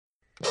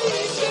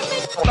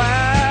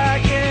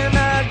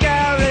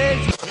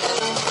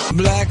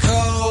Black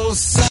hole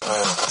sun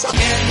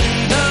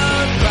in the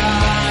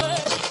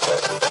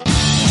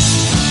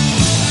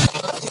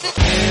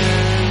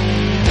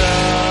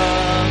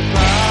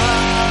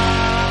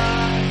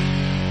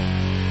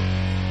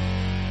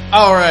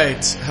All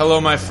right. Hello,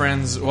 my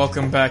friends.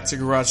 Welcome back to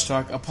Garage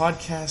Talk, a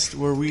podcast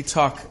where we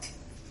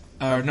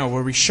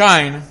where we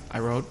shine,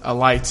 a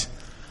light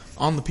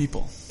on the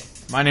people.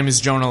 My name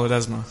is Jonah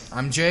Ledesma.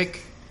 I'm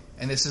Jake,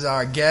 and this is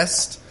our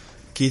guest,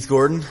 Keith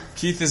Gordon.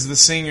 Keith is the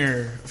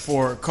singer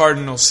for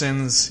Cardinal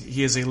Sins.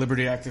 He is a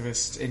liberty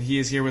activist, and he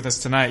is here with us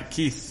tonight.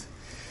 Keith,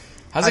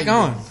 how's it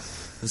going?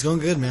 It's going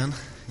good, man.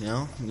 You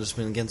know, I've just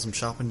been getting some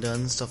shopping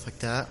done, stuff like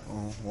that.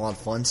 A lot of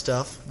fun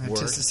stuff.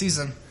 Tis the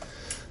season.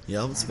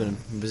 Yep, it's been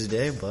a busy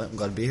day, but I'm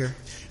glad to be here.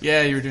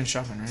 Yeah, you were doing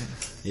shopping, right?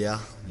 Yeah.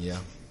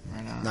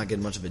 Right on. Not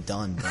getting much of it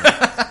done, but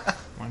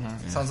Why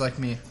not? Yeah. Sounds like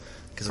me.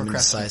 Because I'm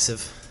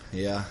indecisive.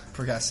 Yeah.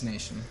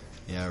 Procrastination.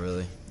 Yeah,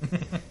 really.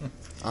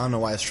 I don't know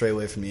why I stray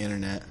away from the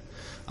internet.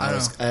 I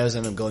always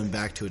end up going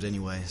back to it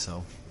anyway,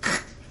 so. I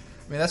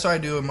mean, that's what I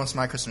do. Most of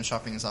my Christmas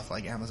shopping is off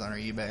like Amazon or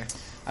eBay.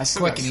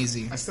 Quick and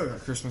easy. I still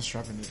got Christmas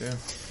shopping to do.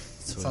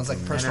 Sounds like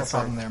a personal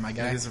problem there, my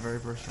guy. It is a very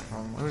personal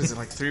problem. What is it,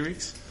 like 3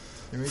 weeks?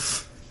 3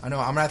 weeks? I know,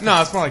 I'm gonna have to...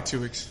 No, it's more like 2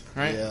 weeks,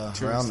 right? Yeah,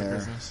 2 around weeks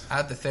there. I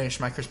have to finish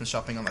my Christmas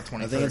shopping on the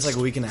 21st. I think it's like a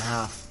week and a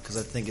half, because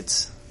I think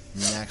it's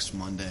next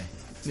Monday.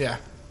 Yeah.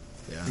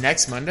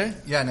 Next Monday?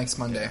 Yeah, next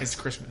Monday. It's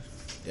Christmas.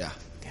 Yeah.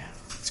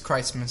 It's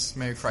Christmas.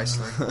 Merry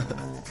Chrysler.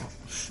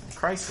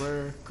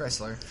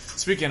 Chrysler.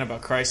 Speaking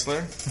about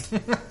Chrysler,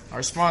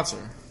 our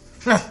sponsor.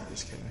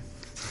 Just kidding.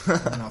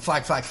 No,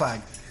 flag.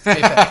 Flag.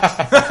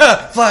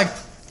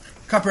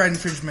 Copyright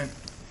infringement.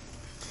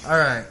 All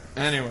right.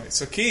 Anyway,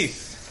 so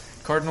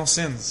Keith, Cardinal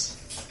Sins.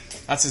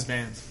 That's his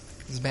band.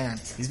 His band.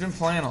 He's been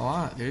playing a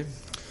lot, dude.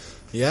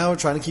 Yeah, we're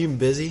trying to keep him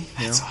busy.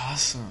 That's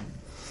awesome.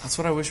 That's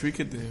what I wish we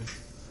could do.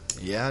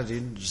 Yeah,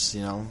 dude. Just,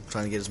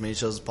 trying to get as many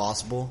shows as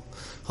possible.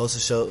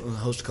 Host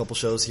a couple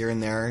shows here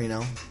and there,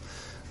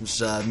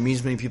 Just meet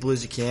as many people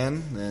as you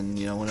can. And,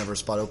 whenever a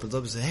spot opens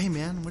up, you say, hey,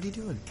 man, what are you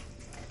doing?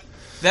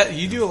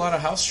 You do a lot of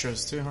house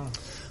shows, too, huh?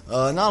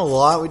 Not a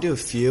lot. We do a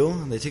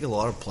few. They take a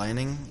lot of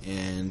planning,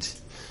 and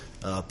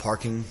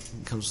parking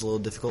becomes a little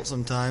difficult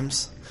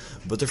sometimes.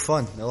 But they're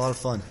fun. They're a lot of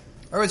fun.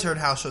 I always heard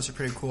house shows are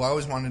pretty cool. I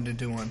always wanted to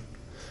do one.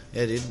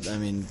 Yeah, dude. I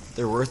mean,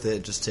 they're worth it.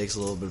 It just takes a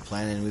little bit of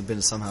planning. We've been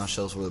to some house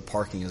shows where the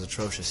parking is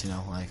atrocious,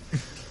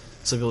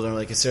 Some people don't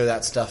really consider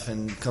that stuff,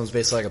 and it comes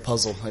basically like a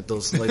puzzle, like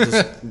those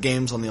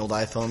games on the old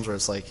iPhones where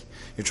it's like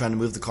you're trying to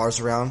move the cars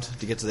around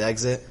to get to the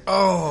exit.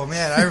 Oh,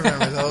 man, I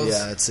remember those.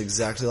 Yeah, it's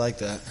exactly like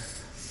that.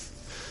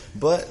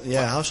 But,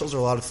 yeah, house shows are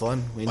a lot of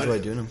fun. We enjoy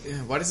doing them.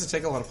 Yeah, why does it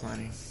take a lot of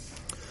planning?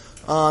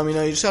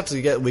 You just have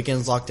to get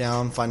weekends locked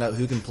down, find out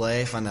who can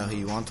play, find out who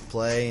you want to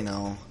play,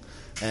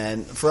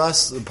 And for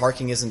us, the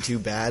parking isn't too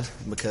bad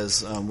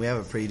because we have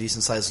a pretty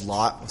decent-sized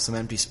lot with some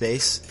empty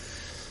space.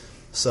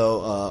 So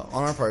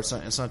on our part,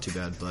 it's not too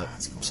bad, but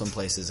cool. Some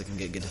places it can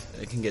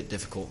get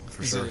difficult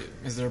for sure.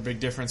 Is there a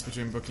big difference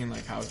between booking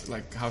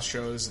house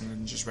shows and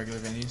then just regular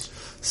venues?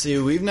 See,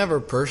 we've never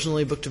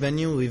personally booked a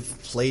venue. We've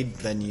played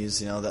venues,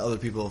 that other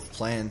people have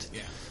planned.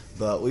 Yeah.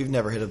 But we've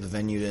never hit up a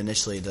venue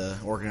initially to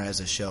organize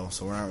a show,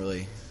 so we're not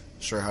really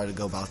sure how to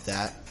go about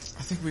that.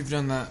 I think we've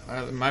done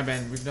that. My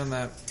band, we've done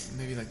that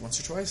maybe like once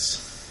or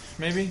twice.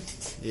 Maybe.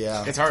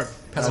 Yeah. It's hard.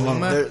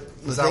 Petaluma?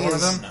 Was that one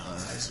of them? No,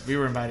 we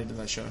were invited to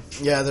that show.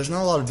 Yeah, there's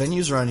not a lot of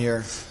venues around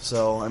here,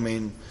 so I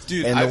mean,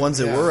 dude, and the ones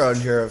that were around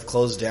here have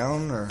closed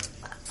down, or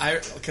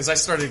because I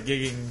started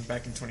gigging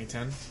back in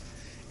 2010,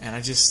 and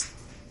I just,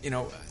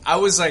 I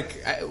was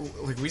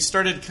we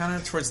started kind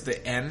of towards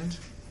the end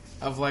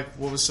of like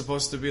what was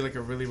supposed to be like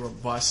a really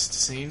robust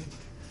scene,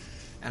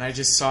 and I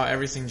just saw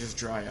everything just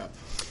dry up.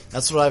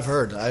 That's what I've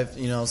heard.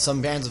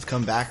 Some bands have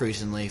come back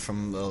recently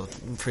from a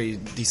pretty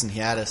decent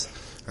hiatus,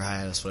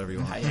 whatever you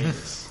want.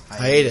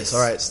 Hiatus. All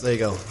right, so there you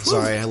go.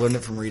 Sorry, I learned it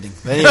from reading.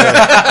 But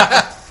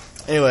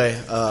anyway,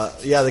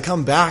 they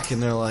come back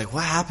and they're like,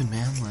 "What happened,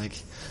 man?" Like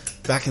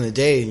back in the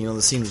day,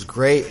 the scene was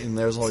great and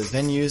there was all these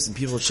venues and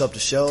people would show up to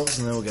shows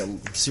and then it would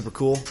get super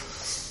cool.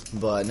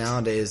 But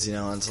nowadays,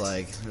 it's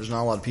like there's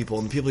not a lot of people,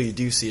 and the people you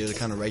do see are the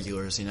kind of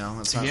regulars.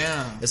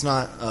 It's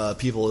not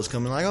people who's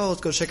coming like, oh,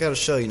 let's go check out a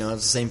show. It's the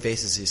same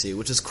faces you see,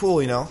 which is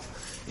cool. You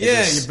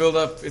build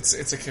up.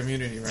 It's a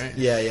community, right?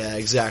 Yeah,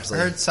 exactly.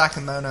 I heard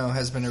Sacramento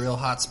has been a real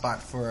hot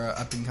spot for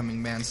up and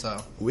coming bands.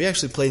 So we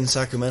actually played in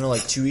Sacramento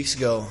like 2 weeks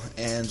ago,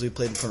 and we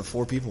played in front of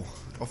 4 people.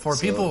 Well, 4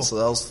 people. So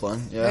that was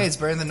fun. Yeah. Hey, it's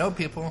better than no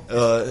people.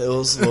 It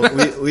was.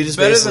 We just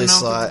basically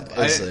saw it.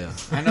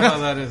 I know how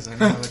that is. I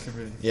know how that can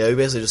be. Yeah, we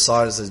basically just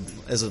saw it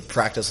as a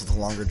practice with a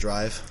longer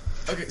drive.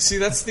 Okay, see,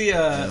 that's the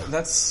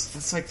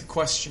that's like the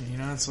question.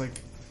 It's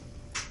like,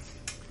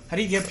 how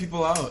do you get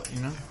people out?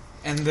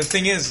 And the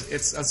thing is,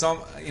 it's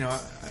all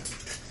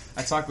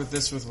I talk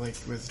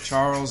with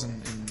Charles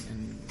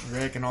and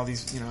Rick and all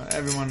these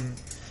everyone.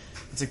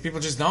 It's like people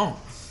just don't.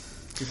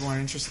 People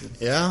aren't interested.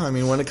 Yeah, I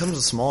mean, when it comes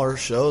to smaller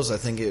shows, I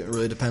think it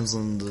really depends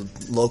on the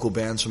local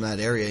bands from that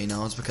area,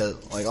 It's because,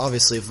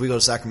 obviously, if we go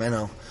to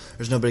Sacramento,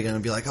 there's nobody going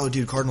to be like, oh,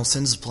 dude, Cardinal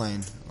Sins is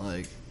playing.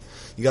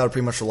 you got to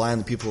pretty much rely on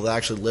the people that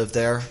actually live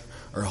there,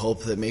 or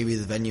hope that maybe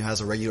the venue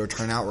has a regular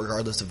turnout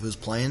regardless of who's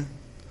playing.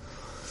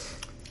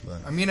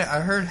 But. I mean,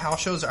 I heard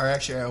house shows are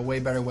actually a way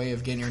better way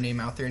of getting your name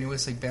out there.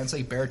 Anyways, like bands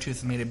like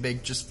Beartooth made it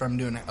big just from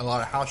doing a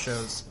lot of house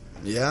shows.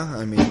 Yeah,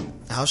 I mean,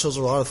 house shows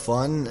are a lot of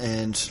fun,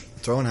 and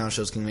throwing house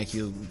shows can make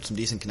you some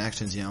decent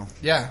connections, you know.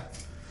 Yeah.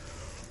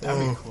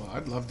 That'd be cool.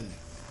 I'd love to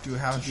do a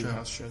house show.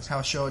 House shows.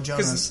 House show at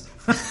Jonas.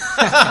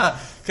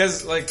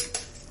 Because, like,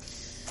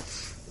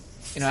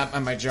 you know,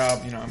 at my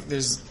job, you know,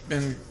 there's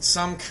been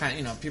some kind,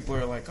 you know, people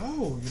are like,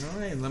 oh, you know,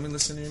 hey, let me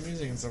listen to your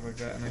music and stuff like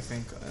that. And I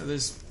think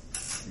there's,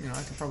 you know,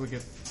 I could probably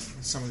get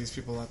some of these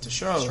people out to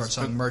shows. Start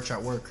selling merch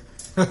at work.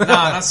 not doing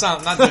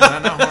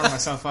that, not harm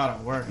myself out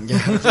at work.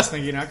 Yeah. I'm just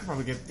thinking, you know, I could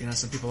probably get, you know,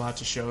 some people out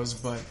to shows,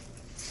 but,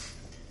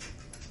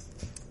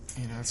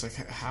 you know, it's like,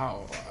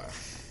 how,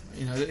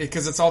 you know,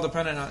 because it's all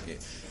dependent on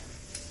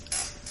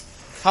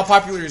how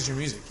popular is your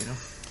music, you know?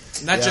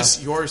 Not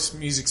just your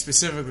music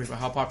specifically, but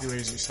how popular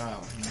is your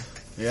style, you know?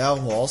 Yeah,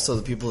 well, also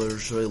the people that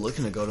are really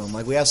looking to go to them.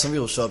 Like, we have some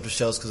people show up to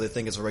shows because they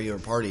think it's a regular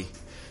party,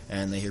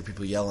 and they hear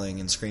people yelling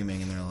and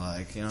screaming, and they're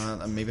like, you know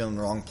what, maybe I'm in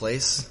the wrong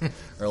place.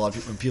 Or a lot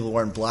of people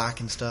wearing black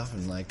and stuff,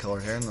 and, like,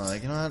 colored hair, and they're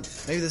like, you know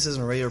what, maybe this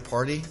isn't a regular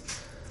party.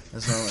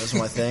 That's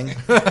my thing.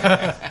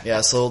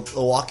 Yeah, so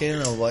they'll walk in,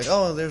 and they'll be like,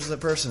 oh, there's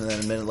that person, and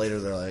then a minute later,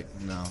 they're like,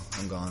 no,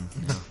 I'm gone.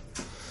 No.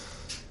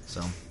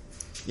 So...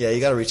 yeah,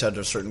 you got to reach out to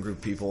a certain group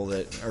of people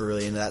that are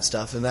really into that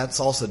stuff, and that's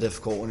also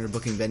difficult when you're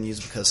booking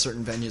venues because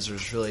certain venues are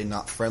just really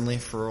not friendly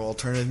for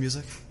alternative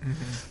music.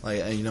 Mm-hmm.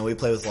 Like, you know, we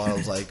play with a lot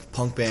of like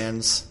punk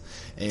bands,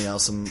 and you know,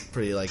 some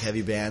pretty like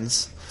heavy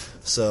bands.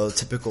 So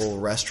typical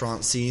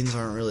restaurant scenes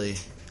aren't really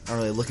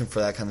looking for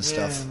that kind of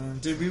stuff. No.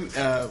 Dude,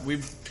 we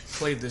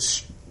played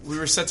this. We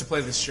were set to play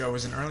this show. It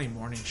was an early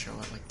morning show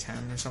at like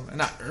 10 or something.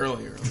 Not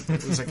early,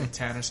 but it was like at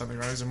 10 or something.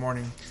 Right? It was a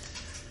morning,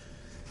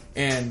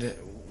 and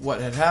what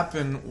had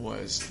happened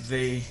was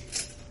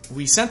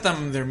we sent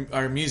them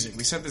our music.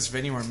 We sent this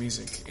venue our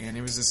music, and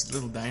it was this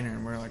little diner,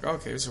 and we're like,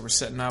 okay, so we're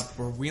setting up,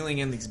 we're wheeling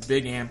in these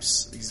big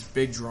amps, these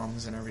big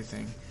drums and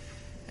everything,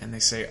 and they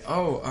say,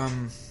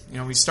 you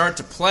know, we start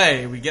to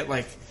play, we get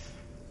like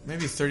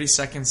maybe 30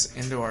 seconds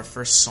into our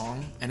first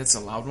song, and it's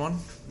a loud one,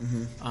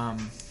 and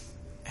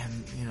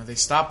you know, they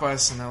stop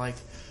us, and they're like,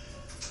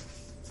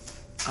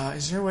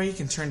 is there a way you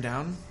can turn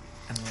down?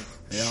 And I'm like,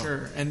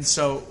 sure. And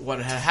so what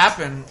had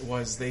happened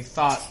was they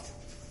thought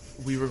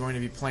we were going to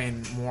be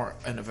playing more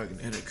an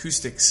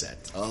acoustic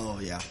set. Oh,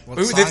 yeah.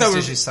 What songs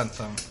did you send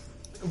them?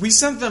 We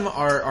sent them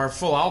our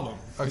full album.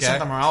 Okay. We sent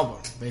them our album,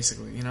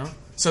 basically, you know?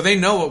 So they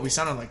know what we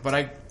sounded like, but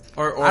I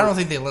don't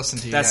think they listen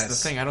to you guys. That's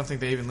the thing. I don't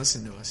think they even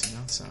listen to us, you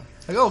know? So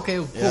like, okay,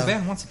 cool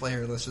band wants to play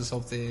here. Let's just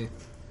hope they're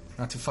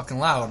not too fucking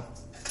loud.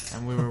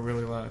 And we were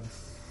really loud.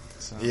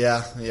 So.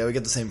 Yeah, we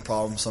get the same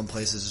problem. Some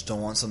places just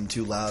don't want something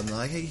too loud, and they're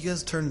like, hey, you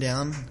guys turn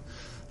down.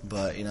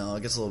 But, you know,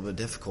 it gets a little bit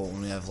difficult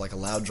when we have, like, a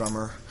loud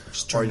drummer.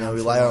 Or, you know, we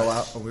rely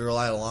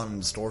a lot on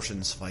distortion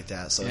and stuff like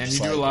that. So and you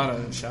do a lot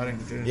of shouting,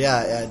 too.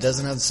 Yeah, it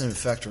doesn't have the same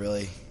effect,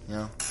 really, you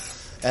know.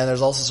 And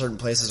there's also certain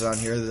places around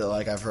here that,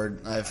 like, I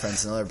have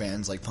friends in other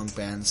bands, like punk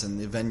bands, and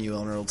the venue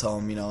owner will tell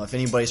them, you know, if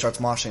anybody starts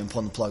moshing, I'm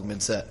pulling the plug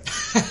mid-set.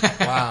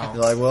 Wow.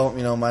 You're like, well,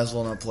 you know, might as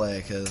well not play,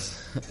 because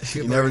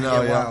you never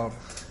know, you know.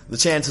 The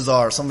chances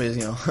are somebody's,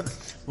 you know...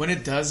 When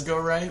it does go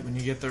right, when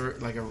you get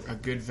a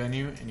good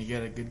venue and you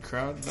get a good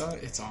crowd, though,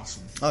 it's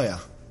awesome. Oh, yeah.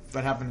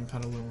 That happened in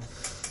Petaluma.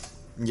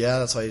 Yeah,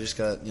 that's why you just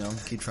got, you know,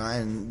 keep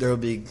trying. There will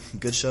be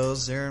good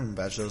shows there and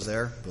bad shows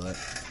there, but,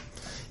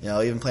 you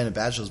know, even playing a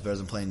bad show is better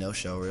than playing no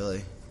show,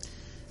 really.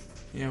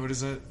 Yeah, what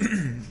is it?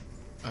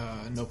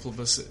 No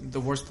publicity.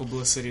 The worst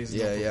publicity is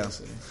no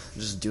publicity.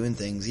 Just doing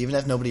things. Even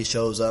if nobody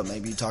shows up,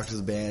 maybe you talk to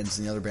the bands,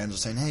 and the other bands are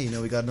saying, hey, you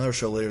know, we got another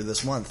show later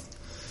this month.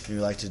 And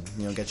we like to,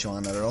 you know, get you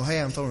on that. Or, oh, hey,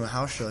 I'm throwing a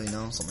house show, you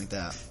know, something like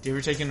that. Do you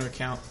ever take into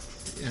account,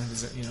 you know,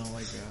 is it, you know,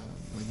 like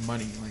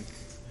money,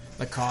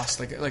 like cost?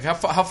 Like how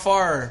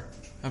far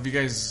have you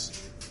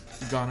guys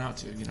gone out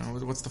to? You know,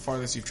 what's the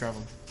farthest you've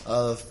traveled?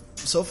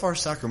 So far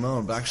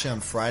Sacramento, but actually on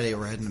Friday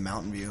we're heading to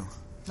Mountain View.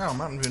 No,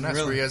 Mountain View. Nice.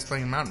 Really? Where you guys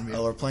playing in Mountain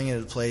View? We're playing at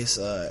a place.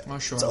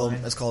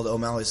 It's called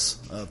O'Malley's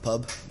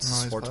Pub. It's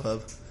a sports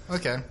pub.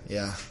 Okay.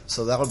 Yeah,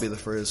 so that would be the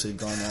furthest we've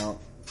gone out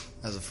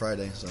as of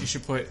Friday. So you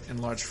should put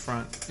enlarged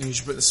front, and you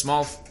should put the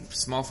small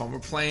font. We're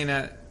playing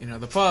at, you know,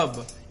 the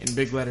pub in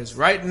big letters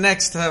right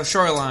next to the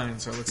shoreline,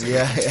 so it looks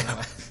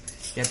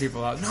like get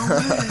people out. No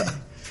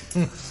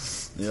way.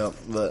 Yep,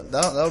 but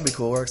that would be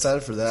cool. We're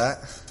excited for that.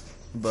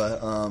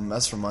 But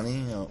as for money,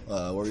 you know,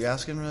 what were you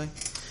asking, really?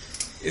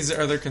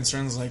 Are there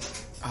concerns like,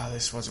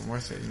 this wasn't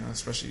worth it, you know,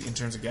 especially in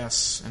terms of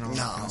gas and all that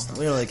kind of stuff?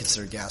 We don't really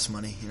consider gas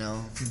money, you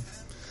know.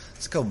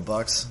 It's a couple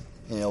bucks.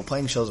 You know,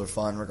 playing shows are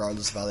fun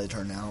regardless of how they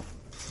turn out.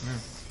 Yeah.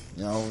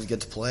 You know, we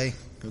get to play.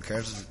 Who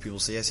cares if people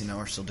see us? You know,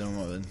 we're still doing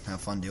what we have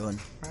fun doing.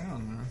 I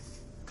don't know.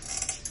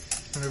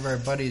 One of our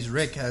buddies,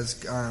 Rick, has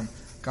gone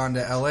to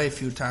LA a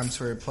few times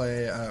for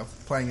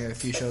playing a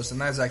few shows, and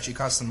that's actually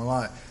cost them a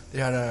lot. They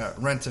had to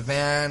rent a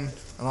van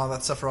and all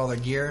that stuff for all their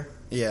gear.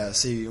 Yeah,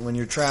 see, when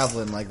you're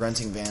traveling, like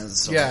renting vans and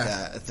stuff Yeah. like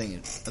that, I think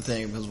it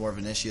becomes more of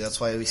an issue. That's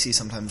why we see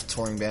sometimes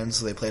touring bands,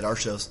 so they played our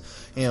shows,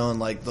 you know, and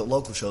like the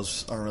local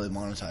shows aren't really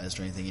monetized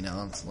or anything, you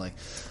know. It's like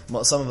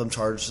some of them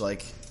charge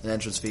like an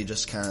entrance fee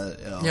just to kind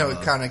of, Yeah, we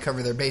kind of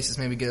cover their bases,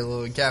 maybe get a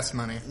little gas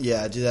money.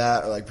 yeah, do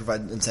that or like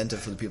provide incentive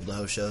for the people to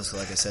host shows. 'Cause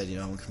like I said, you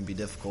know, it can be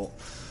difficult.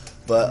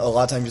 But a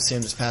lot of times you see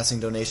them just passing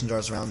donation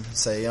jars around, and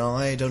say, you know,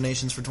 hey,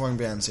 donations for touring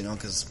bands, you know,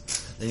 because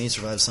they need to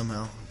survive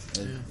somehow.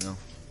 You know.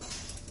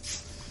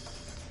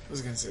 I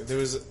was gonna say there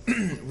was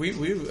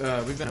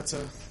we've been out to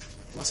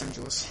Los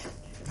Angeles.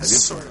 Have you?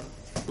 Sort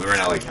of. We were in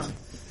LA County.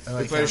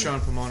 LA We played a show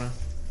in Pomona.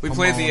 We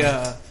played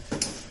the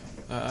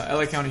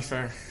LA County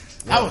Fair.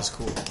 That was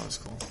cool. That was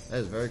cool.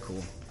 That is very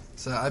cool.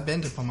 So I've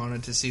been to Pomona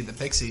to see the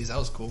Pixies. That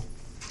was cool.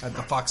 At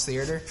the Fox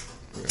Theater.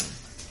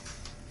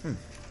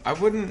 I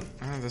wouldn't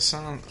the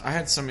sound. I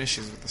had some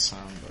issues with the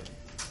sound, but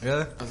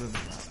Really? other than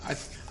that,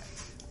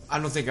 I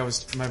don't think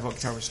my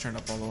guitar was turned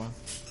up all the way.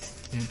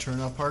 You didn't turn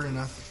it up hard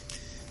enough.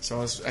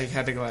 So I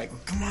had to go like,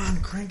 come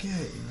on, crank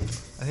it.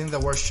 I think the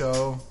worst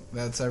show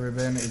that's ever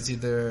been is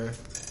either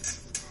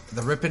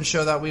the Rippin'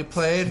 show that we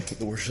played.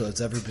 The worst show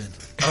that's ever been.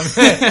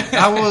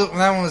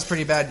 that one was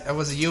pretty bad.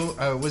 Was it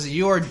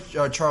you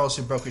or Charles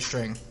who broke a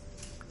string?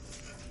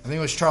 I think it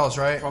was Charles,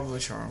 right? Probably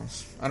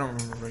Charles. I don't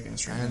remember breaking the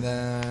string. And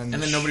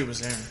then nobody was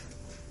there.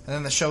 And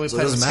then the show we So it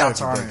played with doesn't matter if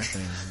Scouts you break Honor. a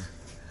string.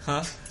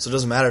 Huh? So it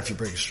doesn't matter if you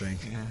break a string.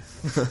 Yeah.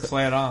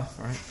 Play it off,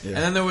 right? Yeah. And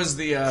then there was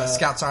the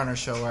Scouts Honor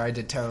show where I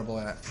did terrible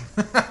at.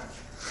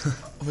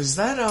 was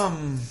that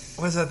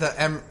Was that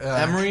the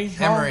Emery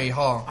Hall? Emery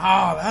Hall?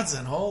 Oh, that's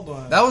an old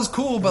one. That was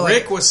cool, but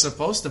Rick like was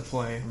supposed to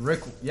play.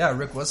 Rick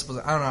was supposed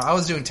to, I don't know. I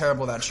was doing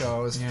terrible that show. I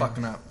was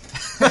fucking up.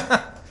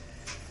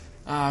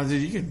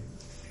 Dude, you could.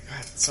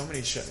 God, so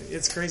many shows.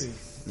 It's crazy.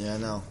 Yeah, I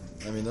know.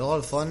 I mean, they're a lot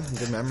of fun and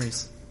good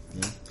memories.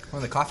 Yeah.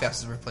 One of the coffee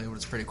houses we played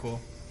was pretty cool.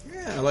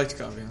 Yeah, I liked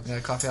Coffee House. Yeah,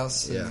 coffee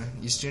house in Yeah.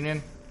 East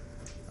Union.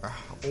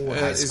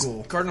 High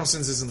school. Cardinal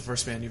Sins isn't the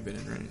first band you've been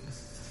in, right?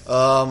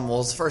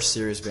 Well, it's the first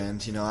serious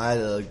band. You know, I had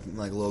a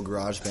little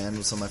garage band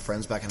with some of my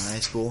friends back in high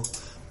school.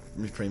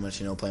 We pretty much,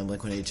 you know, playing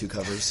Blink-182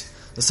 covers.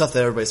 The stuff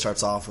that everybody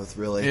starts off with,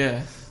 really.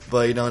 Yeah.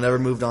 But, you know, never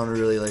moved on to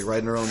really, like,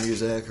 writing our own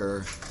music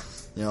or,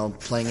 you know,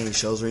 playing any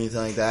shows or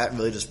anything like that.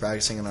 Really just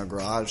practicing in our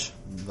garage.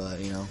 But,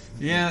 you know,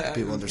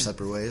 people went their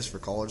separate ways for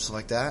college, stuff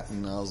like that.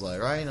 And I was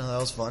like, right, you know, that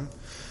was fun.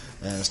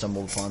 And I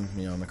stumbled upon,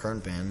 you know, my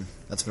current band.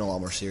 That's been a lot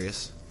more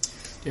serious.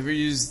 Do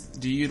you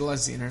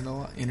utilize the internet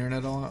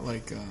a lot?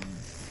 Like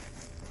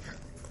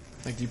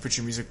do you put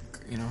your music,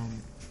 you know,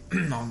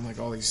 on like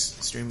all these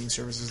streaming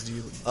services? Do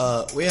you?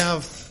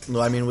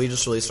 We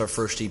just released our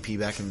first EP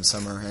back in the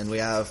summer, and we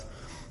have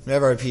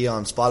our EP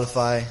on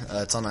Spotify.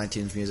 It's on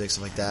iTunes Music,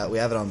 stuff like that. We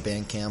have it on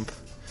Bandcamp,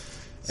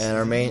 and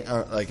our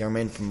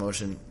main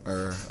promotion,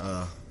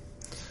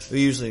 we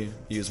usually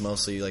use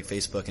mostly like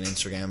Facebook and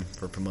Instagram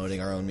for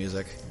promoting our own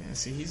music. Yeah,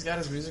 see, he's got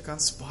his music on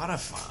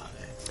Spotify.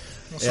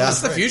 So Yeah.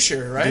 that's the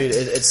future, right? Dude,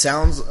 it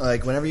sounds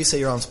like whenever you say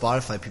you're on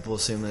Spotify, people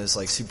assume that it's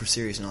like super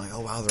serious, and they're like,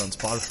 oh wow, they're on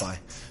Spotify.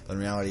 But in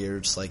reality, you're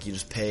just like, you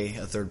just pay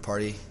a third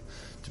party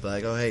to be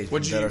like, oh hey, we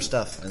got our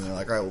stuff, and they're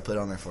like, all right, we'll put it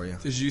on there for you.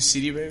 Did you use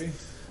CD Baby?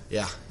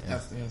 Yeah, Yeah,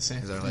 same.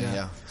 exactly,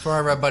 yeah. That's what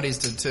our buddies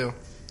did too.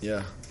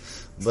 Yeah.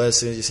 But as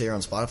soon as you say you're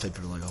on Spotify,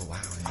 people are like, oh wow.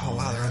 Oh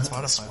wow, they're on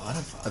Spotify.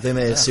 I think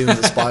they assume that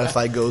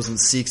Spotify goes and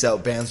seeks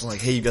out bands and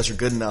like, hey, you guys are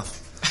good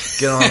enough.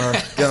 Get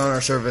on our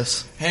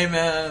service. Hey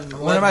man,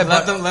 One of my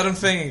let them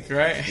think,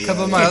 right? A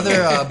couple of my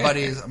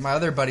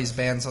other buddies'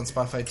 bands on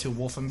Spotify too.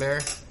 Wolf and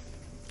Bear.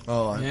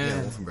 Oh Yeah.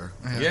 yeah, Wolf and Bear.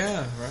 Yeah,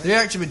 right. They've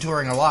actually been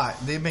touring a lot.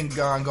 They've been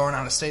going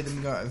out of state.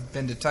 They've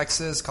been to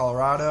Texas,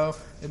 Colorado.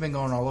 They've been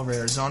going all over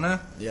Arizona.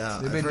 Yeah,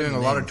 They've I've been heard doing the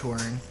a lot name. of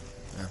touring.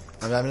 Yeah.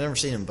 I mean, I've never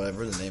seen him, but I've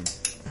heard the name.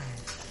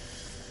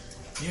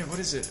 Yeah, what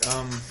is it?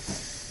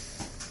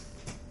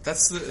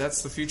 That's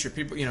the future.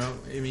 People, you know,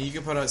 I mean, you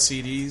can put out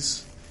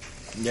CDs.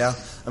 Yeah,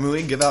 I mean, we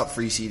can give out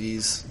free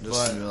CDs just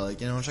But- to be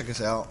like, you know, check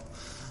us out.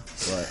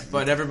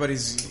 But everybody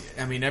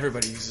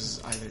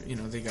uses either, you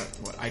know, they got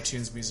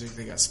iTunes Music,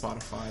 they got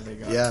Spotify, they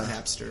got Yeah.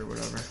 Napster,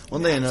 whatever.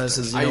 One thing I noticed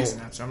is, I you use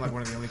know, Napster. I'm like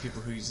one of the only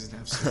people who uses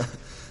Napster.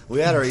 we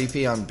had our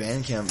EP on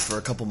Bandcamp for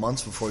a couple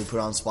months before we put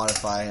it on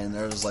Spotify, and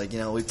there was like, you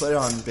know, we put it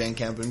on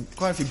Bandcamp, and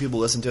quite a few people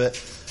listened to it,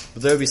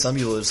 but there would be some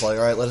people just like,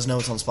 all right, let us know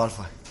it's on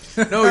Spotify.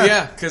 No,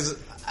 yeah, because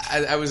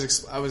I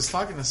was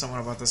talking to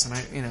someone about this, and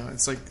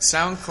it's like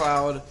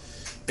SoundCloud,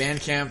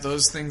 Bandcamp,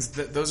 those things.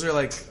 Those are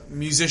like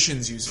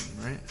musicians using,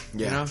 right?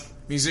 Yeah. You know,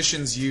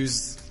 musicians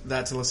use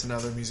that to listen to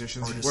other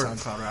musicians. Or just work.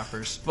 SoundCloud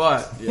rappers.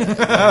 But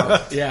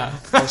yeah,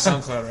 or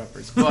SoundCloud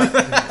rappers.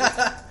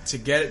 But to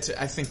get it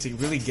to, I think to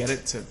really get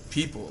it to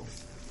people,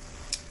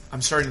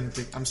 I'm starting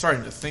to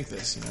think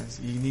this. You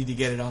know, you need to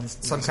get it on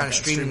Some kind of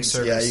streaming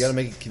service. Yeah, you got to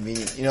make it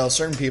convenient. You know,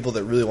 certain people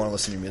that really want to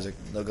listen to your music,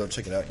 they'll go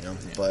check it out. You know,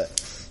 but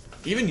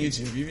even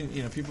YouTube,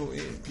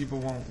 people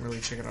won't really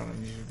check it out on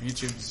YouTube.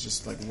 YouTube is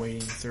just like wading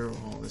through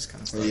all this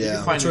kind of stuff. Yeah. You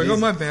can find Check it out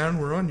easy. my band.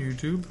 We're on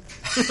YouTube.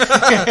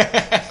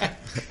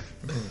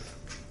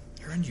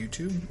 You're on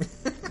YouTube?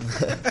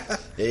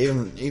 Yeah,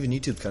 even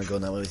YouTube's kind of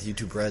going that way with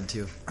YouTube Red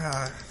too.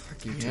 Fuck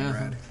YouTube Yeah.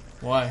 Red.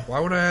 Why? Why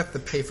would I have to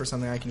pay for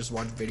something I can just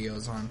watch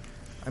videos on?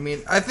 I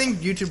mean, I think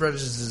YouTube Red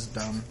is just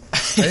dumb. I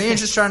think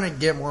it's just trying to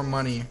get more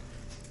money.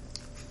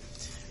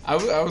 I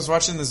was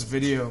watching this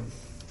video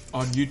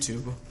on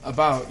YouTube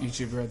about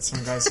YouTube Red.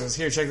 Some guy says,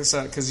 "Here, check this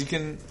out," because you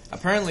can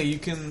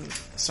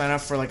sign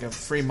up for like a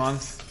free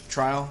month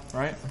trial,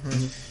 right?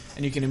 Mm-hmm.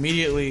 And you can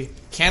immediately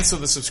cancel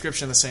the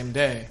subscription the same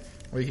day,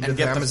 Or you can and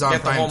do get Amazon the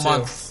Prime whole too.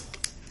 month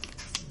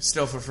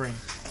still for free.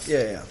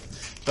 Yeah.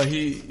 But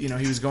he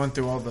was going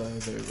through all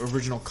the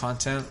original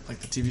content, like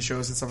the TV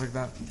shows and stuff like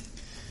that.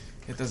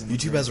 It doesn't. look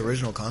YouTube very has good.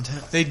 original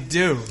content. They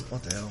do,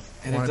 What the hell?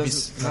 and it Wanna be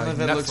doesn't. None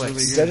of it like looks Netflix.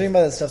 really good. Judging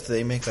by the stuff that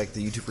they make, like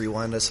the YouTube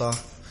Rewind I saw,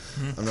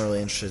 I'm not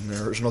really interested in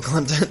their original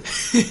content.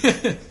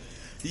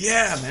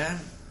 Yeah, man.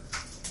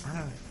 I don't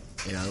know.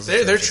 Yeah, those They're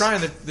atrocious.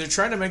 trying. They're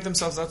trying to make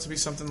themselves out to be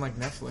something like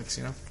Netflix,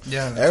 you know.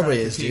 Yeah, Everybody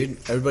is, dude.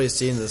 Everybody's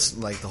seeing this,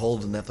 like the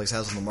hold that Netflix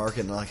has on the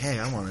market, and they're like, "Hey,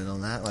 I want in on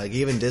that." Like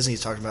even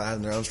Disney's talking about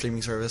having their own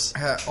streaming service.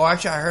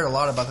 Actually, I heard a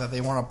lot about that. They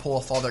want to pull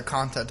off all their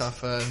content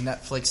off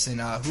Netflix and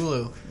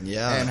Hulu,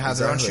 Yeah, and have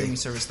their own exactly. streaming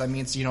service. That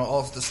means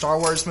all the Star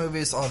Wars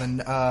movies, all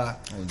the All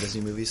the Disney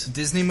movies,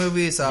 Disney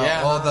movies,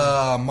 Yeah. all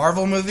the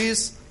Marvel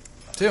movies,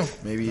 too.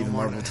 maybe even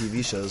more Marvel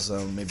TV shows.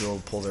 Maybe they'll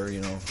pull their,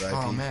 their IP.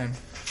 Oh man,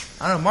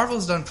 I don't know.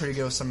 Marvel's done pretty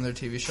good with some of their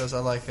TV shows. I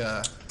like.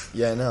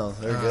 Yeah, I know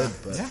they're good,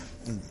 but yeah.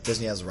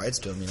 Disney has the rights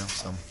to them,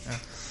 So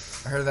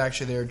I heard that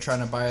actually they were trying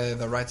to buy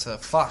the rights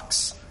of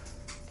Fox.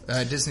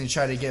 Disney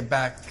tried to get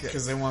back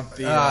Because they want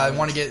the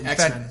want to get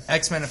X-Men.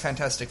 X-Men and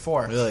Fantastic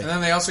Four. really, And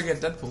then they also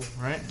get Deadpool,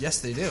 right? Yes,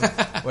 they do.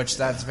 Which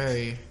that's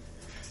very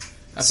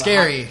That's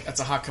Scary. That's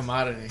a hot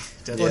commodity.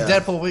 Deadpool. well, Yeah.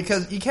 Deadpool,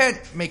 because you can't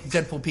make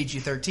Deadpool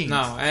PG-13.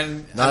 No,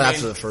 and not I mean,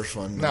 after the first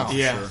one. No. for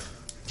Yeah. sure.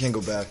 Can't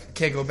go back.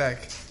 Can't go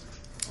back.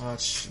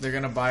 they're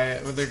gonna buy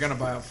it. Well, they're gonna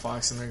buy out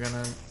Fox, and they're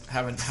gonna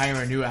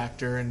hire a new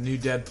actor, and new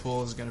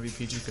Deadpool is gonna be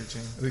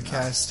PG-13. We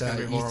cast gonna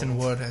be Ethan horrible.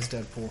 Wood as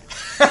Deadpool.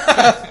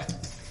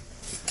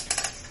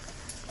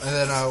 And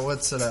then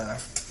what's it?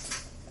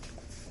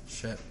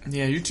 Shit.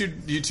 Yeah,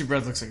 YouTube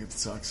Red looks like it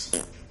sucks.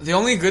 The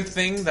only good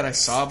thing that I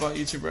saw about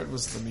YouTube Red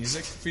was the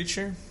music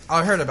feature,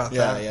 I heard about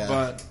Yeah, that. yeah.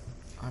 but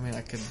I mean,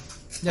 I could.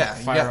 Yeah,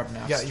 Fire up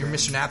Napster. Yeah, you're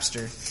Mr.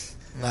 Napster.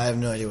 I have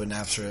no idea what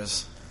Napster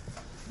is.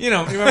 You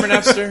remember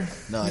Napster?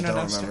 No, I You know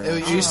don't Napster? remember.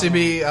 It used to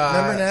be.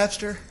 Remember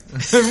Napster?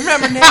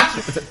 Remember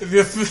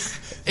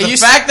Napster? The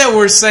used fact that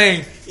we're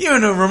saying,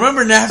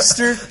 remember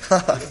Napster?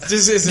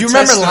 You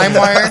remember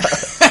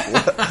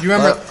LimeWire? You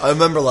remember? I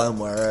remember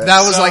LimeWire. Right?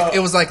 That was So- it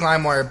was like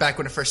LimeWire back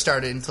when it first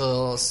started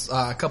until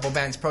a couple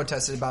bands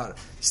protested about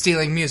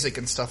stealing music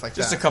and stuff like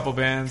Just a that. couple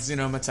bands,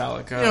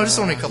 Metallica. Just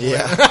only a couple.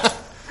 Yeah.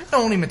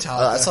 Only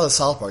Metallica. I saw the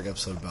South Park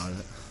episode about it.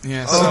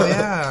 Yeah. Oh,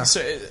 yeah.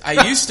 So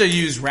I used to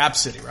use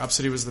Rhapsody.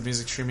 Rhapsody was the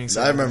music streaming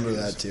site. I remember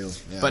that too.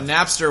 Yeah. But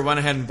Napster went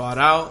ahead and bought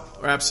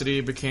out Rhapsody,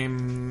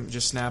 became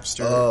just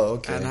Napster. Oh,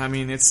 okay. And I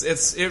mean, it's so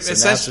essentially,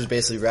 Napster's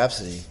basically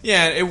Rhapsody.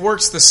 yeah, it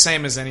works the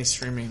same as any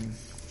streaming.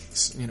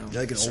 You're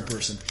like an old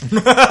person.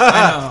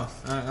 I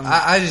know.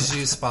 I just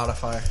use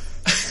Spotify.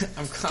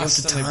 I'm Get the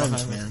constantly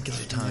times, behind. man. Get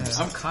the times.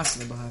 I'm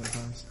constantly behind the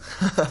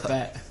times.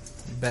 Bet.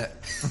 Bet.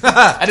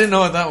 I didn't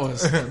know what that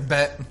was.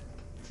 Bet.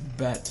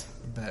 Bet.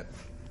 Bet.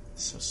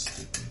 So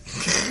stupid.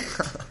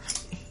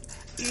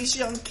 These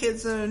young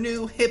kids are a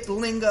new hip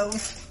lingo.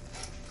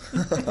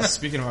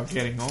 Speaking about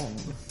getting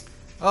old.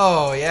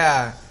 Oh,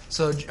 yeah.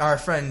 So our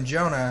friend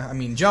Jonah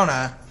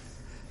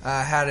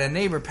had a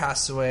neighbor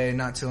pass away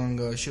not too long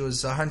ago. She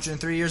was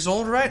 103 years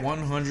old, right?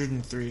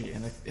 103,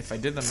 and if I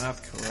did the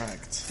math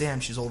correct, Damn,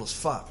 she's old as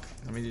fuck.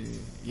 I mean,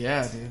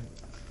 yeah, dude.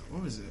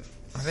 What was it?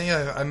 I think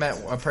I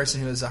met a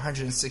person who was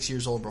 106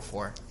 years old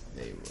before.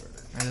 They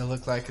were And they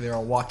looked like they were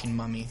a walking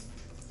mummy.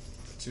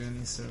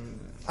 27.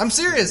 I'm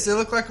serious. They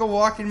look like a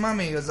walking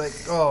mummy. It was like,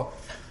 oh,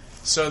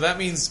 So that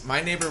means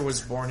my neighbor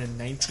was born in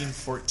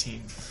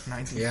 1914,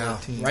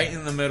 1914. right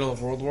in the middle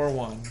of World War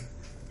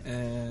I.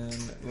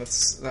 And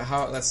let's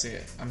see.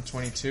 I'm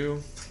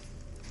 22.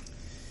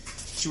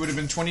 She would have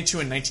been 22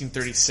 in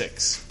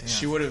 1936. Damn.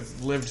 She would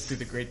have lived through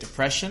the Great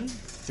Depression,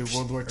 through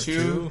World War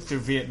II, through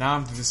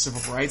Vietnam, through the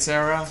Civil Rights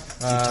era.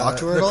 Did you talk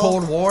to her The at all?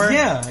 Cold War.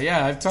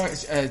 Yeah. I've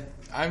talked.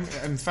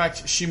 In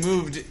fact, she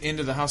moved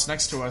into the house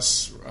next to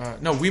us.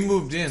 No, we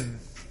moved in.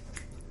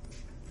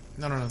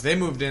 No. They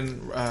moved in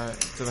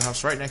to the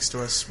house right next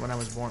to us when I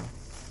was born.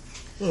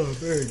 Oh,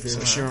 very good. So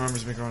she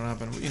remembers me growing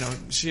up,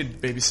 and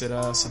she'd babysit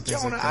us and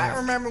things Jonah, like that. I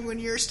remember when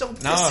you were still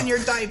pissing No. your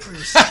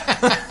diapers.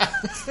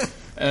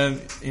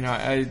 And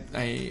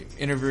I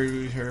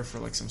interviewed her for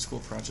like some school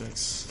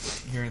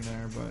projects here and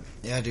there, but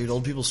Yeah, dude,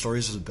 old people's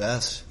stories are the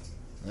best.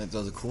 Like,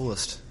 they're the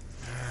coolest.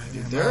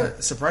 they're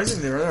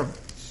surprisingly they're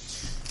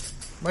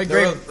My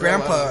There great are-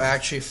 grandpa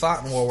actually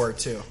fought in World War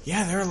II.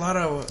 yeah there are a lot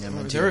of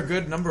Manteca. there are a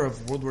good number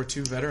of World War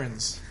II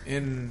veterans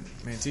in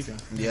Manteca.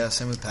 Yeah,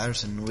 same with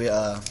Patterson. We, me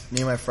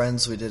and my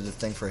friends, we did a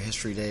thing for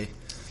History Day,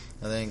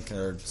 I think,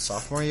 our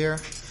sophomore year,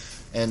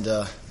 and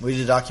we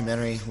did a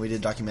documentary. We did a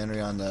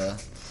documentary on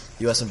the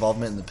U.S.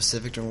 involvement in the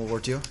Pacific during World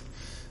War II.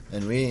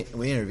 And we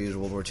interviewed a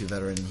World War II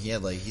veteran.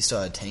 He still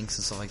had tanks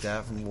and stuff like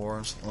that from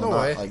wars. Well, No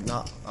way. I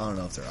don't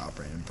know if they're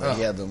operating, but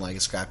he had them like a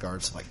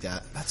scrapyard, stuff like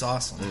that. That's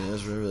awesome. It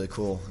was really, really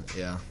cool.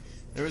 Yeah.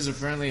 There was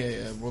apparently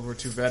a World War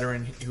II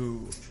veteran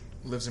who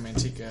lives in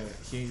Manteca.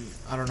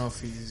 I don't know if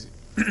he's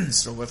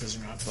still with us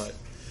or not, but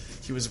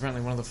he was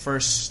apparently one of the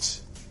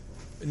first.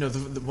 No,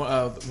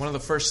 one of the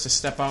first to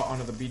step out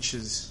onto the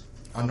beaches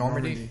On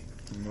Normandy?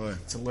 Boy.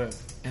 to live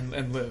and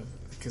live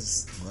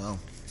because Wow.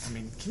 I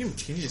mean, can you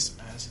just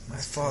imagine? My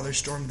father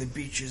stormed the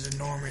beaches in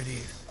Normandy.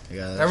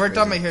 Yeah, that's Every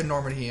time I crazy. hear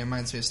Normandy, it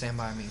reminds me of Stand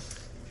By Me.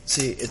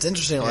 See, it's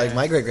interesting. Yeah. Like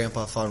my great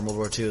grandpa fought in World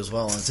War II as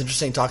well, and it's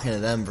interesting talking to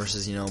them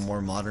versus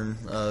more modern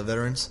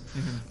veterans,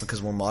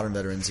 because more modern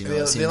veterans, it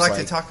They seems like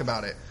to talk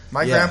about it.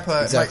 My Yeah,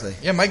 grandpa, exactly.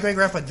 my great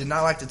grandpa did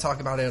not like to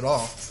talk about it at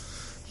all.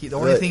 The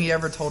only Really? thing he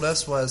ever told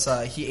us was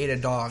he ate a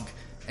dog,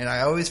 and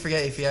I always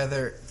forget if he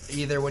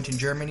either went to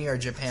Germany or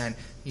Japan.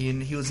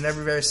 He was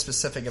never very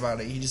specific about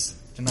it. He just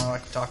did not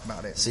like to talk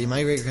about it. See,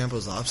 my great grandpa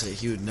was the opposite.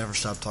 He would never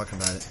stop talking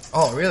about it.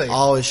 Oh, really?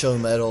 Always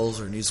showing medals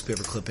or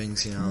newspaper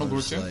clippings. World War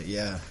just II? like,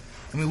 yeah.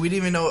 I mean, we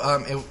didn't even know.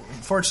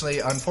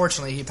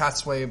 Unfortunately, he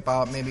passed away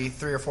about maybe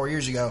 3 or 4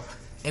 years ago,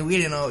 and we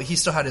didn't know he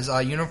still had his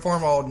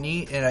uniform all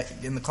neat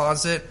in the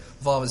closet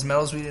with all of his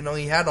medals. We didn't know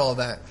he had all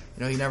that.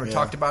 He never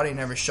talked about it. He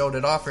never showed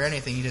it off or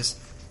anything. He just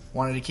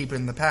wanted to keep it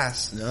in the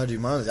past. No, dude,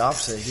 mine was the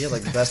opposite. He had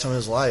like the best time of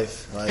his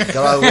life. Like,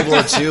 got out of World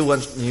War II when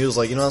he was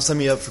like, send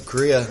me up for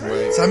Korea.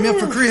 Like, Sign me up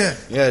for Korea.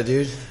 yeah,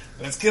 dude.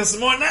 Let's kill some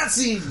more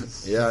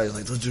Nazis. Yeah, he's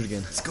like, let's do it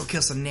again. Let's go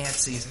kill some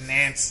Nazis.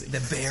 Nancy. The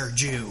Bear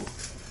Jew.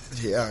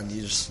 Yeah, and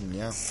you just,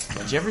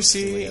 Did you ever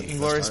see Yeah, the Inglourious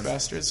first time.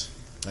 Bastards?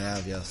 I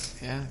have, yes.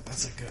 Yeah,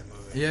 that's a good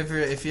movie.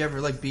 If you ever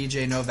like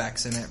BJ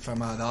Novak's in it from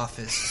The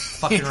Office,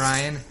 fucking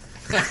Ryan.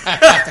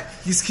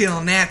 He's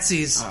killing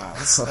Nazis.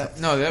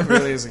 No, that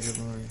really is a good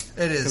movie.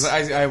 It Because is.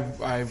 I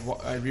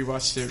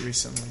rewatched it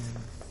recently.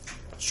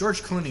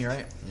 George Clooney,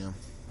 right? No,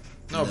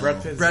 No.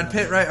 Brad Pitt. Brad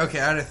Pitt, right? Okay,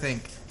 I had to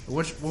think.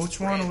 Which one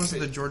Brad was it?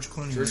 Pitt. The George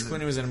Clooney. George was it?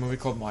 Clooney was in a movie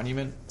called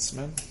Monuments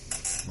Men.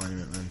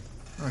 Monument Man.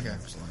 Okay.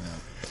 Something like that.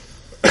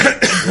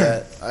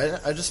 Yeah,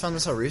 I just found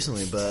this out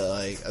recently, but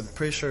like I'm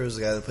pretty sure it was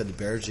the guy that played the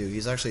Bear Jew.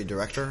 He's actually a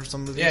director of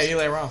some movies. Yeah,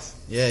 Eli Roth.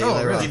 Yeah, Oh,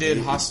 Eli really? Roth. He did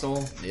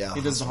Hostel. Yeah,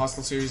 He does the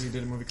Hostel series. He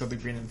did a movie called The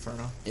Green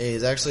Inferno. Yeah,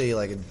 he's actually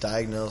like a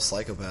diagnosed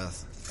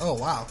psychopath. Oh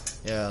wow.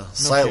 Yeah,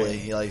 slightly. kidding.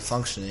 He like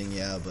functioning.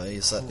 Yeah, but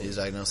he's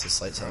diagnosed as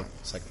slight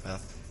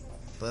psychopath.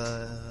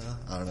 But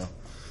I don't know.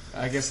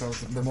 I guess that was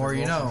the The perfect more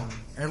you role for know. him.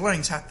 Our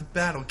learning's half the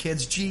battle,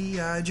 kids.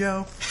 G.I.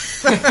 Joe.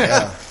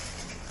 Yeah.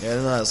 Yeah,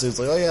 no, so it's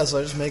like, oh yeah, so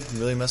I just make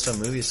really messed up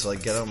movies to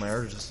like get out my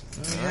urges.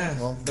 Yeah,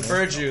 well, the yeah.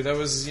 Bear Jew. That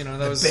was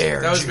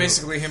Bear that was Jew.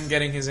 basically him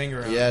getting his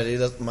anger out. Yeah,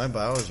 dude, my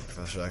biology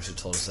professor actually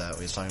told us that when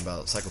he was talking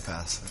about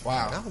psychopaths.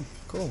 Wow. Like, oh,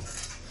 cool.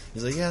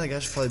 He's like, yeah, that guy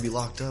should probably be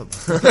locked up.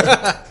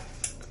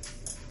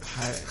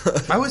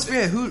 I always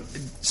forget who.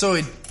 So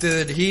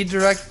did he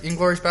direct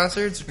 *Inglourious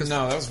Bastards? 'Cause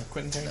No, that was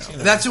Quentin Tarantino.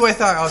 that's who I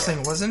thought. I was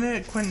thinking, wasn't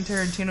it Quentin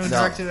Tarantino who No.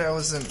 directed it? I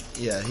wasn't.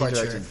 Yeah, he Quite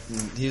directed.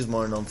 He was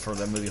more known for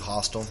that movie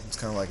Hostel. It's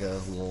kind of like a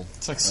little.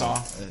 It's like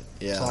Saw.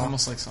 Yeah, It's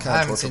almost like Saw. Kinda I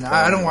haven't torture seen it.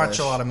 I don't porn-ish. watch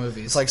a lot of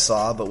movies. It's like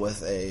Saw, but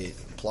with a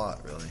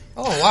plot, really.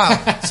 Oh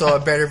wow! So a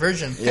better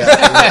version. Yeah,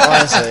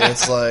 honestly,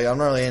 it's like I'm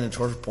not really into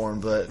torture porn,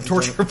 but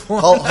Torture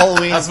porn.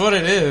 Halloween. That's what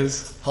it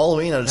is.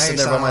 Halloween, I was Now sitting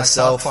you're there by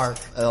sounding like South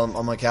myself Park.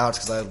 on my couch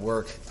because I had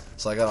work.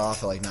 So I got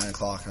off at like 9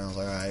 o'clock, and I was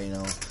like, all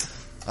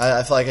right,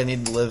 I feel like I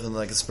need to live in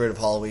like the spirit of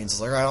Halloween. So I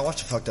was like, all right, I'll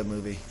watch a fucked up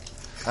movie.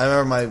 I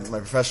remember my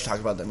professor talked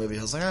about that movie.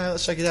 I was like, all right,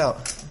 let's check it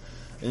out.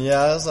 And yeah,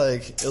 I was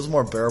like, it was a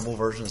more bearable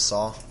version of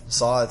Saw.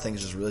 Saw, I think,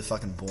 is just really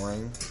fucking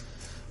boring.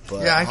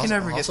 But Yeah, I can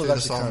never get through the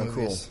Saw kinda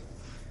movies.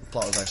 The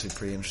plot was actually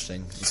pretty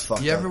interesting. It's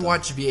fucked You up, ever though.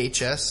 watch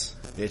VHS?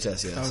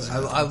 VHS? Yes.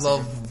 I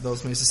love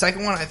those movies. The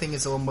second one, I think,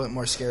 is a little bit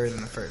more scary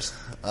than the first.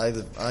 I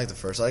like the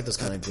first. I like those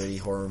kind of gritty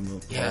horror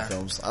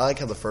films. I like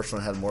how the first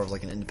one had more of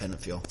like an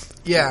independent feel.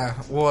 Yeah,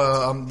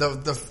 well,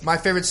 my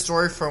favorite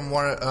story from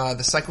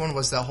the second one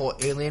was that whole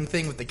alien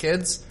thing with the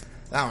kids.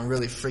 That one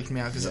really freaked me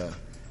out because Yeah.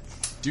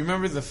 Do you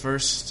remember the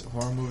first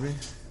horror movie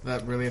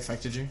that really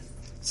affected you?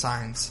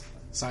 signs.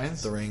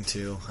 Science? The Ring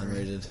 2,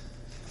 unrated.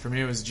 For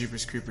me, it was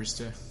Jeepers Creepers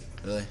too.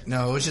 Really?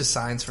 No, it was just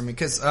signs for me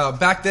because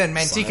back then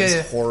Manteca.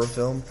 Science horror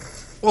film.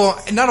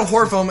 Well, not a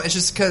horror film. It's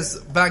just because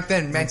back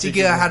then Manteca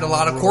Manteca was had a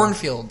lot of rural.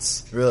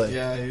 cornfields. Really?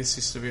 Yeah, it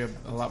used to be a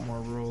lot more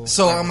rural.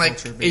 So I'm like,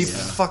 agriculture it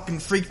based. fucking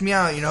freaked me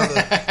out.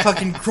 The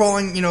fucking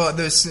crawling.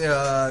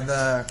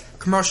 The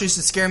commercial used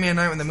to scare me at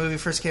night when the movie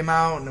first came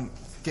out, and I'd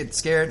get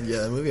scared.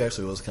 Yeah, the movie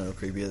actually was kind of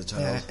creepy as a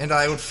child. Yeah, and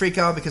I would freak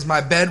out because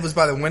my bed was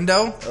by the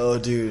window, Oh,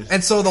 dude.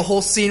 and so the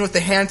whole scene with the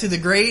hand through the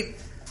grate.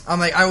 I'm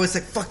like, I was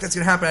like, fuck, that's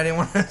gonna happen. I didn't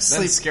want to Then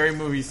sleep. Scary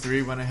Movie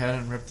 3 went ahead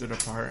and ripped it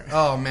apart.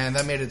 Oh man,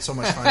 that made it so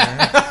much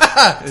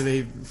funnier.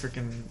 They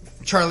freaking...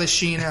 Charlie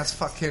Sheen has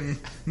fucking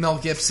Mel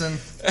Gibson.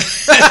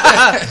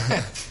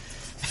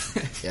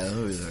 Yeah, the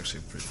movie was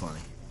actually pretty funny.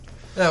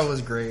 That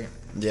was great.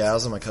 Yeah, I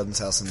was at my cousin's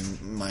house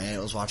and my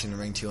aunt was watching The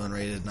Ring 2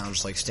 unrated, and I was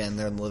just like standing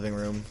there in the living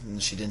room,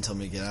 and she didn't tell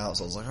me to get out,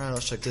 so I was like, all right,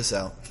 let's check this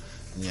out.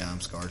 Yeah,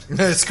 I'm scarred.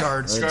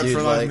 Scarred. Scarred Dude,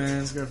 for life, like,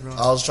 man. Scarred for life.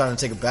 I was trying to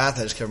take a bath.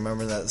 I just kept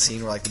remembering that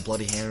scene where like the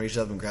bloody hand reaches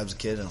up and grabs a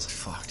kid. And I was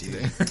like, "Fuck, dude,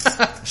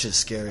 that shit's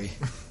scary."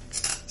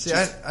 See,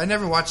 I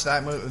never watched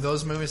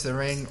those movies, The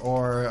Ring,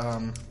 or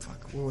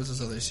what was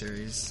this other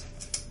series?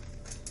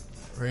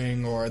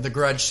 Ring or the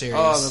Grudge series.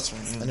 Oh, that's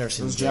right. Yeah. I never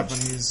seen those The Grudge.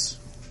 Japanese.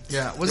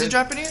 Yeah, was it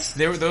Japanese?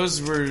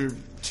 Those were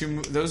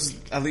those,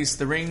 at least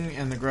The Ring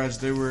and The Grudge,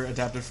 they were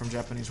adapted from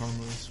Japanese horror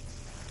movies.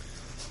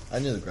 I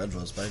knew the Grudge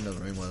was, but I didn't know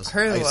the Ring was. I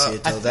heard I a could see lot-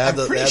 it though. I'm They had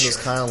pretty those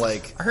sure- kind of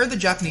like. I heard the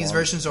Japanese Wow.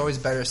 version is always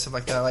better, stuff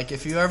like that. Like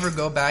if you ever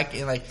go back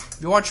and like if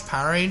you watch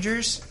Power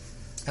Rangers,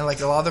 and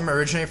like a lot of them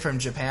originate from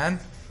Japan,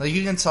 like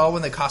you can tell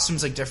when the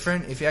costumes look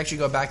different. If you actually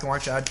go back and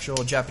watch the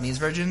actual Japanese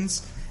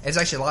versions, it's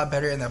actually a lot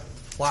better and the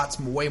plot's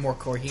way more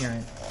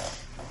coherent.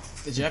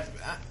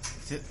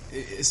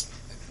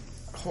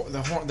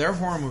 Their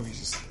horror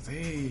movies,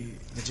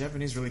 the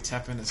Japanese really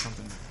tap into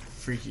something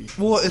freaky.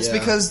 Well, it's Yeah.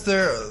 because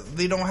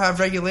they don't have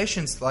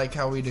regulations like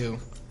how we do.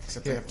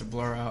 Except they have to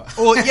blur out.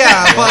 Well,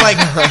 yeah, but like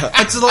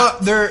it's a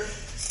lot.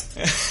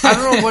 I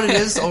don't know what it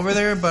is over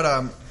there,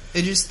 but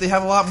they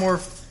have a lot more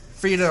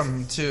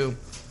freedom to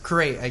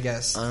create, I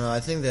guess. I don't know. I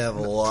think they have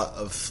a lot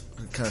of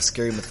kind of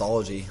scary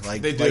mythology.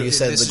 Like They do. like you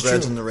said, This the is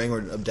Grudge true. and the Ring were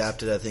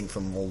adapted, I think,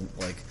 from old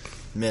like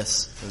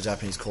myths of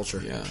Japanese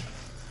culture. Yeah.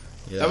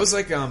 Yeah. That was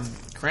like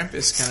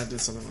Krampus kind of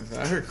did something like that.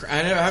 I heard I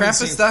haven't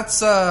Krampus, seen,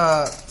 that's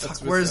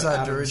with, where's that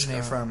Adam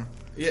originate Scott. from?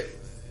 Yeah,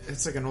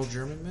 it's like an old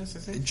German myth, I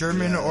think.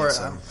 German Yeah, I or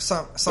think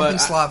something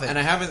Slavic. And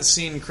I haven't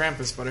seen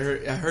Krampus, but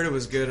I heard it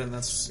was good, and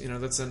that's a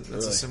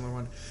Really? similar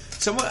one.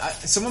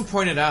 Someone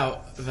pointed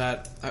out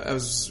that I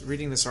was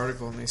reading this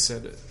article, and they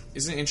said,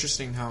 "Isn't it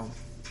interesting how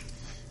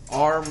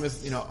our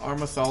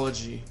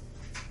mythology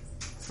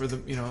for the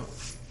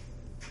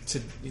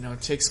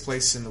takes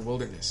place in the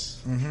wilderness?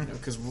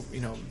 Because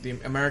the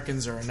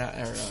Americans are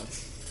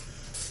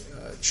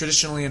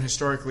traditionally and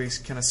historically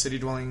kind of city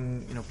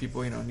dwelling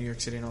people, New York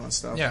City and all that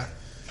stuff. Yeah.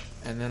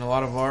 And then a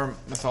lot of our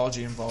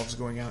mythology involves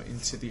going out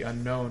into the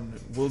unknown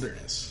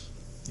wilderness,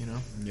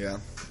 Yeah.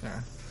 Yeah.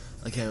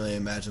 I can't really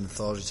imagine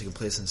mythology taking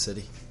place in a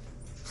city.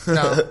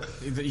 No.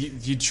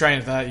 You try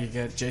that, you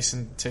get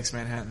Jason Takes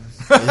Manhattan.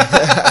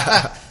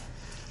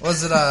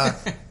 Was it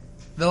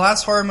the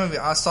last horror movie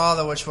I saw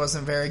though, which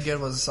wasn't very good,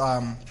 was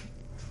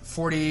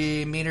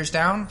 40 Meters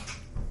Down,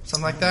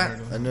 something like that.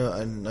 I know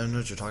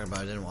what you're talking about.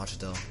 I didn't watch it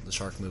though. The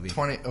shark movie.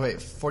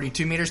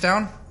 42 Meters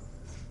Down.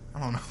 I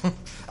don't know.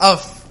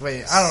 Oh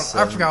wait, I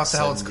forgot what the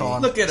hell it's 70.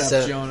 called. Look it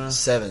up, Jonah.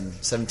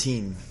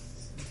 17.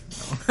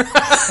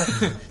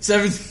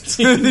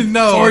 17,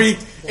 No. 40,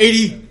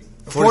 80.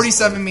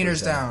 47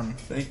 meters down.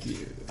 Thank you.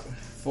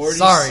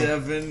 Sorry.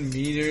 47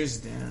 meters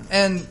down.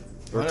 And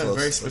We're What a close.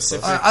 very We're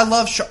specific- close. I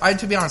love.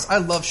 To be honest, I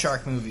love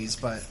shark movies,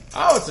 but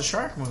Oh, it's a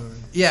shark movie.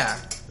 yeah.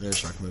 There's a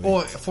shark movie.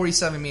 Well,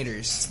 47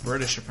 meters.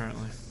 British,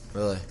 apparently.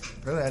 Really?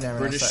 Really, I never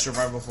British noticed that.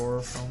 survival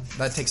horror film.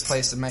 That takes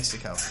place in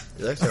Mexico. Is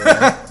that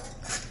right?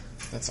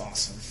 That's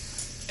awesome.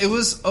 It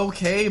was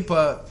okay,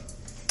 but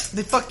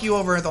they fuck you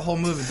over the whole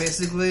movie.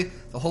 Basically,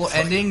 the whole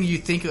ending you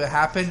think it would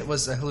happen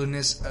was a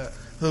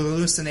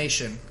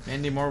hallucination.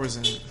 Andy Moore was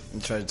in it.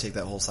 And try to take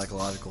that whole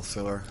psychological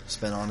thriller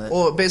spin on it.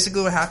 Well,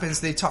 basically what happens,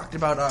 they talked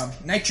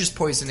about nitrous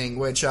poisoning,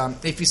 which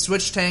if you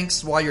switch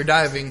tanks while you're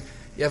diving,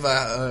 you have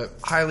a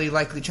highly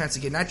likely chance to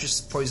get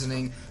nitrous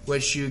poisoning,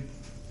 which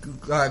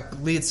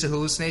leads to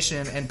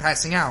hallucination and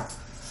passing out.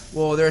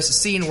 Well, there's a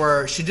scene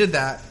where she did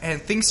that,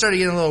 and things started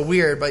getting a little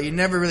weird, but you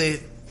never really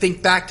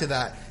think back to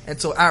that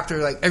until after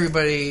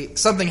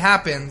something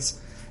happens,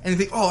 and you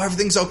think, oh,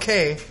 everything's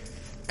okay,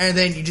 and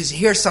then you just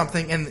hear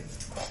something, and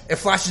it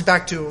flashes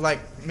back to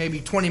maybe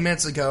 20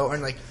 minutes ago,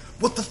 and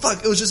what the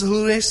fuck? It was just a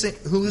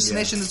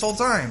hallucination this whole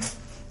time.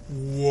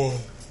 Whoa.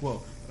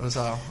 It was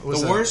The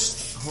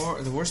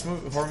worst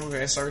horror movie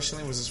I saw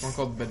recently was this one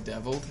called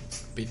Bedeviled.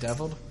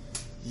 Bedeviled?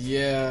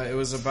 Yeah, it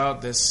was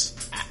about this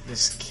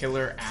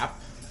killer app.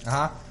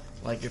 Uh-huh.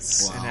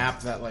 It's Wow. an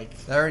app that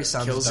That already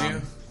sounds kills dumb.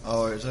 you.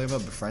 Oh, are you talking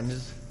about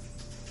Befriended?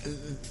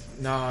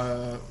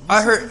 No,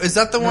 I heard, is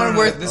that the one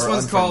where... this Or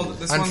one's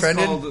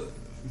Unfriended. called Unfriended?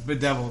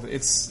 Bedeviled.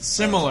 It's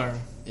similar.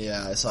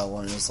 Yeah, I saw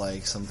one. It was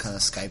some kind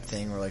of Skype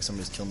thing where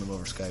somebody's killing them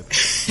over Skype.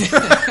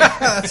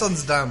 that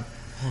sounds dumb.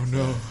 Oh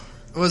no.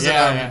 Was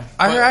Yeah, it? yeah.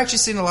 I But- heard actually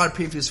seen a lot of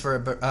previews for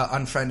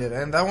Unfriended,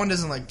 and that one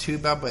doesn't too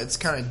bad, but it's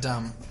kind of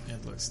dumb.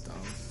 It looks dumb.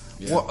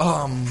 Yeah.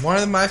 Well, one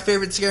of my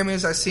favorite scary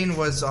movies I've seen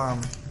was I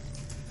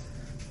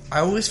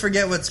always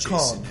forget what it's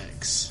called.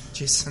 X.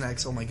 Jason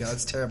X. Oh my god,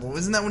 it's terrible.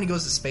 Isn't that when he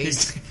goes to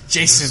space?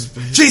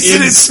 Jason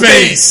Jason in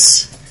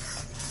space.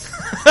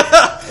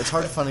 It's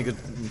hard to find a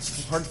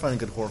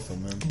good horror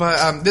film, man.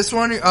 But this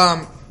one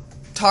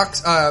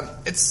talks.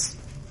 It's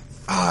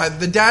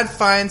the dad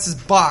finds his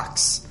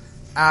box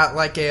at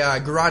a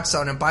garage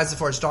sale and buys it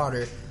for his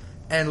daughter,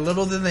 and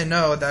little did they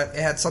know that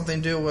it had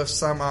something to do with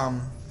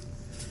some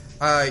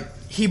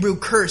Hebrew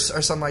curse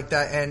or something like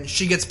that, and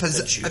she gets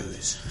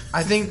possessed.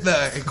 I think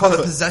they call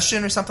it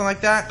possession or something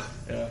like that.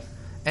 Yeah.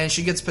 And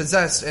she gets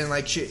possessed, and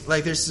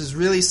there's this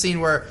really scene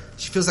where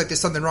she feels like there's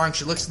something wrong.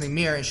 She looks in the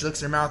mirror and she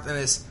looks in her mouth, and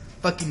this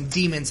fucking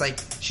demons. Like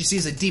she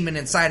sees a demon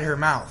inside her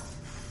mouth,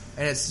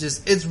 and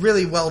it's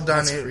really well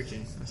done. That's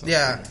freaky. That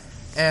Yeah, freaky.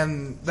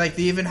 and like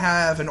they even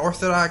have an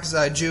Orthodox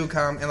Jew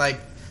come and like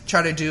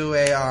try to do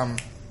a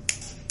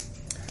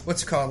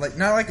what's it called? Like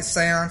not like a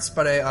seance,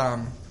 but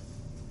a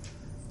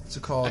what's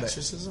it called?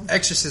 Exorcism?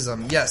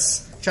 Exorcism.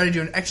 Yes, try to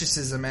do an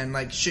exorcism, and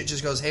like shit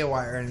just goes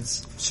haywire, and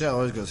it's Shit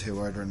always goes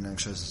haywire during an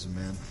exorcism,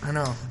 man. I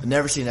know. I've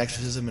never seen an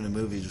exorcism in a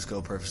movie just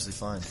go perfectly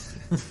fine.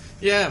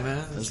 Yeah,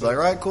 man. It's like,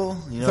 all right, cool.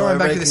 You know, Throwing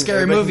back everybody to the can-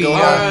 scary everybody movie, can go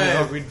All out, you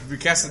know. right, we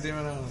cast the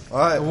demon out. All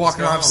right,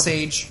 Walking go off home.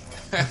 stage.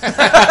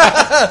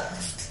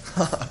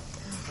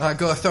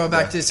 Go throw it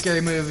back to the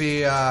scary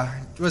movie.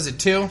 Was it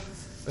 2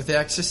 with the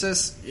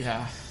Exorcist?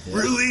 Yeah.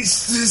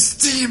 Release this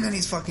demon.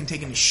 He's fucking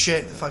taking his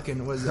shit.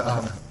 Fucking was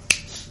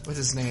what's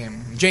his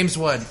name? James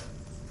Wood.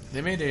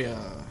 They made a,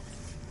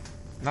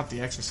 not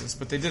The Exorcist,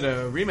 but they did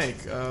a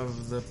remake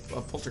of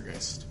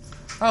Poltergeist.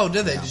 Oh,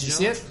 did they? Did you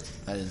see it?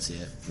 I didn't see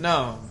it.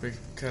 No,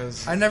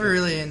 because I never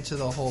really into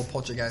the whole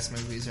Poltergeist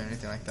movies or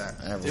anything like that.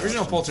 I never the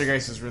original watched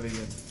Poltergeist is really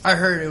good. I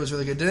heard it was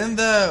really good.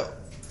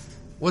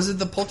 Was it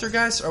the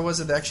Poltergeist or was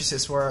it the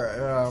Exorcist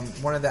where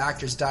one of the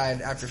actors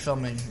died after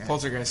filming?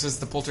 Poltergeist is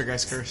the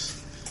Poltergeist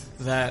curse.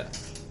 That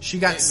She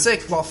got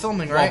sick while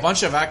filming, well, right? a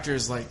bunch of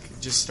actors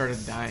like just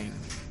started dying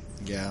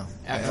it. Yeah.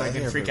 after, I like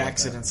think in I freak heard about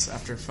accidents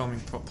after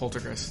filming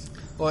Poltergeist.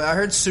 Well, I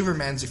heard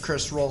Superman's a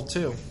cursed role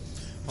too.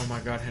 Oh my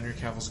God, Henry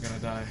Cavill's gonna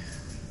die.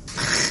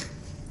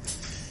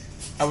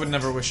 I would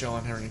never wish ill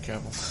on Henry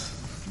Cavill.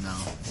 that.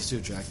 No, he's too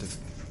attractive.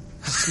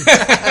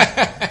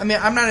 I mean,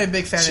 I'm not a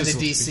big fan of the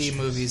Chiseled DC features.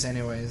 movies,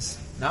 anyways.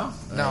 No,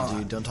 No,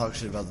 Dude, don't talk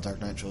shit about the Dark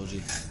Knight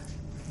trilogy.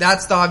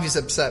 that's the obvious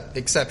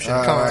exception.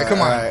 All Come on, right, come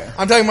on. all right.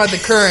 I'm talking about the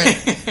current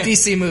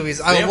DC movies.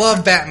 I They- love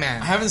I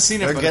Batman. haven't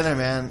seen it. They're But getting there,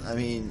 man. I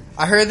mean,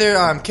 I heard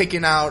they're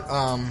kicking out.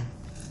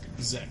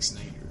 Zack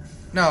Snyder.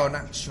 No,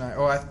 not Schneider.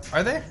 Oh,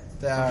 are they?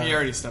 He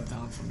already stepped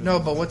down from doing No,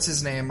 it. but what's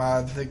his name?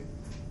 The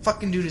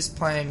fucking dude is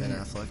playing Ben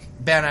Affleck.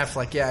 Ben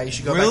Affleck. Yeah, you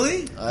should go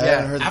Really? I Yeah.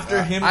 haven't heard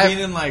After him I- being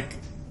in like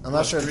I'm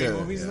not sure if 3 they're.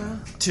 movies now.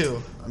 back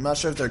 2. I'm not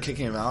sure if they're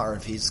kicking him out or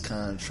if he's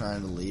kind of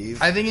trying to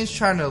leave. I think he's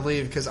trying to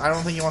leave because I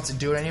don't think he wants to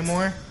do it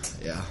anymore.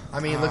 Yeah. I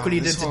mean, look what he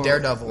did This to whole-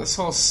 Daredevil. This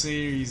whole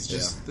series,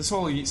 just Yeah. this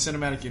whole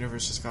cinematic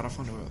universe, just got off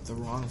onto the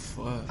wrong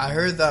foot. I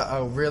heard that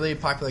a really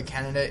popular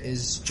candidate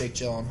is Jake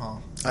Gyllenhaal.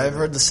 I've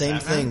heard the same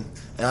Batman? thing,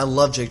 and I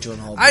love Jake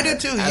Gyllenhaal. I but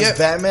do too, As yeah.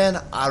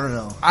 Batman, I don't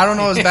know. I don't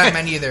know as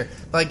Batman either.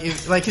 Like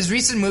his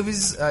recent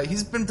movies,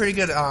 he's been pretty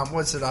good.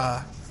 What's it?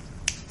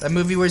 That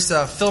movie where he's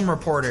a film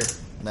reporter,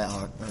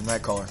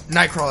 Nightcrawler.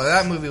 Nightcrawler.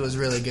 That movie was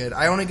really good.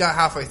 I only got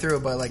halfway through,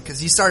 but like, because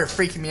he started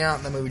freaking me out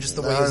in the movie, just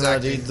the way he was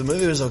acting. dude. The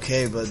movie was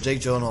okay, but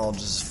Jake Gyllenhaal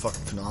just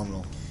fucking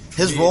phenomenal.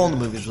 His role in the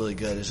movie is really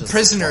good. It's just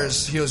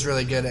Prisoners, he was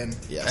really good in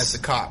Yes. as the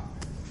cop.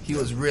 He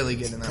was really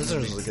good in that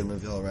Prisoners movie. was a good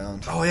movie all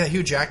around. Oh yeah,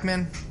 Hugh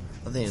Jackman.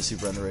 I think it's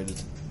super underrated.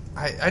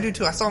 I do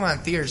too. I saw him in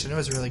theaters, and it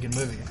was a really good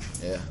movie.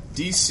 Yeah.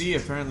 DC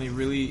apparently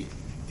really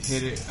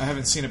hit it. I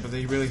haven't seen it, but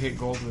they really hit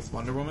gold with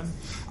Wonder Woman.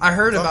 I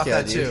heard Fuck about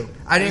yeah, that dude. too.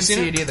 I didn't seen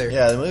see it? it either.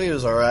 Yeah, the movie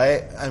was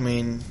alright. I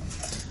mean,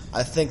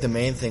 I think the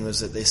main thing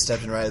was that they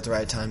stepped in right at the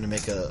right time to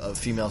make a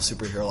female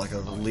superhero like a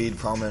lead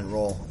prominent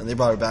role, and they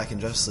brought her back in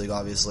Justice League,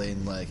 obviously,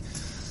 and like,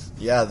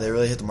 yeah, they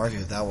really hit the market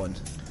with that one.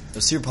 It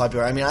was super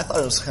popular. I mean, I thought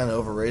it was kind of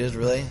overrated,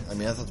 really. I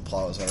mean, I thought the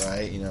plot was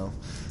alright, you know.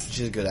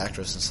 She's a good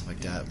actress and stuff like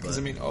that, Because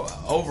but I mean,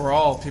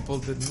 overall, people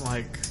didn't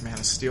like Man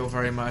of Steel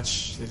very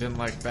much. They didn't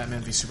like Batman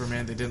v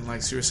Superman. They didn't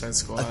like Suicide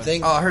Squad. I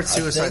think Oh, I heard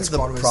Suicide think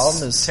Squad the was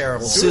problem is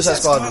terrible. Suicide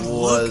Squad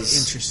looked was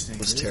interesting.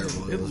 Was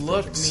terrible. It was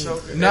looked perfect. so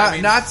good. Not I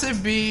mean, not to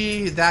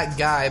be that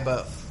guy,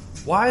 but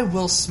why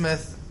Will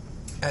Smith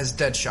as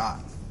Deadshot?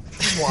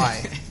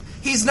 Why?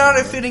 He's not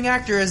a fitting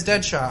actor as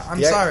Deadshot. I'm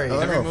Yeah, sorry. I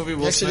don't every know. movie He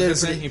Will actually Smith did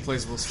is in, pretty- he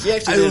plays Will Smith. He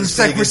actually I did a was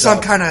pretty like good we're some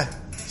job. kind of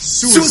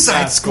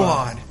Suicide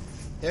Squad.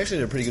 He actually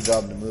did a pretty good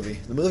job in the movie.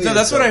 The movie. No,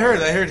 that's what I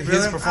heard. I heard Really?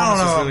 his I performance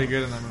don't was know. really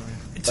good in that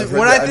movie. To- I've heard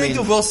when that- I I think mean-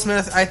 of Will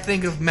Smith, I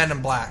think of Men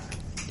in Black.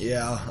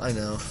 Yeah, I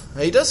know.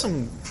 He does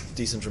some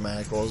decent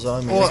dramatic roles, though.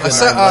 I mean, Well, he's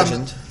a good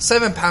legend.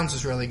 7 Pounds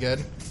was really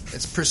good.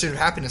 Its Pursuit of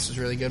Happiness was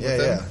really good Yeah,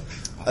 with yeah. him.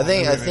 I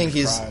think that movie made me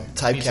he's cry.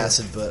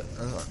 typecasted, but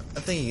I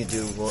think he can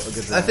do a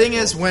good job. The thing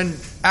is,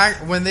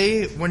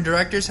 when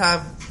directors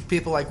have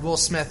people like Will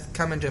Smith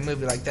come into a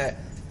movie like that,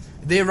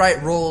 they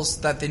write roles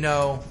that they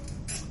know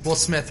Will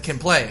Smith can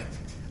play.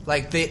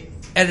 Like they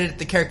edit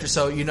the character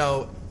so you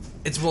know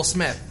it's Will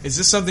Smith. Is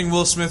this something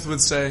Will Smith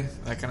would say?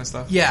 That kind of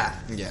stuff. Yeah,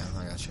 yeah,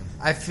 I got you.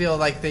 I feel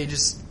like they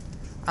just,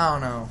 I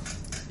don't know.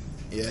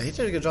 Yeah, he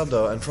did a good job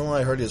though, and from what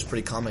I heard, he was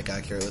pretty comic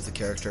accurate with the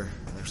character,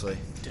 actually.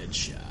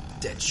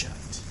 Deadshot.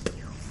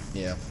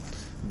 Yeah,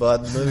 but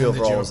the movie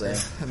overall was there.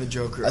 The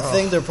Joker. I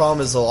think their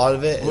problem is a lot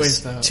of it Wait, is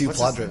too what's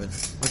plot his- driven.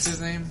 What's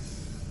his name?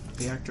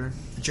 The actor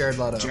Jared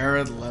Leto,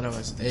 Jared Leto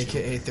is the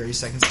aka 30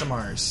 Seconds to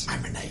Mars.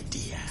 I'm an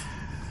idea.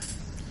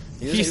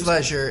 Heath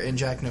Ledger and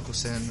Jack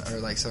Nicholson are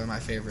like some of my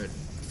favorite.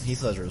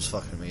 Heath Ledger was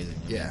fucking amazing.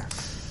 Yeah.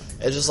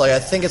 It's just like I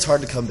think it's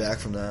hard to come back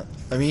from that.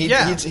 I mean,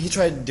 Yeah. he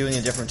tried doing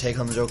a different take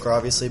on the Joker,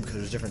 obviously, because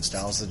there's different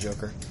styles of the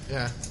Joker.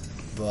 Yeah.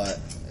 But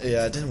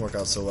yeah, it didn't work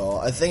out so well.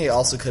 I think it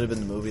also could have been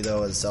the movie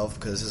though itself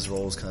because his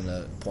role was kind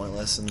of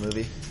pointless in the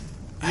movie.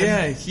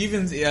 Yeah,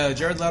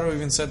 Jared Leto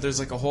even said there's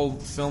like a whole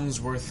film's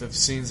worth of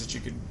scenes that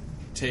you could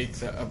take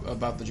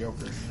about the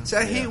Joker. You know? See,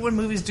 I hate when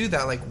movies do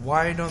that. Like,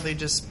 why don't they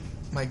just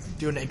like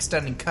do an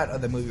extended cut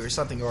of the movie or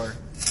something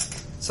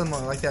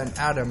like that and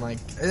add them? Like,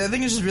 I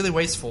think it's just really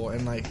wasteful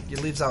and like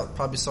it leaves out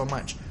probably so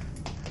much.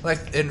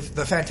 Like in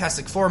the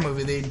Fantastic Four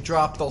movie, they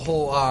dropped the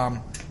whole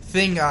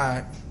thing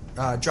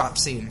drop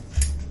scene.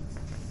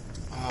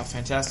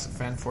 Fantastic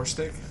Fan Four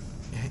Stick.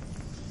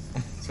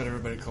 That's what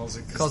everybody calls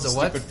it. Calls the it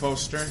what? Stupid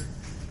poster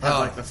had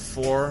like the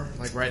 4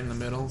 like right in the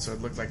middle, so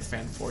it looked like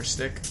Fan Four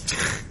Stick.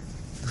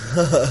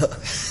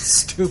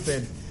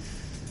 Stupid.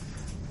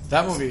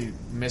 That movie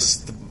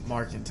missed the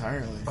mark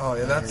entirely. Oh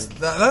yeah, that's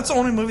the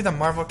only movie that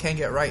Marvel can't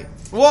get right.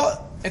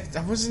 Well,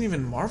 that wasn't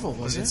even Marvel,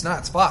 was it? It's not.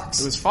 It's Fox.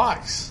 It was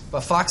Fox.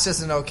 But Fox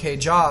does an okay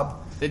job.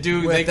 They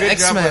do with they the good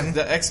job X-Men. with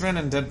the X-Men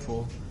and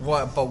Deadpool.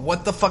 What? But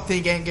what the fuck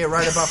they can't get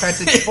right about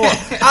Fantastic Four?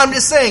 I'm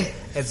just saying,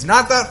 it's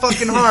not that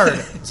fucking hard.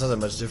 It's not that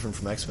much different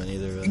from X-Men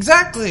either. But.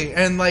 Exactly,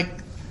 and like,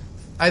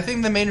 I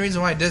think the main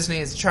reason why Disney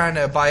is trying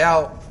to buy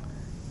out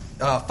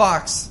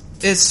Fox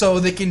is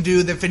so they can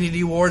do the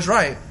Infinity Wars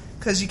right.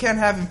 Because you can't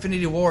have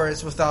Infinity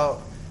Wars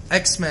without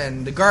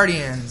X-Men, the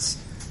Guardians.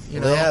 You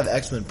know, they have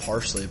X-Men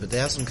partially, but they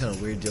have some kind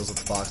of weird deals with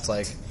Fox.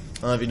 Like,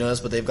 I don't know if you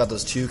noticed, but they've got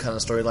those 2 kind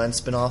of storyline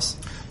spin-offs.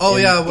 Oh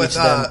and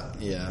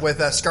yeah,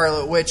 with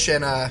Scarlet Witch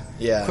and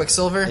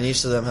Quicksilver. And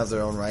each of them have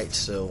their own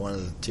rights to one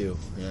of the 2.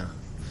 Yeah,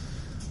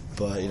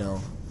 but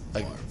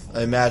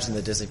I imagine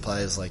that Disney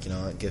probably is like,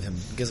 give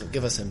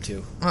us him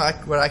too. Well,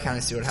 what I kind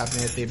of see what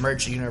happening if they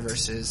merge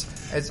universes.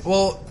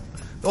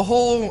 The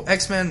whole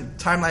X-Men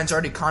timeline's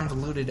already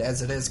convoluted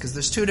as it is because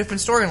there's 2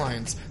 different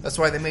storylines. That's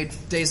why they made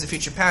Days of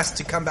Future Past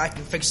to come back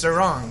and fix their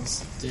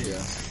wrongs. Yeah.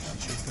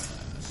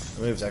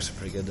 The movie was actually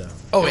pretty good, though.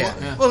 Oh,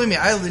 yeah. Well, I mean,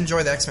 I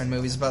enjoy the X-Men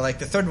movies, but, like,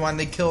 the third one,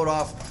 they killed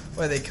off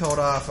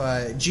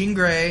Jean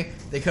Grey,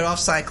 they killed off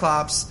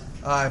Cyclops,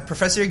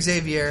 Professor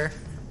Xavier,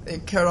 they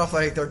killed off,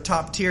 like, their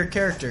top-tier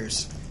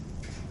characters.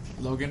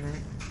 Logan,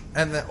 right?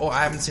 And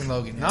I haven't seen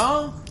Logan yet.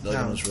 No?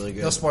 Logan was really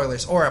good. No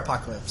spoilers. Or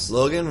Apocalypse.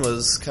 Logan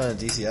was kind of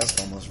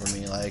DC-esque almost for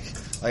me. Like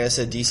I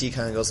said, DC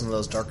kind of goes into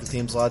those darker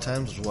themes a lot of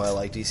times, which is why I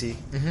like DC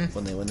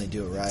when they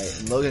do it right.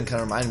 And Logan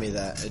kind of reminded me of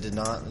that. It did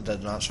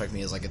not strike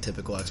me as like a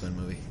typical X-Men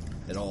movie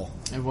at all.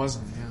 It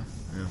wasn't,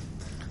 yeah.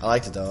 I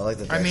liked it though. I liked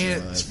the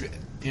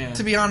direction.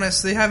 To be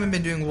honest, they haven't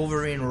been doing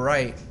Wolverine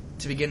right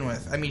to begin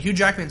with. I mean, Hugh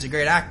Jackman's a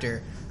great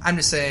actor. I'm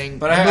just saying,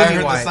 but I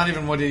heard that's not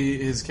even what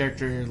his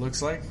character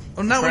looks like.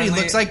 Well, not what he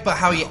looks like, but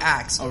how he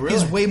acts. Oh, really?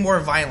 He's way more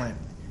violent.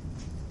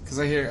 Because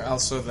I hear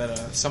also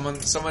that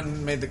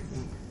someone made the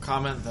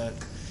comment that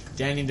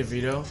Danny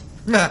DeVito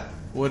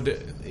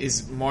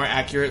is more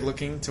accurate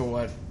looking to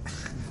what.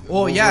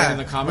 Well, Wolverine in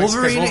the comics.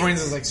 Because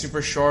Wolverine's is like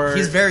super short.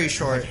 He's very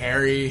short, like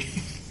hairy.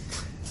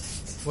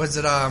 Was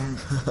it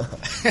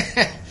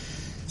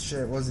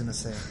Shit, what was I gonna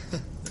say?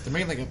 They're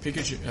making like a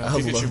Pikachu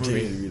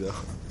movie.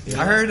 Yeah.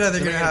 I heard they're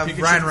going to have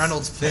Ryan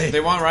Reynolds play.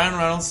 They want Ryan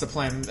Reynolds to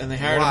play him, and they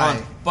hired him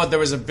on. But there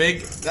was a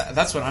big...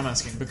 That's what I'm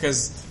asking.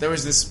 Because there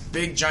was this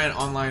big, giant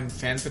online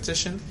fan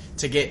petition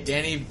to get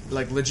Danny...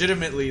 Like,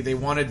 legitimately, they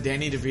wanted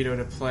Danny DeVito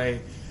to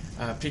play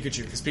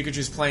Pikachu. Because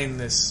Pikachu's playing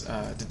this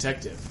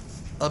detective.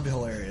 That'd be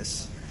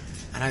hilarious.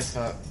 And I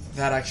thought,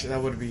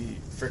 that would be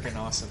freaking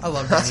awesome. I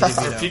love Danny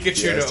DeVito. For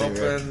Pikachu to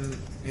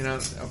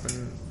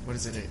open... What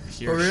is it?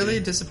 What really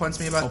disappoints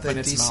me about the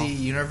DC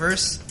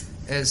universe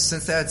is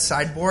since they had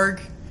Cyborg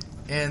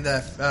in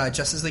the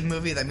Justice League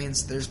movie, that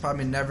means there's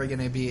probably never going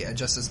to be a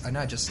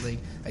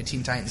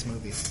Teen Titans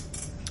movie.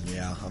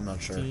 Yeah, I'm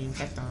not sure.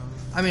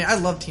 I mean, I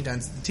love Teen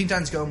Titans. The Teen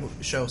Titans Go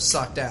show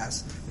sucked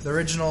ass. The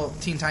original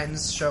Teen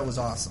Titans show was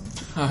awesome.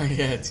 Oh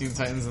yeah, Teen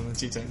Titans and the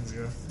Teen Titans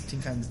Go.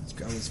 Teen Titans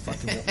Go was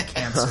fucking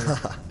cancer.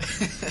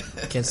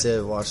 Can't say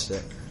I watched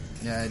it.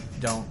 Yeah, I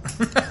don't.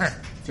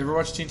 Have you ever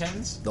watched Teen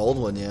Titans? The old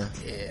one, yeah.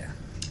 Yeah.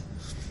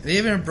 They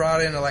even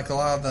brought in like a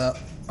lot of the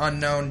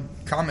unknown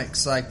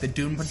comics, like the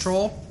Doom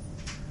Patrol.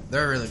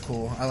 They're really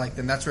cool. I like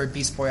them. That's where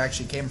Beast Boy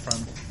actually came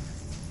from.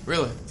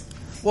 Really?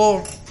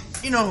 Well,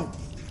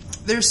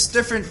 there's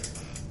different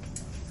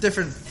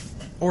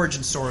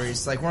origin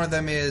stories. Like one of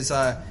them is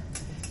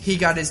he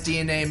got his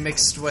DNA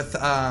mixed with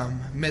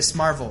Miss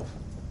Marvel.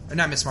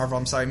 Not Miss Marvel,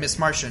 I'm sorry, Miss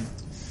Martian.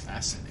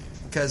 Fascinating.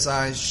 Because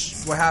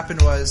what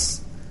happened was...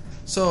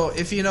 So,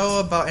 if you know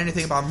about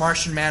anything about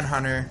Martian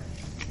Manhunter,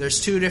 there's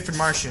 2 different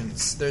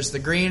Martians. There's the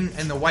green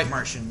and the white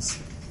Martians.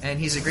 And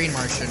he's a green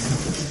Martian.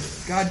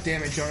 God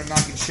damn it, Jonah,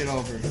 knocking shit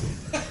over.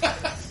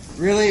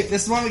 Really?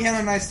 This is why we can't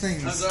have nice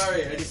things. I'm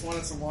sorry, I just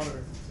wanted some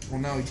water. Well,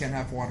 no, you can't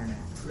have water now.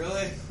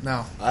 Really?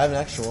 No. I have an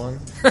extra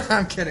one.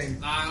 I'm kidding.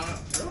 Nah, I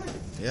don't know. Really?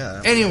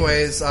 Yeah.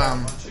 Anyways,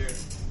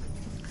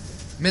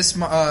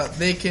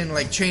 they can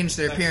like change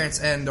their appearance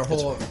and their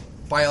whole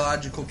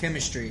biological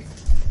chemistry.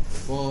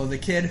 Well, the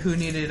kid who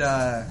needed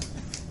a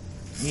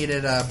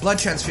blood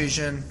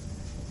transfusion,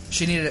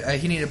 he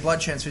needed a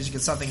blood transfusion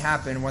because something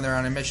happened when they're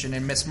on a mission.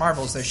 And Miss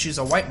Marvel's there; she's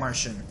a white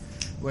Martian.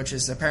 which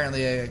is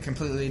apparently a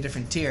completely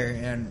different tier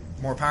and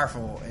more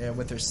powerful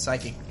with their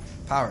psychic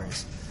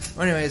powers.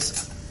 Well,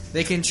 anyways,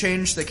 they can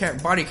change the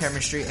body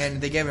chemistry,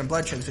 and they gave him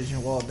blood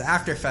transfusion. Well, the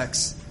after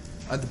effects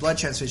of the blood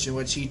transfusion,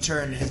 which he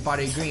turned his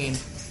body green,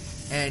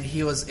 and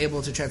he was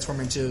able to transform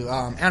into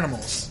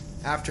animals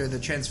after the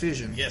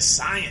transfusion. Yes,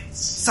 science.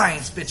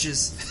 Science,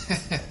 bitches.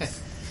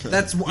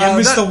 That's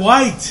Mr.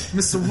 White.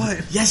 Mr.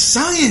 White. Yes,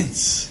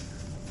 science.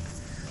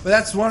 But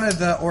that's one of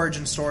the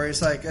origin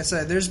stories. Like I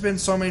said, there's been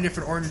so many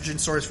different origin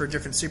stories for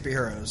different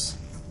superheroes.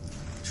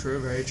 True,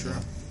 very true.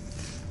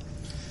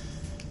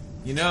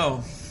 You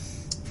know,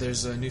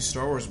 there's a new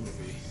Star Wars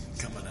movie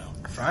coming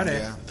out. Friday.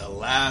 Yeah. The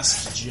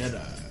Last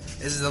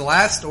Jedi. Is it the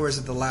last or is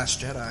it the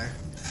Last Jedi?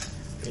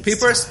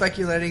 People are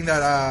speculating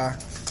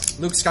that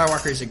Luke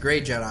Skywalker is a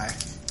gray Jedi.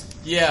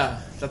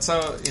 Yeah, that's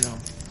how, you know.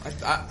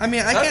 I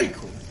mean, that'd be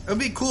cool. It would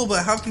be cool,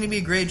 but how can he be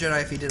a gray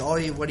Jedi if he did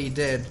what he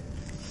did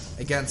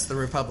against the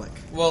Republic?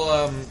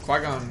 Well,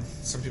 Qui-Gon,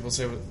 some people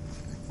say...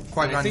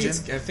 Qui-Gon Jinn?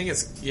 I think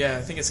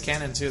it's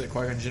canon, too, that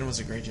Qui-Gon Jinn was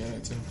a gray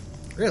Jedi, too.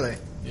 Really?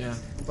 Yeah.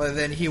 But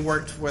then he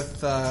worked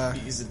with... What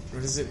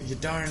is it? You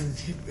darn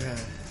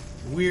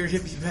weird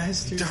hippie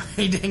bastard.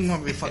 He didn't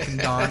want to be fucking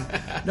Don.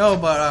 No,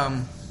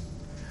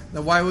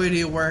 but why would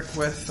he work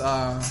with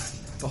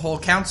the whole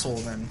council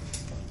then?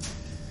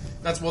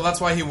 That's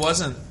why he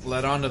wasn't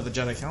led on to the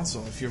Jedi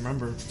Council, if you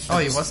remember. Oh,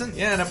 he wasn't?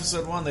 Yeah, in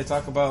Episode 1, they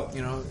talk about,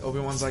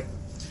 Obi-Wan's like,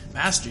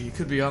 Master, you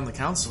could be on the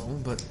Council,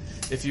 but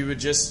if you would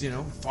just,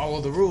 follow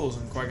the rules.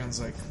 And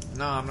Qui-Gon's like,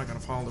 no, I'm not going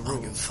to follow the I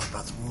don't rules. give a fuck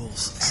about the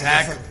rules.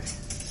 Exactly.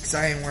 Because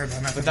I ain't worried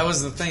about nothing. But that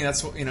was the thing.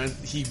 That's what,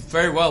 he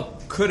very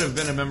well could have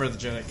been a member of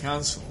the Jedi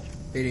Council,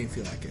 They didn't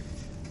feel like it.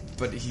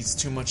 but he's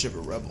too much of a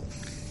rebel.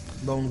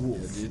 Lone wolf.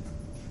 Yeah, dude.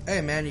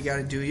 Hey, man, you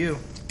gotta do you.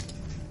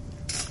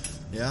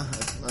 Yeah,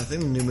 I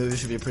think the new movie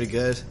should be pretty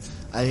good.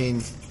 I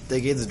mean, they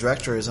gave the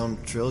director his own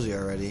trilogy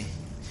already.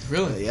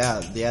 Really? Yeah,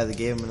 they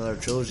gave him another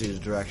trilogy to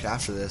direct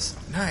after this.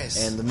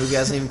 Nice. And the movie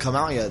hasn't even come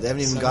out yet. They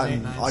haven't even 7, gotten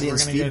 8, 9.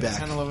 audience So we're gonna feedback.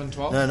 Get 10, 11,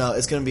 12? No,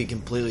 it's going to be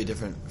completely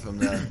different from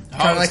that.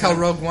 Kind of like how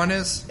Rogue One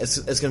is? It's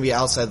going to be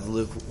outside the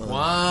Luke,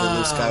 Wow. the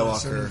Luke It's an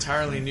Skywalker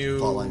entirely new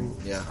plotline.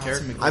 Yeah.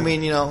 character. I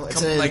mean,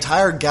 it's an Like-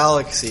 entire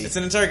galaxy. It's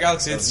an entire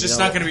galaxy. It's just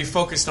not going to be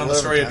focused on the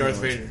story of Darth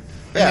Vader.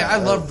 I mean, I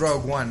loved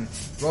Rogue One.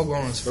 Rogue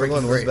One was freaking Rogue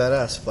One was great.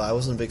 badass, but I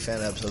wasn't a big fan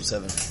of Episode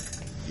 7.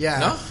 Yeah.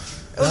 No?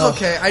 It was No.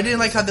 okay. I didn't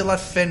like how they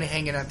left Finn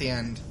hanging at the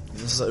end.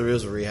 It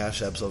was a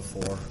rehash of Episode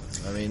 4.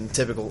 I mean,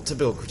 typical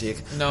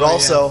critique. No, but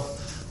also,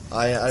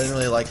 I didn't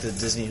really like the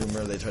Disney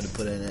humor they tried to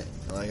put in it.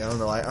 Like, I don't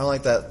know, I don't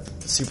like that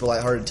super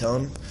lighthearted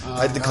tone.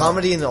 Like, the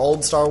comedy in the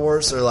old Star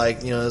Wars are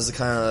like, there's the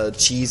kind of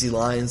cheesy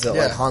lines that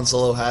like Han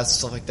Solo has and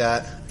stuff like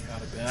that. I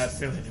got a bad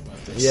feeling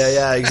about this.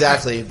 Yeah,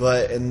 exactly.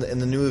 But in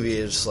the new movie,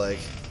 it's just like,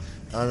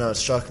 I don't know, it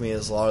struck me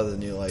as a lot of the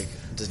new like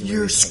Disney You're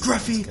movies.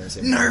 scruffy Kinda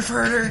same. nerf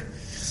herder.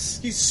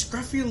 You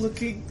scruffy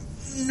looking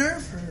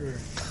nerf herder.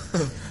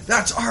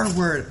 That's our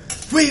word.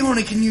 We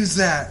only can use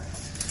that.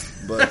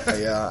 But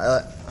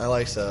yeah, I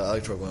liked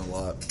Rogue One a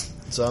lot.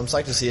 So I'm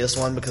psyched to see this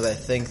one because I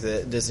think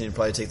that Disney would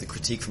probably take the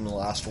critique from the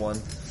last one.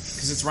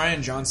 Because it's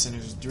Rian Johnson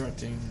who's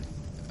directing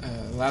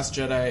Last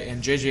Jedi,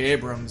 and J.J.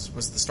 Abrams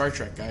was the Star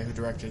Trek guy who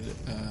directed,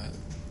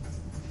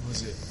 what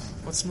was it?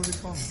 What's the movie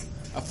called?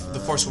 The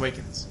Force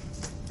Awakens.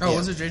 Oh, Yeah.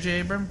 was it J.J.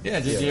 Abrams? Yeah,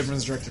 J.J. Yeah.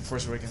 Abrams directed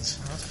Force Awakens.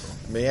 Oh, that's cool.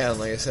 But yeah,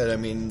 like I said, I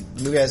mean,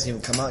 the movie hasn't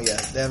even come out yet.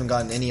 They haven't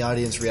gotten any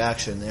audience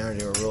reaction. They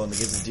already were willing to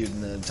give the dude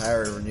an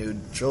entire renewed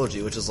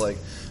trilogy, which is like,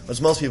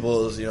 which most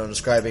people is,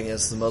 describing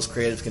as the most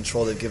creative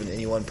control they've given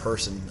any one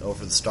person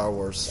over the Star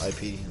Wars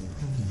IP.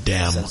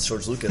 Damn. Since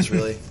George Lucas,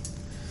 really.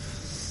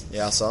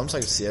 Yeah, so I'm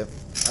psyched to see it.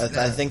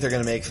 I think they're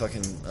going to make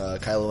fucking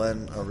Kylo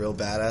Ren a real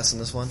badass in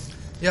this one.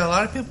 Yeah, a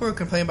lot of people were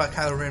complaining about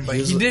Kylo Ren, but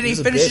he was a- didn't was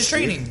a finish bitch, his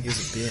training. dude. He was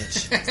a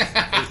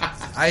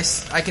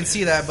bitch. I can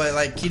see that, but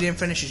like he didn't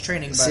finish his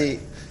training. But See,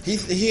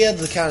 he had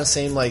the kind of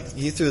same, like,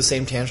 he threw the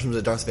same tantrums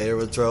that Darth Vader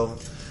would throw,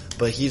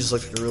 but he just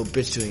looked like a real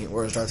bitch doing it,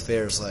 whereas Darth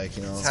Vader's like,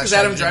 Because Hashtag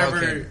Adam Jamal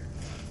Driver, Kid.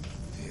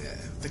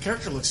 the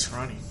character looks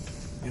scrawny.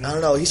 I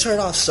don't know, he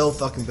started off so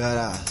fucking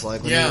badass.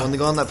 Like, when they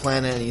go on that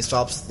planet and he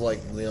stops,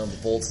 like, the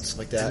bolts and stuff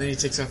like that. And then he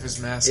takes off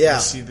his mask Yeah. and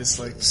you see this,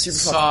 like, Super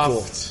soft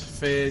fucking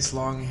face,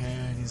 long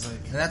hair, and he's like...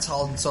 and that's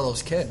Han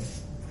Solo's kid.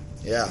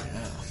 Yeah.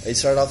 He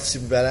started off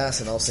super badass,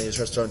 and all of a sudden he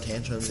starts throwing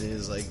tantrums, and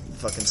he's like,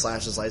 fucking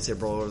slashes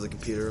lightsaber all over the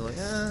computer, like,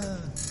 ah.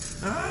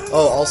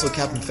 Oh, also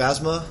Captain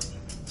Phasma,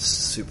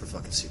 super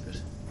fucking stupid.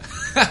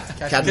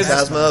 Captain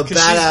Phasma,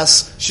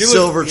 badass she looked-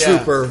 silver yeah.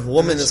 trooper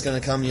woman that's going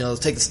to come,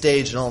 take the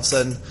stage, and all of a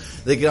sudden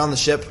they get on the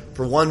ship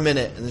for 1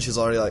 minute, and then she's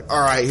already like, all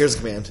right, here's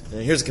the command,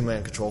 and here's the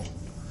command control.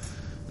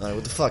 I'm like,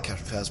 what the fuck,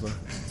 Captain Phasma?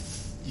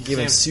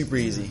 Given can't- super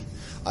easy.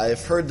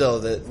 I've heard though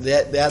that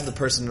they had the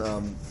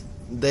person,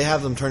 they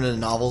have them turn into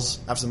novels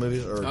after the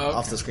movies or Oh, okay.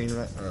 off the screen,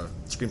 right, or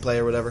screenplay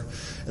or whatever,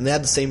 and they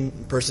had the same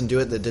person do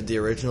it that did the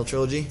original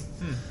trilogy.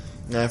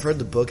 And I've heard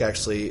the book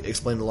actually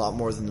explained a lot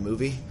more than the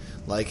movie.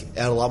 Like, it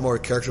had a lot more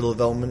character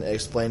development. It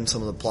explained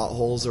some of the plot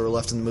holes that were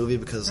left in the movie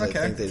because I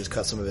think they just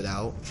cut some of it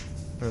out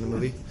during the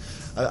movie.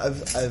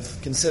 I've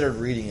considered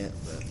reading it.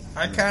 But,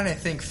 I kind of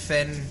think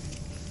Finn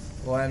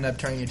will end up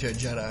turning into a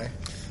Jedi.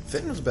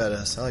 Finn was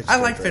badass. I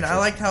liked Finn. I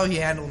liked how he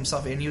handled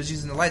himself, and he was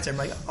using the lightsaber. I'm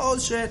like, oh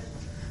shit.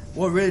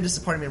 What really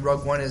disappointed me in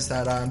Rogue One is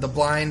that the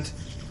blind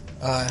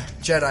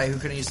Jedi who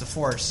couldn't use the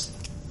Force.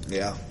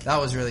 Yeah. That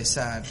was really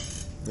sad.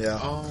 Yeah.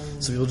 Oh.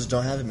 So people just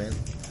don't have it, man.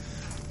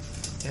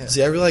 Yeah.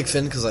 See, I really like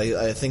Finn because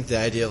I think the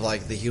idea of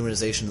like the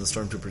humanization of the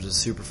stormtroopers is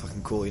super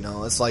fucking cool. You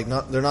know, it's like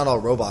they're not all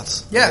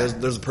robots. Yeah.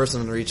 There's a person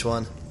under each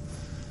one.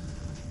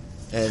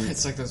 And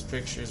It's like those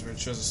pictures where it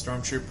shows a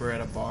stormtrooper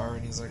at a bar,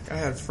 and he's like, "I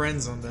had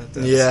friends on that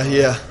Death yeah,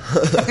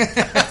 Star."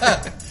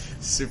 yeah,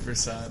 Super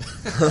sad.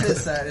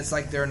 It's sad. It's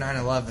like they're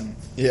 9/11.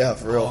 yeah,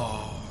 for real.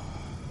 Oh,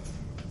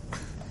 You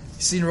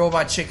seen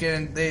Robot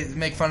Chicken? They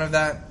make fun of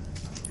that.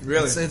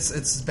 really?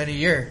 It's been a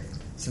year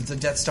since the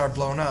Death Star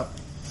blown up.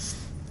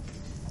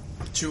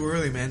 Too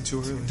early, man. Too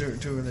early.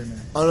 Too early,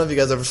 man. I don't know if you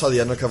guys ever saw the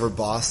undercover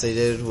boss they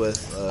did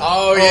with.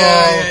 Oh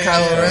yeah,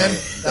 Kylo Ren.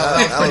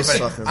 That was pretty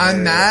fucking funny. I'm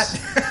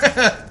hilarious.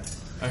 Matt.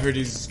 I heard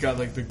he's got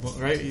like big,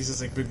 right? He's just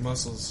like big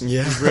muscles.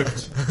 Yeah, He's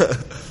ripped.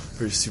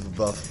 pretty super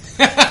buff.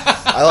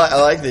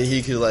 I like that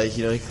he could like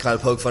he can kind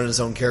of poke fun at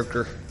his own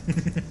character.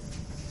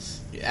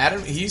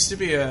 Adam, he used to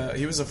be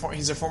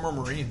he's a former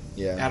Marine.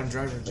 Yeah. Adam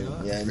Driver. Did you know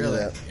that? Yeah, I knew Really?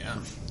 that. Yeah.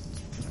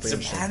 Pretty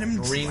He's a Adam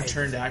Marine Driver.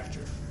 turned actor.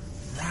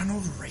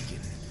 Ronald Reagan.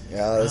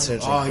 Yeah, that's an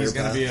interesting. Oh, he's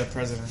career gonna be path. a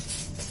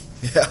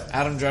president. Yeah.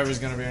 Adam Driver's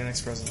gonna be our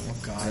next president. Oh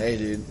God. Hey,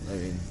 dude. I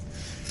mean,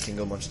 can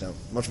go much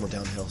more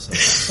downhill. So.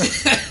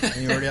 And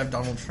you already have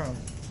Donald Trump.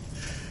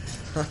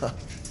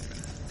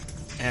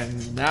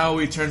 And now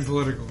we turn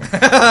political.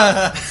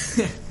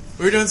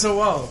 We were doing so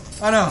well.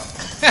 I know.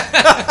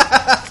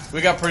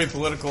 We got pretty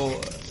political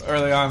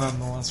early on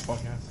the last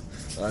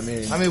podcast.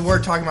 I mean,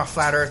 We're talking about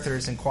flat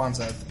earthers and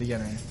Kwanzaa at the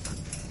beginning.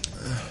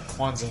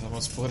 Kwanzaa, the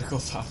most political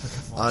topic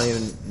of all. I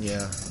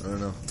don't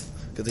know.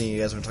 Good thing you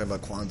guys weren't talking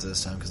about Kwanzaa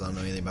this time because I don't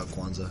know anything about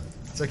Kwanzaa.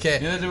 It's okay.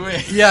 Neither do we.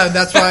 Yeah,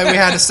 that's why we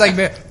had a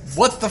segment.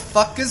 What the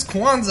fuck is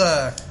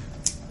Kwanzaa?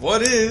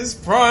 What is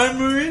Prime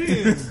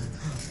Meridian?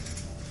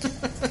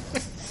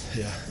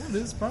 Yeah. What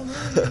is Prime?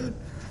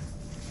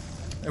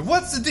 And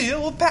what's the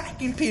deal with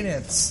packing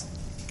peanuts?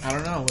 I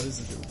don't know. What is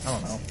it? I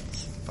don't know.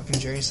 Fucking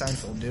Jerry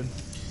Seinfeld, dude.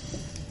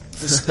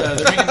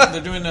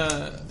 They're doing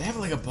they have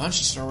like a bunch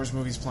of Star Wars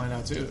movies planned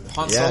out too.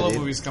 Han Solo dude.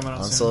 movies coming out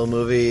Han soon. Solo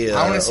movie,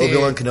 I wanna see-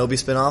 Obi-Wan Kenobi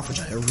spinoff,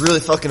 which I really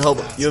fucking hope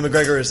Ewan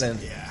McGregor is in.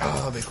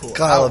 Oh, that'd be cool.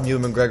 God, I love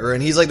Ewan McGregor,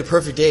 and he's like the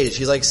perfect age.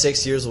 He's like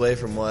 6 years away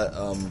from what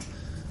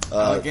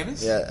Alec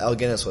Guinness? Yeah, Alec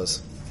Guinness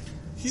was.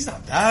 He's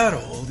not that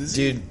old, is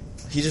he? Dude,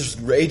 he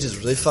just ages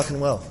really fucking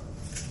well.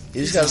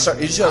 You just gotta start.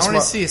 You just I gotta want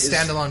to smoke. see a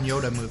standalone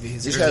Yoda movie. You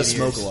His just gotta early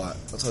smoke years. a lot.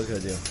 That's all you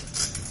gotta do.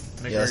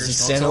 McGregor Yeah, it's a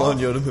smokes a standalone lot?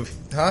 Yoda movie.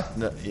 Huh?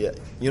 No, yeah,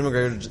 Ewan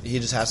McGregor. He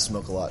just has to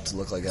smoke a lot to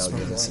look like Alec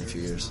Guinness in a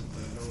few years.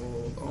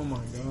 Oh my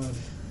god.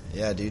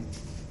 Yeah, dude,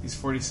 He's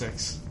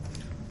 46.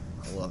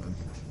 I love him.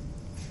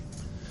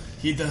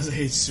 He does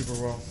age super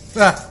well.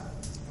 Ah,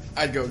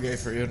 I'd go gay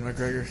for Ewan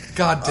McGregor.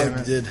 God damn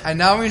I it. did. And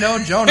now we know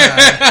Jonah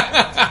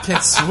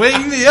can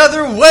swing the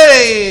other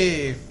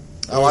way.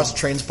 I watched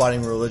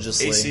Trainspotting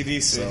religiously.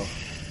 AC/DC. So,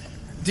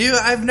 Dude,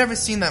 I've never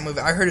seen that movie.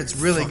 I heard it's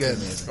really good.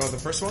 amazing. Oh, the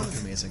first one?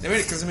 Amazing. They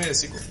made it because they made a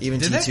sequel. Even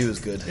Did T2 is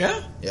good. Yeah?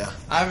 Yeah.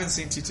 I haven't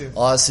seen T2. A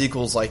lot of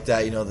sequels like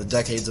that, you know, the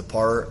decades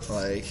apart,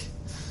 like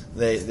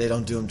they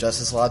don't do them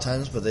justice a lot of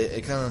times, but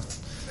it kind of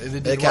It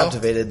did it well.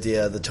 captivated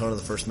the tone of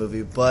the first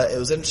movie. But it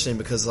was interesting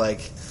because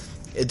like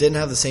it didn't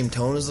have the same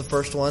tone as the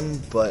first one,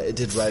 but it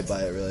did right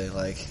by it really.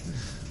 Like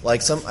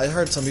I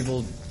heard some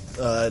people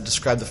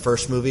describe the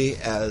first movie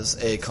as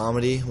a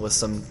comedy with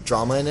some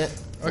drama in it,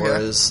 Okay.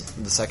 whereas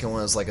the second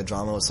one is like a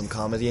drama with some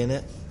comedy in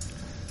it.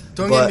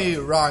 Don't But- get me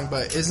wrong,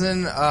 but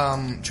isn't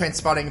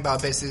Trainspotting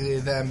about basically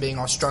them being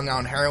all strung out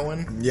on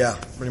heroin? Yeah,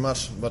 pretty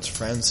much. A bunch of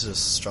friends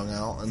just strung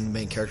out, and the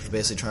main character's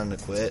basically trying to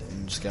quit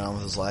and just get on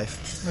with his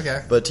life.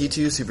 Okay. But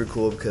T2 is super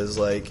cool because,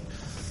 like,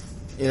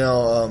 you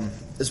know,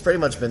 it's pretty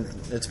much been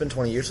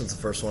 20 years since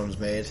the first one was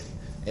made,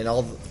 and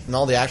all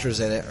the actors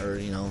in it are,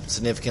 you know,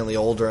 significantly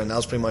older, and that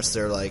was pretty much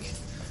their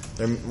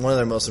one of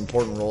their most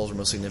important roles or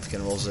most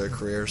significant roles of their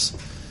careers.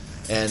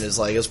 And it's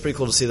like it was pretty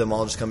cool to see them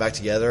all just come back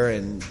together,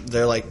 and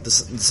they're like the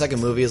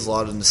second movie is a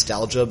lot of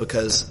nostalgia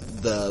because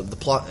the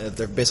plot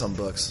they're based on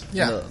books.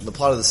 Yeah. And the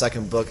plot of the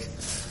second book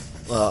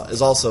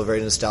is also very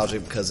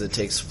nostalgic because it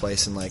takes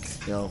place in like,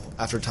 you know,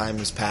 after time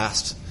has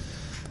passed.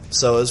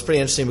 So it was pretty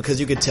interesting because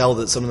you could tell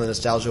that some of the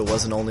nostalgia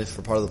wasn't only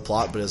for part of the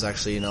plot, but it was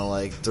actually, you know,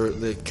 like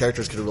the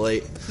characters could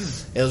relate.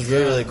 It was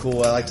really really cool.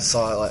 What I like to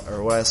saw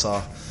or what I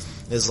saw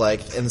is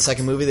like in the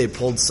second movie they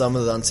pulled some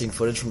of the unseen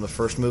footage from the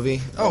first movie.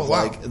 Oh, of,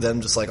 wow. Like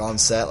them just like on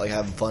set, like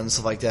having fun and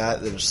stuff like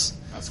that. They're just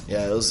That's cool.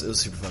 yeah, it was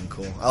super fun,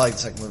 cool. I like the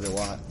second movie a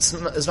lot. It's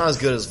not as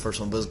good as the first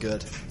one, but it's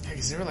good. Yeah,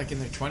 because they were like in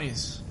their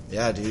 20s.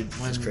 Yeah, dude,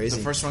 When it's crazy.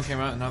 the first one came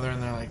out, and now they're in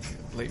their like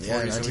late 40s, yeah,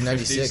 early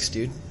 1996, 50s.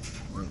 dude.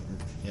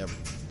 Yeah,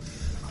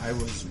 I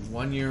was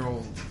 1 year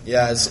old.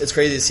 yeah, it's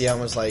crazy to see how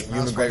much like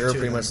Ewan was McGregor 42 pretty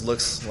then. much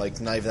looks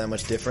like not even that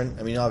much different.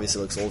 I mean,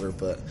 obviously looks older,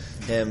 but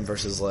him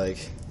versus like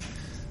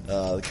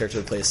The character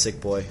that plays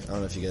Sick Boy. I don't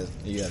know if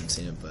you haven't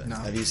seen it, but No.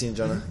 have you seen it,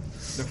 Jonah?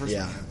 The first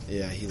Yeah, one.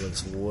 yeah. He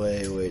looks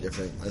way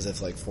different, as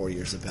if like 4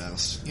 years have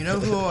passed. You know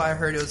who I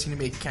heard was going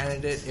to be a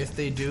candidate if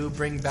they do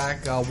bring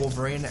back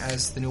Wolverine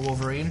as the new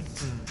Wolverine?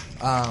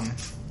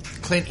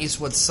 Clint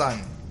Eastwood's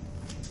son.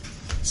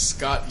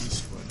 Scott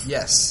Eastwood.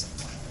 Yes.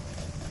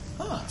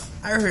 Huh.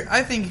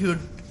 I think he would.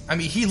 I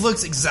mean, he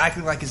looks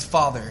exactly like his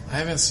father. I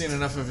haven't seen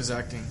enough of his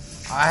acting.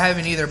 I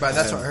haven't either, but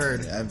that's what I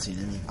heard. I haven't seen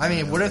any. I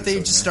mean, what if they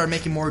think just so, start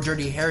making more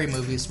Dirty Harry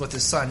movies with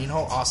his son? You know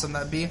how awesome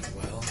that'd be?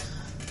 Well,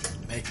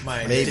 make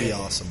my Maybe day.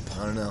 awesome.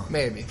 I don't know.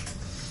 Maybe.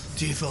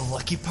 Do you feel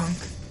lucky, punk?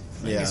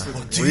 Yeah,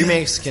 with-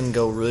 remakes can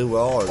go really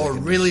well or they Or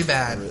can really be-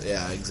 bad.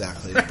 Yeah,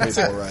 exactly. Pretty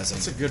polarizing.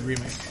 It's a good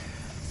remake.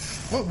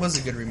 What was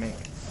a good remake?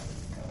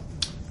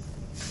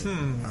 I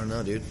don't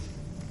know, dude.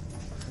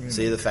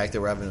 See, the fact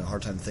that we're having a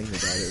hard time thinking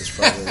about it is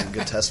probably a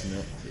good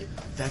testament.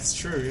 That's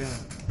true, yeah.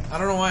 I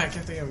don't know why I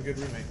can't think of a good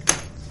remake.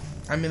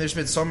 I mean, there's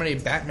been so many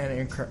Batman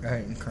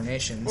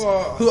incarnations.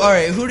 Well,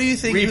 Who do you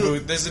think?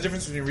 Reboot. There's a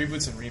difference between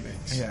reboots and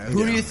remakes.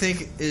 Who do you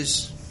think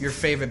is your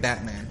favorite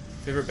Batman?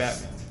 Favorite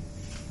Batman?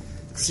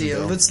 See,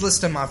 Bale. let's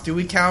list them off. Do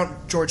we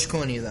count George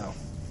Clooney though?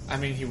 I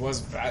mean, he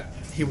was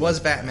Batman. He was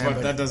Batman. But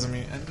But that doesn't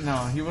mean... No,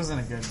 he wasn't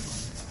a good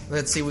one.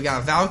 let's see. We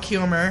got Val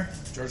Kilmer,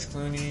 George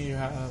Clooney, you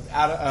have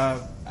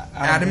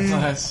Adam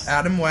West,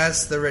 Adam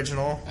West, the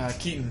original.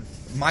 Keaton.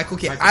 Michael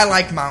Keaton. Michael I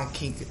like Mount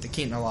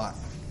Keaton a lot.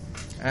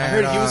 I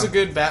heard And, he was a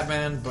good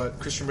Batman, but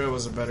Christian Bale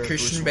was a better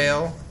Christian Bruce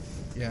Bale.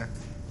 Yeah,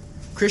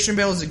 Christian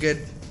Bale is a good.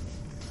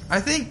 I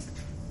think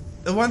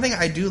the one thing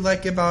I do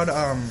like about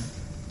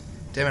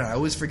damn it, I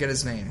always forget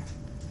his name.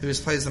 Who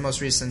plays the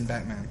most recent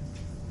Batman? Wayne.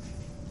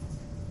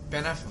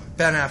 Ben Affleck.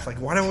 Ben Affleck.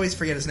 Why do I always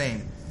forget his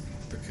name?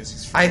 Because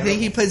he's I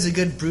think he plays a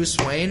good Bruce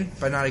Wayne,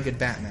 but not a good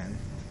Batman.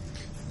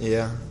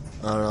 Yeah,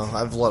 I don't know. I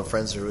have a lot of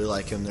friends who really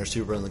like him. They're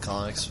super in the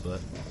comics, but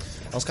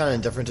I was kind of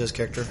indifferent to his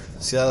character.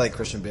 See, I like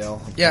Christian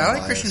Bale. I'm Yeah, I pretty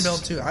like Christian Bale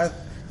biased. too.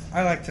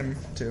 I liked him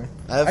too.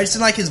 I've- I just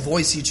didn't like his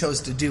voice he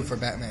chose to do for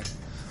Batman.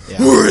 Yeah.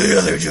 Where are the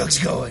other drugs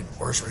going?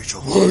 Where's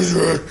Rachel? Where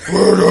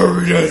are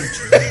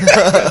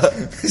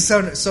we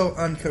so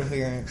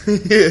incoherent.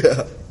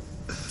 Yeah.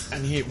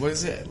 And he what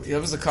is it?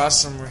 That was the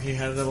costume where he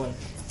had to like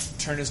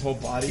turn his whole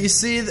body. You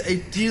see,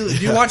 do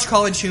you watch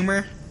College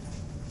Humor?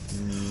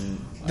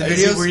 The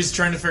Is it videos where he's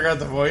trying to figure out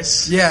the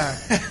voice. Yeah.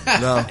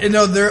 No. You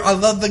know, I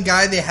love the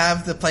guy they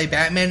have to play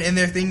Batman in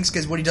their things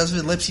because what he does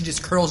with his lips, he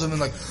just curls them and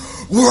like,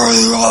 where are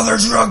the other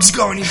drugs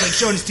going? He's like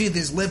showing his teeth,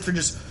 his lips are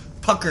just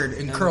puckered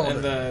and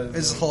curled.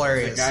 It's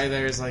hilarious. The guy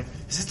there is like,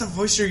 is that the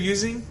voice you're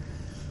using?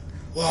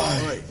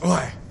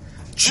 Why?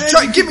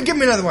 Try, give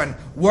me another one.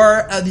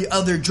 Where are the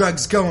other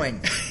drugs going?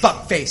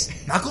 Fuck face.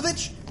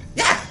 Malkovich?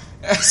 Yeah.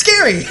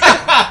 Scary.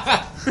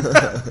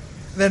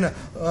 Then,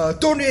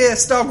 donde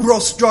está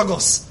los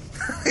struggles?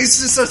 He's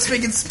just starts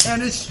speaking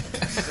Spanish.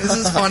 This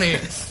is funny.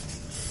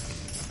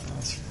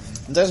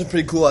 That's actually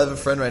pretty cool. I have a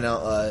friend right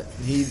now.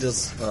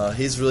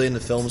 He's really into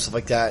film and stuff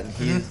like that, and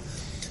he's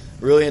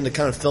really into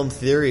kind of film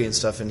theory and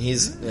stuff. And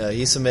he's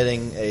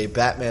submitting a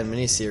Batman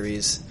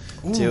miniseries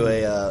to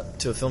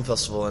a film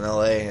festival in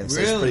LA, and so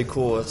it's Really? pretty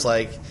cool. It's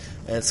like,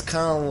 and it's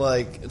kind of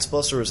like it's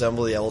supposed to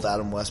resemble the old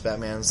Adam West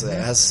Batman, so it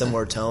has a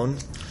similar tone.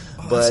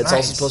 But that's it's nice.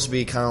 also supposed to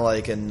be kind of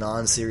like a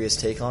non-serious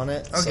take on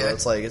it. So Okay.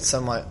 it's like it's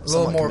somewhat A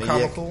little more comedic.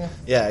 comical.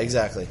 Yeah,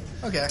 exactly.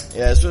 Okay.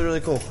 Yeah, it's really,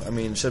 really cool. I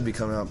mean, it should be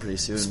coming out pretty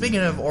soon.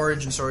 Speaking of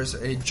origin stories,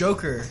 a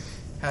Joker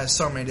has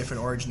so many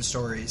different origin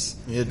stories.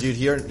 Yeah, dude,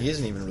 he doesn't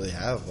even really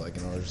have like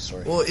an origin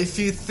story. Well, if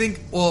you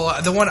think,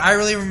 the one I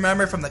really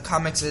remember from the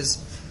comics is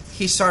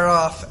he started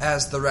off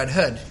as the Red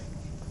Hood.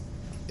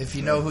 If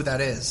you know who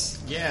that is.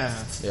 Yeah,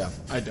 Yeah.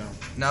 I don't.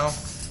 No?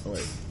 Oh,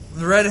 wait.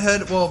 The Red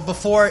Hood,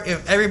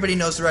 if everybody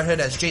knows the Red Hood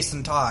as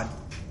Jason Todd.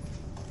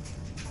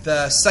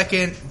 The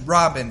second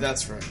Robin.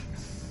 That's right.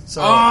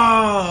 So,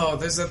 Oh,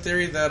 there's a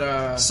theory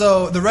that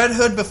so the Red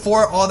Hood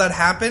before all that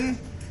happened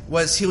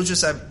was he was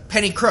just a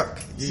penny crook.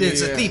 He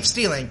was a Yeah. thief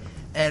stealing.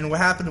 And what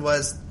happened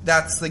was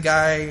that's the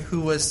guy who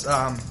was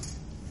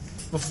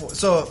before.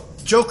 So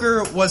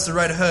Joker was the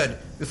Red Hood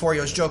before he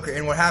was Joker.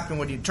 And what happened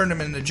when he turned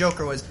him into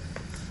Joker was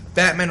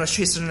Batman was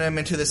chasing him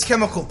into this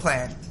chemical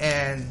plant,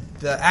 and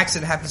the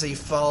accident happens that he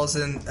falls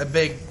in a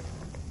big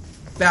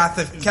bath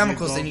of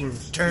chemicals, and he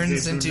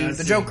turns into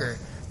the Joker.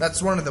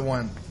 That's one of the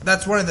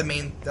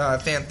main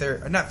fan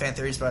theory, not fan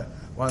theories, but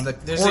one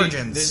of the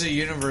origins. There's a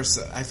universe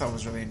that I thought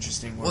was really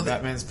interesting where Well,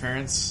 Batman's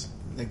parents,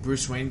 like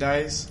Bruce Wayne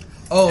dies.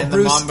 Oh, and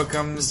Bruce, the mom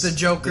becomes the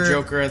Joker. The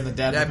Joker, and the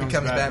dad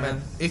becomes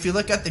Batman. If you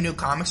look at the new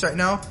comics right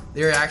now,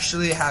 they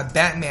actually have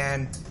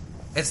Batman.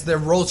 Their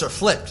roles are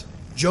flipped.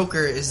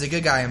 Joker is the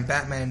good guy, and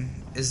Batman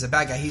is the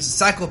bad guy. He's a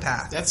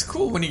psychopath. That's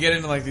cool when you get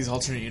into like these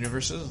alternate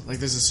universes. Like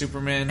there's a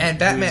Superman And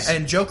Batman who's-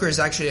 and Joker is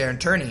actually an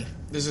attorney.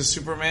 there's a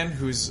Superman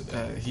who's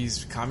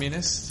he's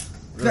communist.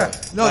 Yeah,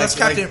 no, Like- that's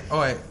Captain.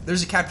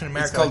 There's a Captain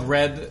America. It's called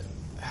Red.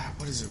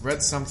 What is it?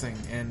 Red something.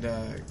 And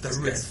The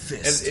Red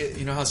Fist.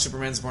 You know how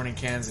Superman's born in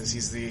Kansas?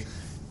 He's the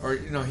or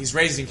he's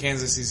raised in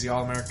Kansas. He's the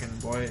All-American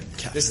boy.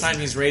 This time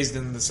he's raised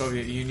in the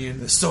Soviet Union.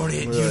 The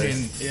Soviet Union,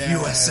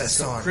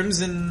 USSR.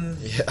 Crimson.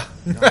 Yeah.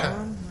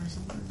 Dawn or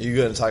something?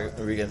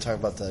 Are we gonna talk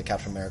about the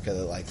Captain America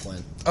that like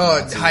went?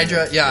 Oh,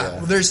 Hydra. Yeah. Yeah.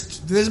 Well,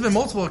 there's been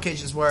multiple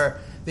occasions where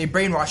they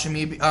brainwashing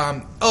me.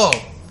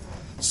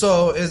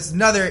 So it's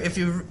another. If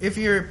you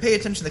pay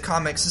attention to the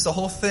comics, it's the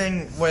whole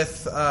thing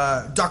with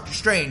Doctor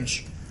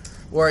Strange,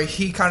 where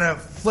he kind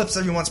of flips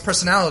everyone's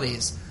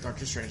personalities.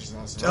 Doctor Strange is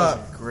awesome. That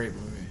was a great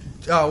movie.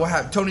 What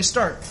happened? Tony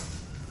Stark.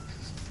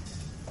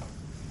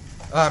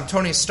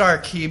 Tony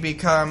Stark. He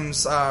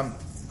becomes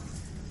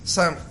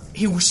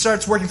he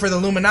starts working for the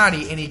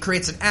Illuminati, and he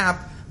creates an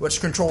app which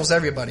controls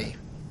everybody.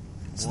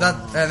 So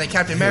and then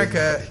Captain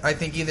America, I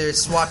think, either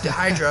swapped to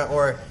Hydra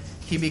or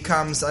he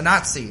becomes a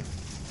Nazi.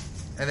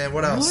 And then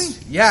what else? Really?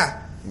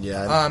 Yeah.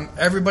 Yeah.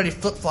 Everybody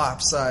flip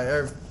flops.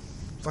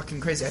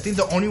 Fucking crazy. I think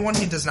the only one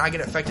he does not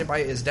get affected by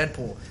is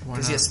Deadpool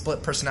because he has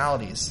split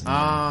personalities.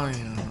 Oh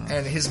yeah.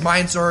 And his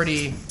mind's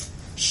already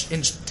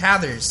in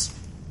tatters.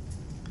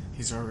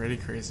 He's already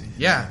crazy.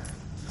 Yeah,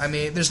 I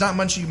mean, there's not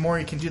much more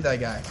you can do to that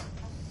guy.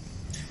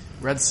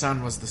 Red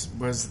Sun was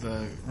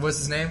the What's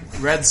his name?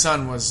 Red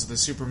Sun was the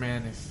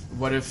Superman.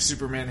 What if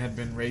Superman had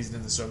been raised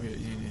in the Soviet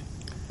Union?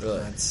 Really?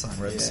 Red Sun.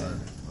 Red Yeah.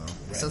 Sun. Wow.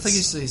 Sounds like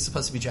he's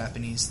supposed to be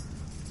Japanese.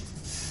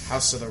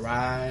 House of the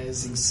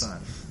Rising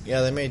Sun.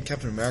 Yeah, they made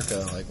Captain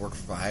America like work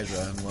for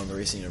Hydra in one of the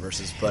recent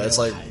universes, but it's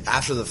like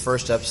after the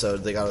first episode,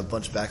 they got a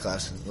bunch of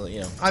backlash.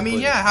 I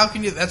mean, yeah, how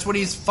can you? That's what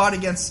he's fought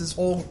against his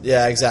whole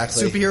Yeah,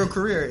 exactly. superhero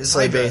career. Is So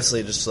they Hydra.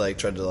 basically just like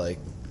tried to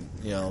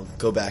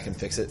go back and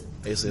fix it.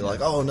 Basically,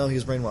 oh no, he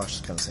was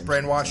brainwashed. Kind of same.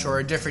 Brainwash or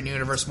a different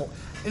universe.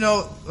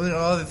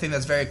 Another thing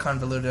that's very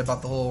convoluted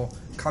about the whole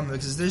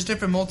comics is there's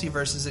different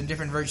multiverses and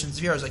different versions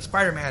of heroes. Like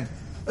Spider-Man,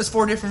 there's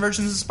 4 different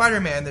versions of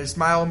Spider-Man. There's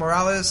Miles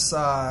Morales.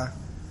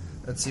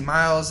 Let's see,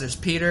 Miles. There's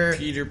Peter.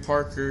 Peter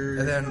Parker.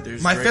 And then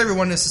there's my Drake. favorite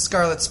one is the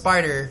Scarlet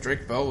Spider.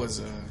 Drake Bell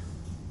was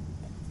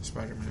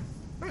Spider-Man.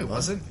 No, he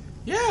wasn't.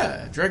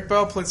 Yeah, Drake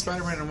Bell played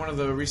Spider-Man in one of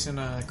the recent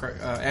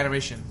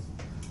animation.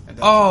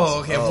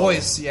 Oh, okay,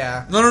 voice,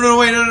 yeah. No,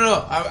 wait,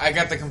 no. I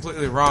got that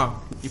completely wrong.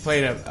 He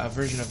played a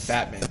version of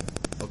Batman.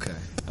 Okay.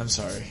 I'm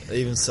sorry.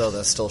 Even so,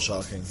 that's still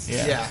shocking.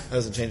 Yeah. It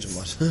doesn't change it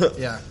much.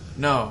 Yeah.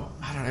 No,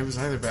 I don't know. It was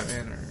either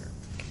Batman or...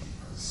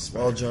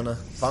 Well, Jonah,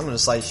 if I'm going to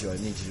cite you, I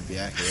need you to be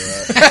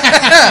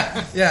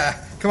accurate.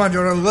 Yeah. Come on,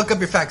 Jonah, look up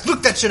your facts.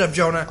 Look that shit up,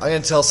 Jonah. I'm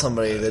going to tell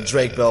somebody that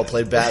Drake Bell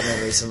played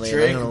Batman recently,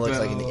 and I'm Drake going to look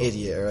like an Bell.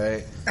 idiot,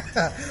 right?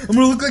 I'm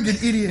gonna look like an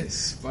idiot.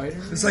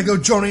 Spider-Man? It's like,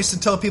 Jonah used to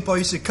tell people I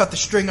used to cut the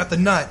string out the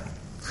nut.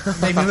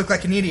 Make me look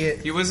like an idiot.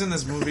 He was in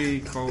this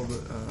movie called...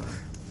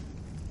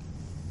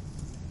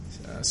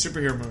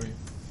 superhero movie.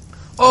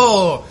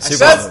 Oh,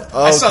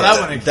 I saw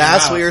that when it came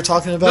That's out. what you're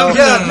talking about?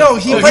 No,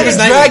 he played a was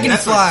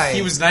dragonfly.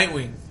 He was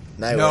Nightwing.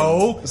 Nightwing.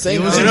 No, he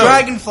Same was a movie. No.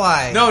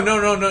 dragonfly.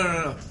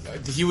 No.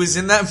 He was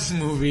in that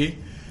movie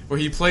where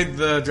he played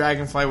the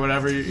dragonfly,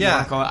 whatever you Yeah.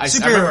 want to call it. I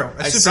Superhero. remember,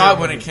 A I superhero saw it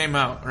when movie. it came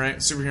out, right?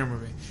 Superhero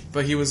movie.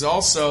 But he was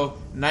also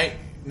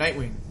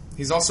Nightwing.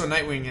 He's also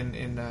Nightwing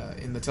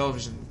in the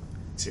television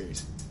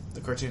series,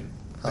 the cartoon.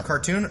 The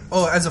cartoon?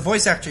 Oh, as a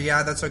voice actor,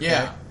 yeah, that's okay.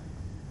 Yeah,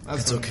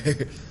 It's funny.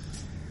 okay.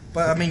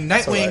 But I mean,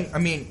 Nightwing. alright. I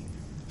mean,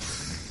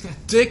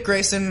 Dick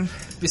Grayson,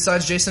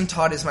 besides Jason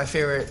Todd, is my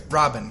favorite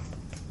Robin.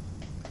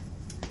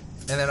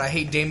 And then I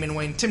hate Damian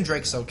Wayne. Tim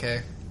Drake's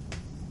okay.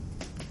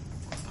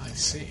 I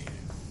see.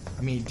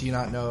 I mean, do you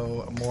not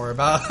know more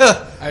about?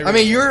 I really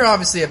mean, you're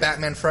obviously a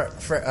Batman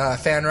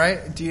fan,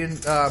 right? Do you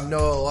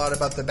know a lot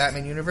about the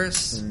Batman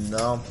universe?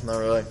 No, not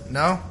really.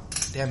 No?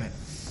 Damn it.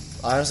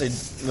 Honestly,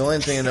 the only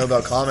thing I know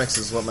about comics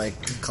is what my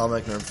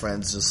comic nerd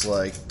friends just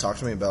talk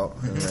to me about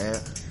and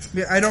rant.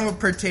 Yeah, I don't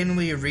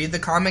pertainingly read the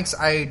comics.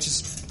 I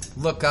just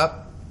look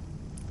up.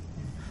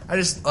 I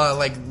just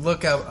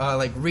look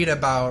up, read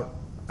about,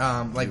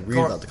 Read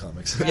about the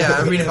comics. Yeah,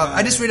 I read about.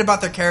 I just read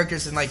about their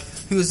characters and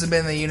who's been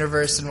in the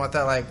universe and what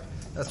that like.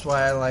 That's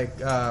why I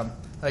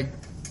like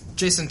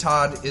Jason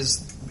Todd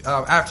is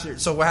after.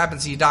 So what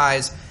happens? He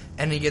dies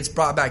and he gets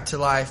brought back to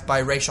life by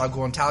Ra's al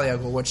Ghul and Talia al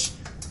Ghul, which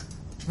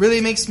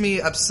really makes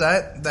me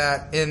upset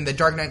that in the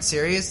Dark Knight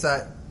series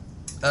that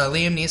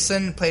Liam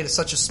Neeson played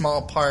such a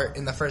small part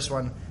in the first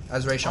one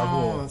as Ra's al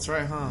Ghul. Oh, that's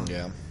right, huh?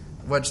 Yeah.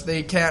 Which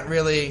they can't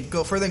really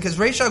go further because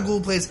Ra's al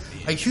Ghul plays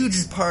a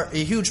huge part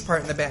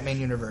in the Batman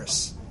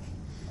universe.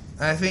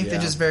 And I think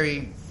his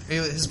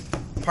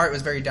part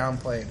was very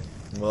downplayed.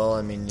 Well,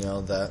 I mean,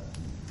 that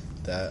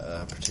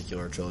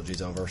particular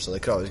trilogy's over, so they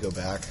could always go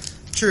back.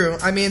 True.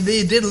 I mean,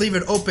 they did leave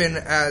it open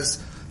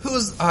as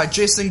who's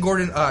Jason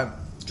Gordon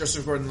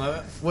Joseph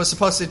Gordon-Levitt. was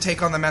supposed to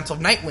take on the mantle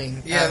of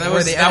Nightwing. Yeah,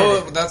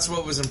 that's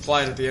what was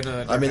implied at the end of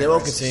that. I mean, they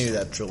won't continue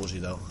that trilogy,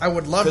 though. I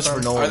would love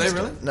Christopher them. Nolan. Are they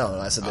really? No,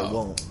 I said they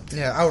won't.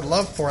 Yeah, I would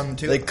love for them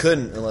to. They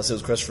couldn't unless it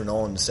was Christopher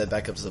Nolan to step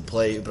back up to the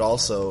plate, but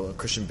also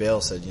Christian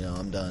Bale said,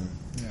 I'm done.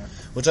 Yeah.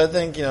 Which I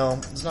think,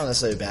 it's not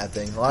necessarily a bad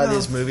thing. A lot of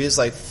these movies,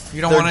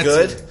 You don't they're want it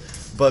good, to-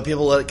 but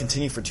people let it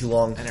continue for too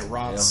long. And it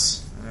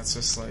rots. it's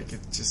just like it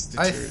just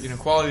I-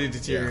 quality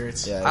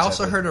deteriorates. Yeah, I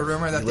also heard a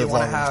rumor that You they live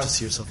want to long enough have. to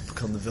see yourself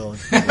become the villain.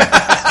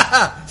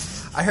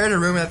 I heard a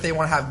rumor that they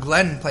want to have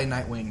Glenn play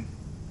Nightwing.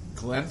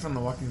 Glenn from The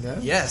Walking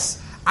Dead.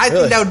 Yes, I Really?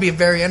 think that would be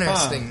very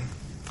interesting.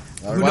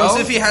 Who Well- knows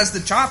if he has the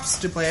chops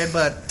to play it?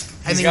 But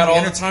He's got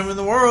all the time in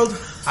the world.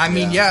 I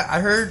mean, Yeah. I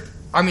heard.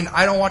 I mean,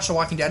 I don't watch The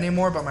Walking Dead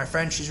anymore, but my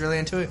friend, she's really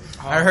into it.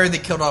 I heard they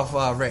killed off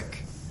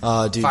Rick.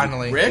 Dude,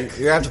 Finally. Rick?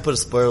 you're gonna have to put a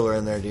spoiler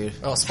in there, dude.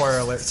 Oh, spoiler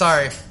alert!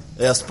 Sorry.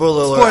 Yeah,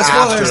 spoiler alert.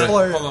 Spoiler, after.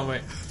 spoiler. Hold on,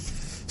 wait.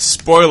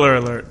 Spoiler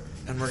alert.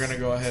 And we're gonna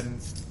go ahead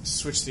and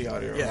switch the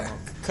audio. Yeah.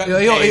 Cut Yo,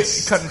 and yo,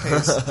 paste. cut and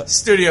paste.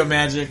 Studio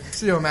magic.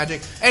 Studio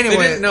magic. They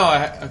Anyway, didn't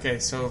know. Okay,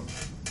 so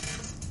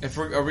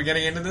are we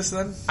getting into this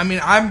then? I mean,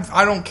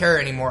 I don't care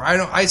anymore.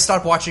 I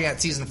stopped watching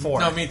at season 4.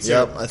 No, me too.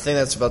 Yep, I think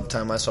that's about the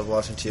time I stopped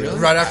watching too. Really?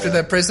 Right after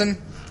the prison.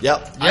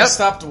 Yep. I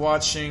stopped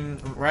watching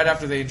right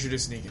after they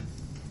introduced Negan.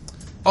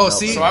 Oh, No,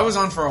 see, So I was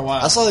on for a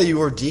while. I saw that you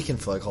were Deacon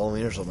for like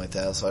Halloween or something like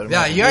that. So I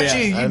yeah, you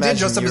actually I you did imagine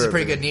dress up you as a were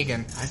pretty a good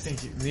Negan. I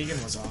think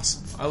Negan was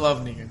awesome. I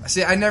love Negan.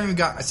 See, I never even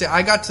got. See,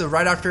 I got to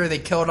right after they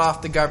killed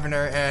off the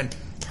governor and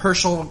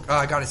Herschel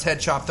got his head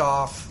chopped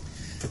off.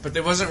 But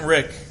it wasn't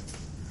Rick.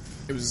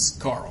 It was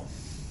Carl.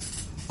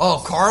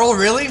 Oh, Carl,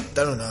 really? I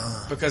don't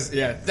know. Because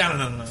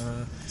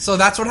no. So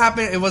that's what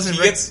happened. It wasn't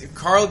Rick.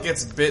 Carl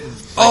gets bitten. Like,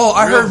 Oh,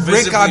 I real heard Rick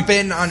visibly- got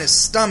bitten on his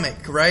stomach,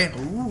 right?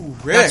 Ooh,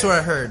 Rick. That's what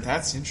I heard.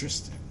 That's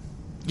interesting.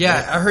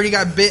 Yeah, I heard he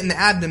got bit in the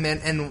abdomen,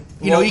 and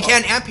you Well,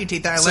 can't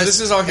amputate that unless. So this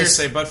is all it's-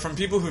 hearsay, but from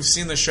people who've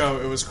seen the show,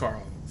 it was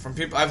Carl. From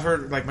people I've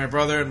heard, like my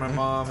brother and my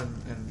mom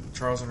and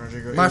Charles and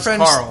Rodrigo. My it was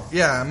friend, Carl.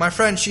 yeah, my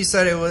friend, she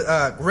said it was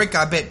Rick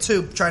got bit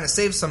too, trying to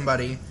save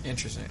somebody.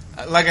 Interesting.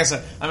 Like I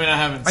said, I mean I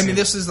haven't. I seen mean, it.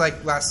 this was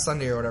like last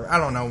Sunday or whatever. I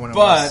don't know when it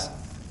But was.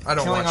 I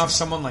don't killing watch off it.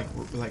 someone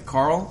like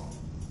Carl,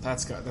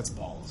 that's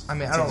balls. I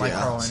mean, I don't like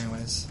Yeah. Carl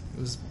anyways.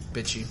 It was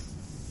bitchy.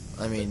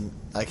 I mean,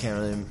 I can't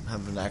really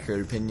have an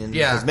accurate opinion.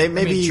 Yeah, 'Cause maybe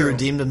I mean, he true.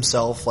 redeemed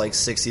himself like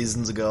 6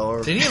 seasons ago.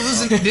 Or Did he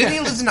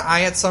lose an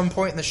eye at some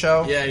point in the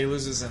show? Yeah, he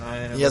loses an eye.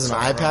 And it he has an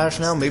looks eye like patch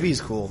Ron now. Maybe he's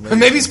cool.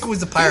 Maybe he's cool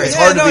as a pirate. It's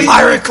hard to be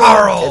Pirate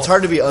Carl. It's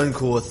hard to be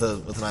uncool with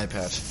an eye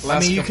patch. Last I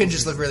mean, you couple can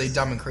just look really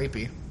dumb and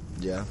creepy.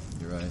 Yeah,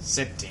 you're right.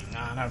 sitting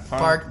on a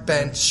Park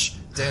bench.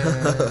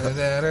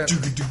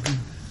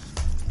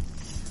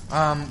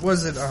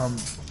 Was it?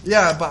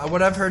 Yeah, but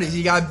what I've heard is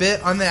he got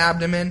bit on the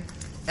abdomen,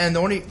 and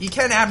you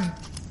can't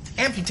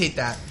amputate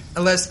that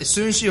unless as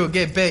soon as you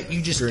get bit,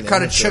 you just You're an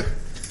cut amateur.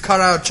 cut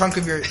out a chunk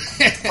of your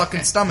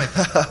fucking stomach.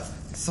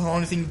 It's the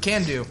only thing you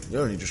can do. You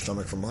don't need your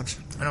stomach for much,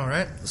 I know,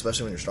 right?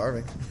 especially when you're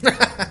starving.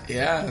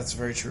 Yeah, that's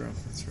very true.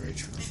 That's very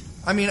true.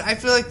 I mean, I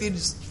feel like they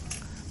just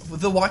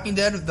with The Walking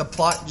Dead, the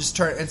plot just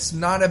turned. It's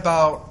not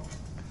about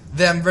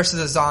them versus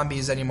the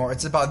zombies anymore.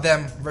 It's about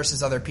them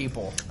versus other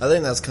people. I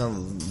think that's kind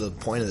of the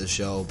point of the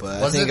show,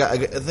 but Was I think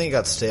it? I think it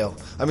got stale.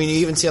 I mean, you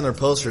even see on their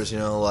posters,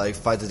 like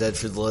fight the dead,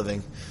 feed the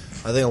living.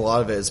 I think a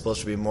lot of it is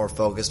supposed to be more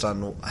focused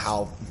on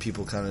how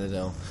people kind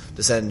of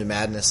descend into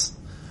madness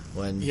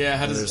when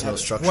there's no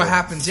structure. What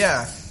happens?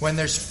 Yeah, when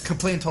there's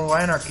complete and total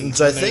anarchy.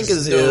 So I think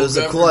There's it was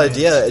no a cool government.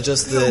 idea. It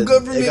just No that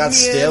government, it got man.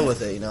 stale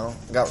with it.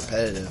 It got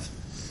repetitive.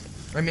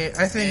 I mean,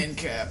 I think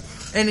Cap.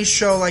 any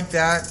show like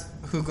that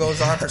who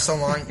goes on for so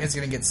long is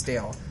going to get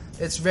stale.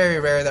 It's very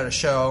rare that a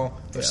show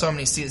with so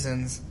many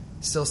seasons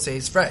still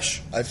stays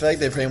fresh. I feel like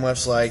they pretty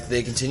much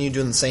they continue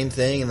doing the same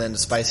thing, and then to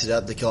spice it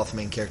up, they kill off the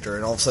main character,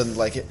 and all of a sudden,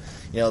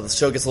 the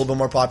show gets a little bit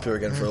more popular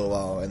again for a little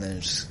while, and then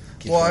it just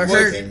keeps Well, I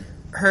working.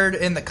 heard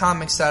in the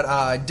comics that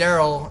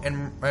Daryl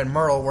and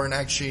Merle weren't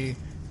actually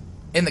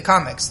in the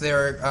comics.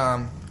 They're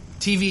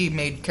TV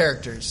made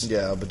characters.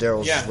 Yeah, but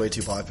Daryl's Yeah. just way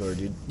too popular,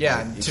 dude.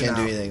 Yeah, you to can't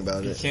do now. anything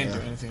about You it. can't yeah.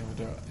 do anything with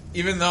Daryl.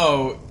 Even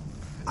though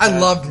I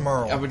loved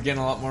Merle. I would gain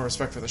a lot more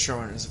respect for the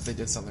showrunners if they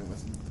did something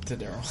to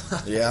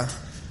Daryl. Yeah.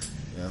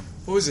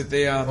 What was it?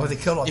 They they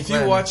killed off if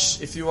Glenn.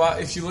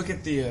 you look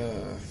at the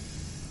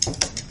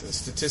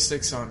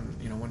statistics on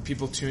when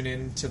people tune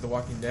in to The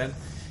Walking Dead,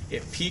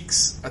 it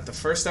peaks at the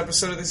first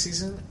episode of the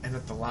season and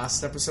at the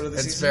last episode of the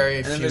It's season. very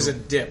and then few. there's a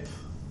dip.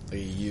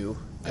 You.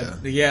 Yeah.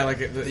 Yeah,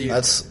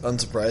 That's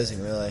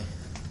unsurprising, really.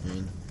 I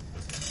mean,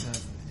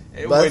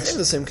 it, but I which, think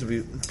the same could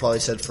be probably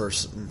said for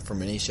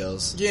many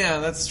shows. yeah,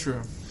 that's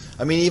true.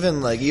 I mean,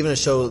 even a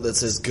show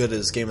that's as good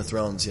as Game of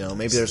Thrones,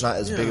 maybe there's not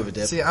as big of a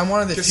dip. See, I'm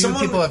one of the 'Cause few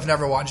someone- people who have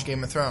never watched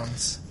Game of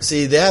Thrones.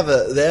 See, they have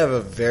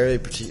a very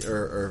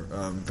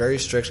very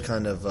strict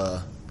kind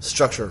of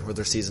structure with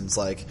their seasons.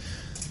 Like,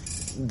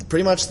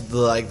 pretty much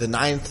the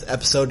 9th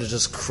episode is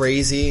just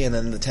crazy, and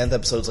then the 10th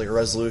episode is like a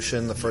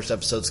resolution. The first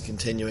episode's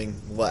continuing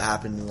what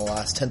happened in the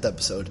last 10th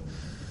episode.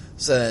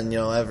 So then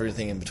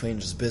everything in between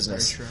is just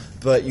business. Very true.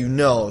 But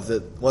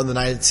that when the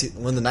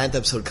 9th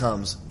episode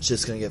comes,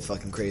 shit's gonna get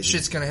fucking crazy.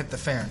 Shit's gonna hit the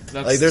fan.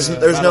 That's There's the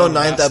no Battle of the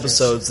 9th Bastards.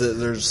 episodes that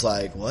they're just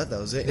like, what?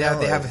 That was it? They No,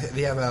 have a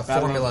Battle of the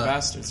formula.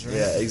 Bastards, right?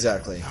 yeah,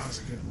 exactly. That was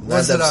a good one. Ninth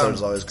Was it, episode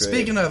is always great.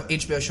 Speaking of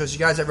HBO shows, you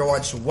guys ever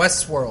watched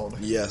Westworld?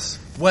 Yes.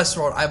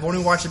 Westworld. I've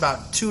only watched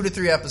about 2 to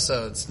 3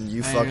 episodes.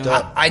 You fucked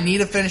up. I need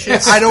to finish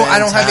it. I don't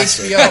have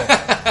fantastic.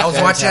 HBO. I was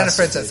watching Anna Fantastic,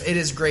 Princess. It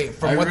is great.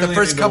 From I what really the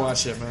first need to couple,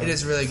 watch it, man. it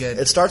is really good.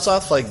 It starts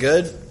off like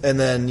good, and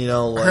then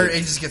I heard it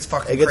just gets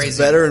fucking it gets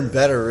crazy. better and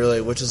better,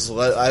 really, which is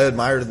what I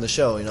admired in the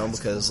show,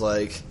 because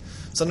like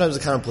sometimes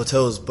it kind of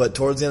plateaus, but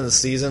towards the end of the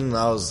season,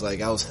 I was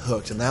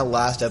hooked. And that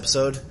last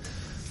episode,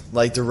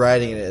 like the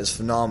writing in it is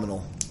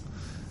phenomenal,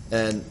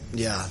 and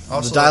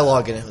Also, the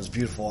dialogue in it was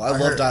beautiful. I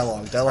love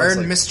dialogue. I heard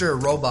Like,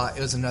 Mr. Robot.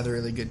 It was another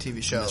really good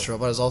TV show. Mr.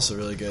 Robot is also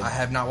really good. I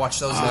have not watched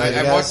those. I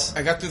guys?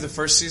 got through the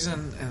first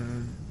season,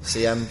 and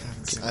See, I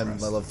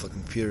love fucking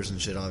computers and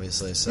shit,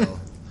 obviously. So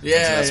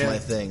Yeah, that's yeah. my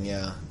thing.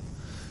 Yeah.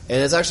 And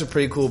it's actually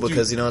pretty cool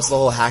because, it's the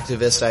whole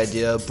hacktivist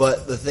idea,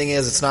 but the thing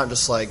is, it's not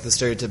just like the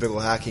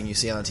stereotypical hacking you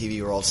see on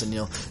TV where all of a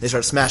sudden, they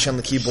start smashing on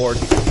the keyboard,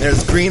 and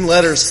there's green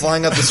letters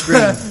flying up the screen.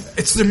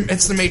 It's the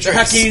Matrix. they're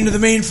hacking into the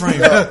mainframe.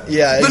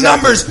 Yeah, The exactly.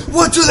 numbers.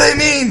 What do they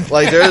mean?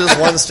 Like, there's this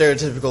one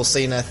stereotypical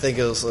scene, I think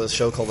it was a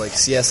show called, like,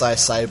 CSI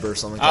Cyber or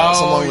something like that,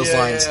 something along those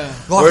lines. Yeah.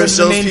 Lock Where it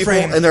into the shows people,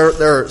 mainframe. and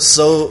they're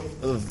so,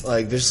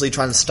 like, viciously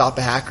trying to stop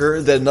a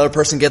hacker that another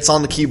person gets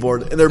on the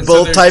keyboard, and they're So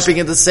both there's- typing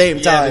at the same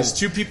Yeah, time. there's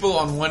 2 people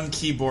on 1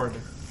 keyboard.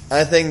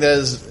 I think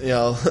there's,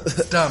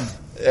 Dumb.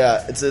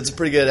 yeah, it's a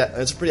pretty good,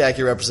 it's a pretty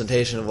accurate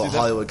representation of what Dude, that-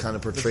 Hollywood kind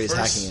of portrays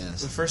hacking The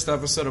as. first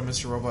episode of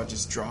Mr. Robot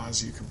just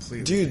draws you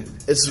completely. Dude,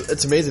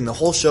 it's amazing. The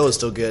whole show is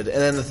still good, and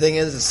then the thing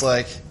is, it's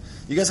like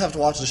you guys have to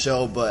watch the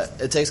show, but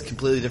it takes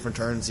completely different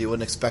turns you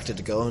wouldn't expect it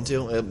to go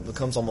into. It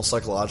becomes almost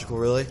psychological,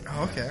 really.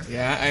 Oh, okay.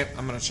 Yeah,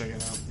 I'm gonna check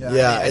it out.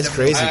 Yeah, it's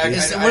crazy, dude.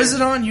 What is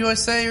it on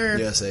USA or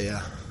USA,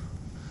 yeah,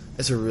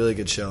 it's a really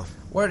good show.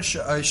 what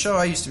a show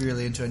I used to be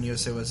really into on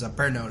USA was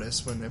Burn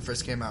Notice when it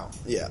first came out.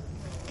 Yeah.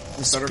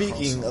 Better Call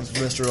Speaking Saul. of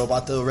Mr.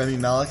 Robot, though, Remy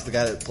Malek, the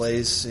guy that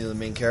plays the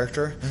main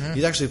character,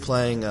 he's actually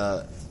playing.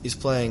 He's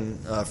playing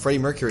Freddie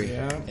Mercury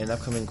in an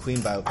upcoming Queen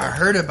biopic. I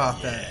heard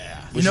about that.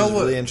 Which You know is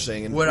what? really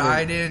interesting. And What really-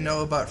 I didn't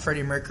know about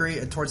Freddie Mercury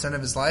towards the end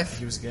of his life?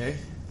 He was gay.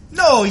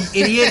 No, you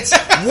idiot!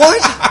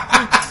 What?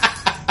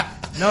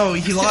 No,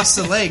 he lost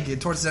a leg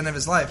towards the end of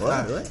his life.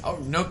 What? Really? Oh,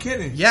 no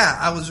kidding. Yeah,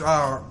 I was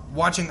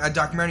watching a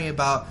documentary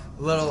about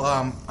little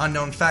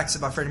unknown facts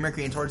about Freddie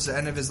Mercury, and towards the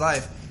end of his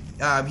life,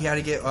 he had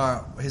to get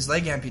his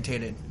leg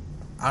amputated.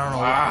 I don't know.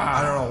 Wow.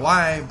 I don't know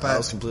why, I but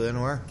was completely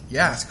unaware.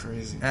 yeah, That's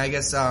crazy. And I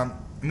guess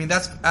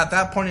that's at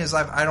that point in his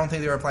life. I don't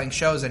think they were playing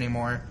shows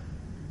anymore,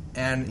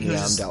 and he was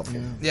I'm just,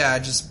 doubtful.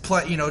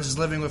 just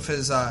living with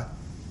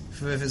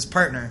his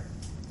partner,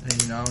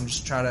 and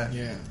just try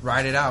to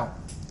ride it out.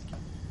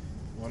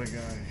 What a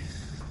guy.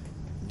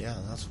 Yeah,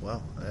 that's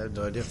wow. I had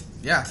no idea.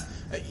 Yeah,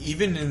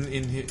 Even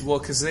in his,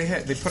 because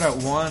they put out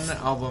one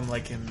album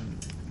in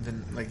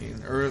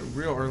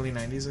real early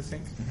 '90s, I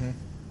think.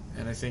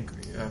 And I think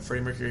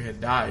Freddie Mercury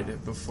had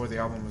died before the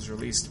album was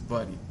released.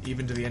 But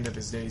even to the end of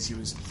his days, he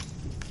was,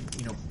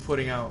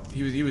 putting out.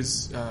 He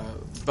was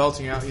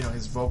belting out,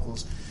 his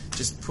vocals,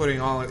 just putting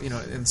all,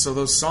 And so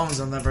those songs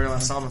on that very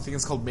last album, I think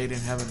it's called "Made in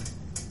Heaven."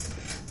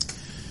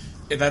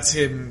 That's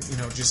him,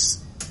 just.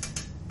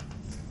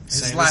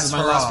 Saying, last this is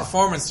my hurrah. last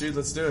performance, dude.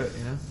 Let's do it.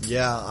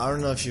 Yeah, I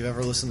don't know if you've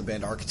ever listened to the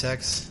band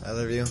Architects,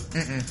 either of you.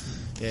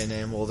 Yeah,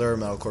 name. Well, they're a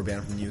metalcore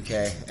band from the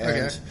UK,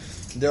 and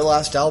their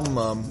last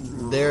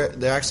album, they're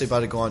actually about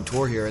to go on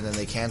tour here, and then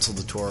they canceled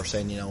the tour,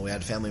 saying we had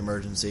a family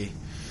emergency,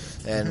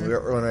 and we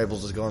weren't able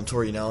to go on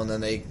tour, and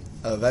then they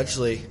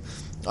eventually,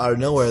 out of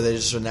nowhere, they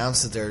just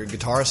announced that their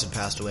guitarist had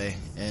passed away,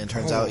 and it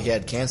turns out he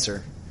had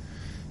cancer.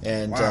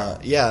 And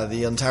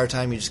the entire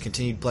time he just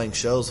continued playing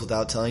shows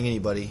without telling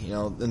anybody.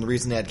 And the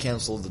reason they had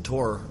canceled the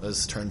tour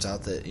is, turns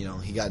out that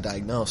he got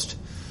diagnosed,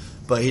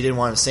 but he didn't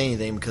want to say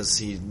anything because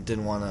he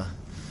didn't want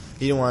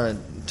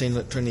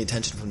to turn the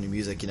attention from the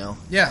music.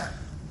 yeah.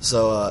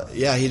 So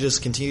he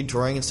just continued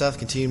touring and stuff,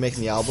 continued making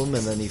the album,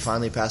 and then he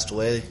finally passed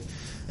away.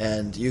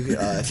 And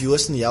if you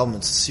listen to the album,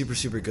 it's super,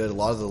 super good. A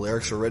lot of the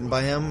lyrics are written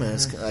by him, and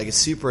it's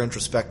super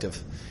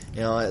introspective.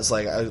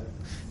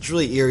 It's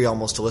really eerie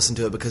almost to listen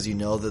to it because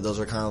that those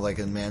are kind of like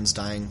a man's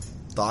dying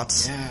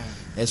thoughts. Yeah.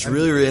 And it's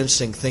really, really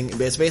interesting thing.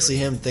 It's basically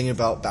him thinking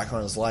about back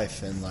on his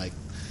life, and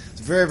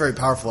it's a very, very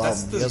powerful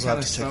album. You guys will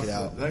have to check it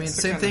out.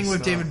 Same thing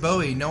with David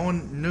Bowie. No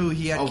one knew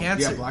he had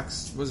cancer. Yeah,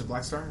 was it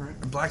Black Star, right?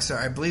 Black Star,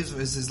 I believe,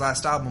 was his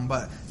last album,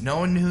 but no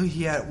one knew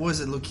he had. Was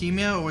it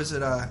leukemia or was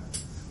it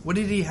what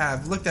did he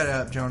have? Look that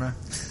up, Jonah.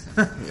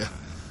 Yeah.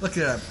 Look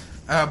it up.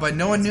 But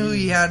no one knew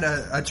he had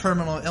a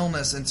terminal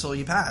illness until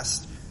he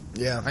passed.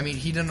 Yeah. I mean,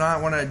 he did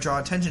not want to draw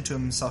attention to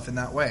himself in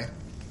that way.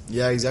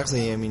 Yeah,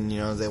 exactly. I mean,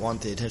 they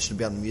want the attention to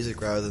be on the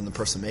music rather than the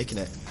person making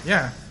it.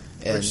 Yeah,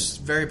 And- which is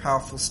very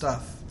powerful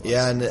stuff.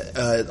 Yeah, and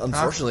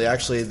unfortunately,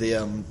 actually,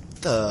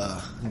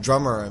 the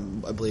drummer,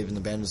 I believe, in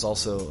the band is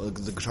also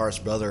the guitarist's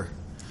brother.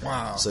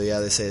 Wow. So yeah,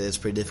 they say that it's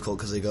pretty difficult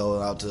because they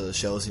go out to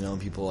shows, and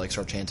people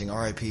start chanting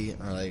R.I.P.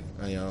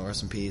 or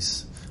rest in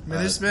peace. I mean,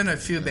 there's been a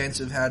few bands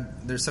who've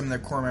had. There's some of their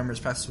core members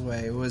passed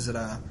away. Was it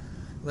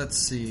let's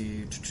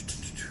see.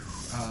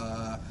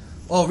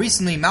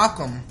 Recently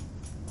Malcolm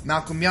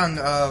Young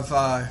of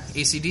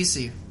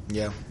AC/DC.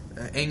 Yeah.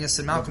 Angus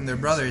and Malcolm, they're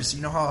brothers.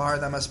 You know how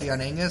hard that must be on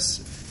Angus?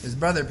 His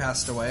brother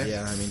passed away.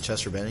 Yeah, I mean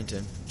Chester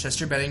Bennington.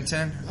 Chester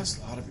Bennington. That's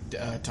a lot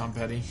of Tom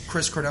Petty.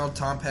 Chris Cornell,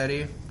 Tom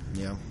Petty.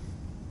 Yeah,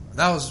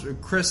 That was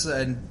Chris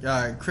and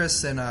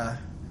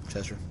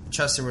Chester.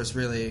 Chester was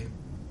really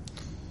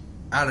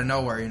out of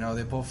nowhere. You know,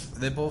 they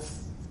both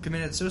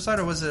committed suicide,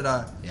 or was it?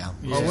 Yeah.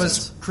 Or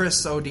was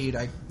Chris OD'd?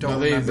 I don't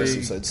No, remember.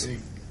 they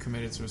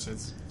committed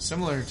suicides.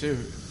 Similar too.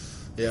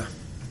 Yeah,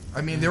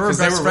 I mean, they were 'Cause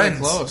best they were really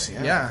friends. close,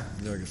 yeah.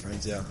 they were good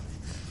friends. Yeah.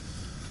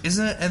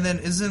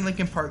 Isn't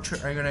Linkin Park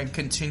are going to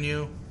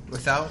continue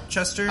without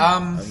Chester? There's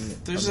I'm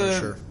not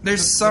sure.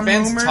 There's the some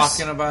band's rumors.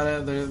 talking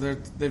about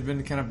it. They've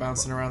been kind of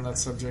bouncing around that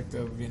subject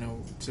of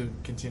to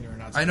continue or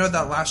not. I know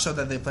that last show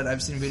that they played.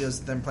 I've seen videos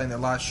of them playing their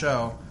last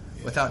show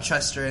without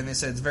Chester, and they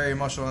said it's very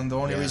emotional. And the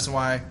only reason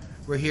why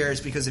we're here is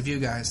because of you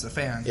guys, the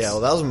fans. Yeah, well,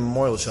 that was a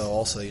memorial show.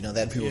 Also, they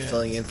had people Yeah.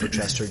 filling in for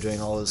Chester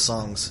doing all his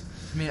songs.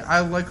 I mean, I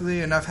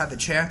luckily enough had the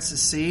chance to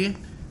see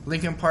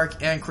Linkin Park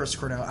and Chris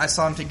Cornell. I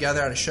saw them together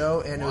at a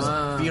show, and it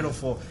was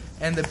beautiful.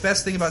 And the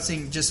best thing about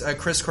seeing just a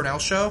Chris Cornell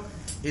show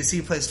is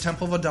he plays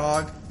Temple of a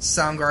Dog,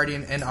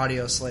 Soundgarden, and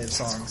Audio Slave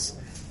songs.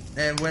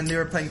 And when they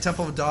were playing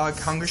Temple of a Dog,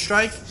 Hunger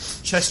Strike,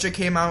 Chester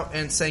came out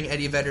and sang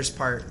Eddie Vedder's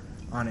part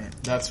on it.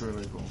 That's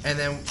really cool. And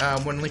then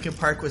when Linkin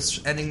Park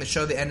was ending the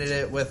show, they ended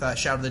it with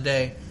Shout of the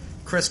Day.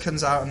 Chris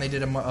comes out and they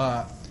did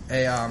a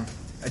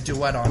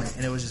duet on it,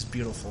 and it was just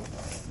beautiful.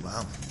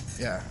 Wow.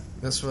 Yeah,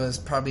 this was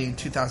probably in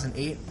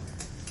 2008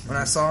 when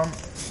I saw him.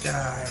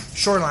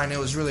 Shoreline, it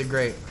was really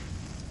great.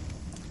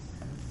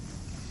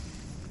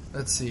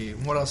 Let's see,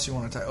 what else you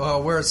want to talk?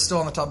 Oh, we're still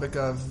on the topic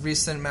of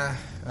recent I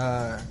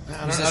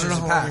don't musicians know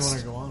who how long passed. you want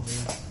to go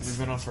on. We've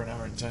been on for an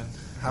hour and 10.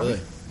 How Really?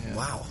 Yeah.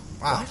 Wow.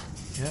 Wow.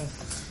 Yeah.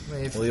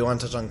 Wait, Well, you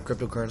want to touch on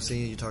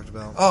cryptocurrency? You talked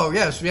about. Oh,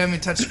 yes, we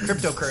haven't touched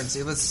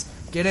cryptocurrency. Let's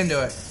get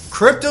into it.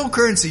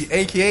 Cryptocurrency,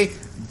 a.k.a.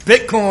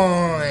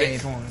 Bitcoin.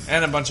 Bitcoin.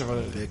 And a bunch of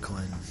other...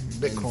 Bitcoin,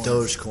 Bitcoin. and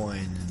Dogecoin,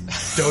 and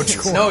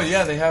Dogecoin. No,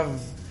 yeah, they have...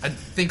 A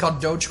thing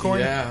called Dogecoin?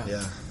 Yeah.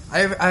 yeah,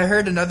 I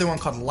heard another one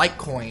called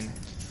Litecoin.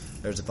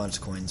 there's a bunch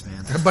of coins,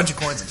 man. A bunch of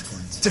coins.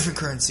 Different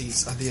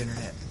currencies of the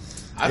internet.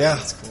 I Yeah.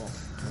 think it's cool.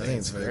 I think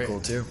it's very great.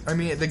 cool too. I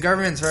mean, the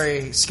government's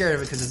very scared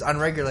of it because it's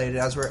unregulated.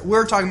 As we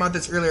were talking about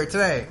this earlier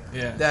today.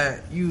 Yeah.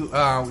 That you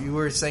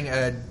were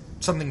saying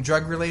something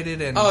drug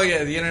related and Oh,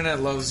 yeah, the internet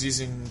loves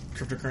using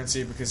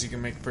cryptocurrency because you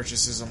can make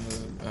purchases on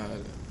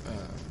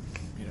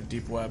the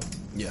deep web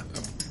Yeah.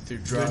 through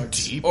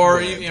drugs. deep Or,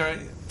 web.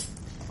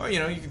 you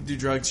can do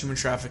drugs, human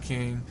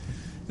trafficking.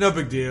 No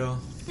big deal.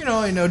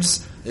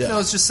 just Yeah.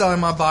 it's just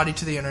selling my body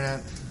to the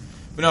internet.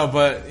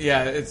 But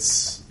yeah,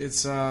 it's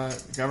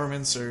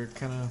governments are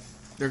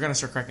they're going to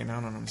start cracking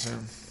down on them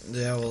soon.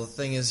 Yeah, well, the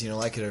thing is,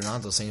 like it or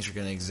not, those things are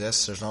going to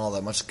exist. There's not all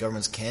that much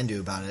governments can do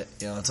about it.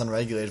 It's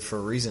unregulated for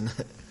a reason.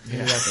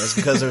 Yeah. It's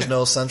because there's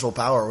no central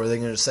power where they're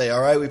going to say,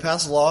 all right, we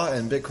passed a law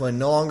and Bitcoin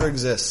no longer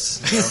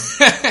exists.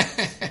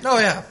 Oh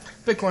yeah,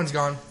 Bitcoin's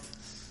gone.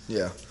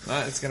 Yeah.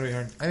 It's going to be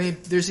hard. I mean,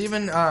 there's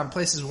even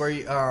places where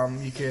you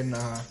can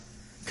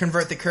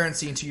convert the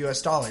currency into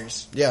U.S.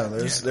 dollars. Yeah,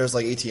 there's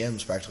like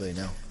ATMs practically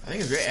now. I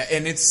think it's great.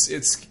 And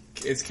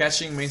it's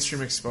catching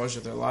mainstream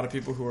exposure. There are a lot of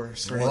people who are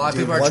starting A lot of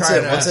people are once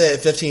trying Once to. it hit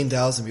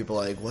 15,000, people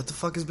are like, what the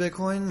fuck is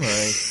Bitcoin?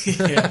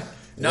 Like, yeah.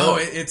 No,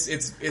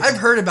 it's I've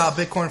heard about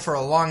Bitcoin for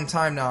a long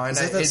time now, and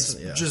Is it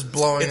it's just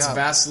blowing it's up.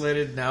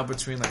 vacillated now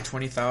between like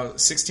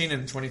 16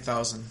 and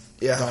 20,000.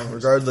 yeah,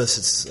 regardless,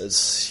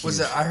 it's huge. Was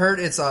it? I heard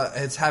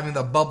it's having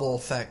the bubble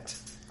effect.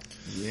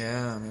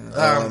 Yeah,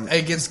 man.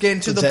 It's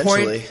getting to the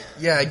potentially. point.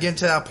 Yeah, getting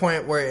to that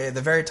point where at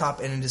the very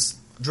top and it just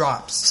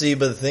drops. See,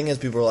 but the thing is,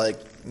 people are like,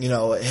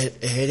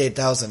 it hit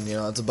 8,000,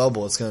 it's a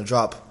bubble, it's going to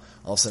drop.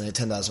 All of a sudden, it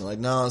hit 10,000. Like,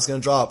 no, it's going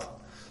to drop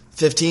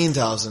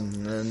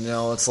 15,000. And,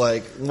 it's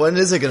like, when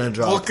is it going to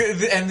drop? Well,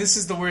 and this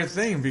is the weird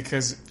thing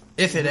because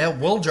If it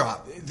will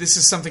drop. this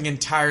is something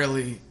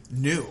entirely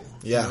new.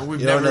 Yeah, We've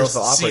you don't never know if it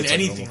seen operates on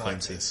anything normal like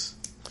currency. this.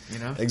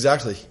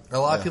 Exactly. A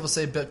lot of Yeah. people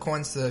say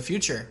Bitcoin's the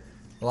future.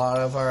 A lot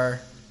of our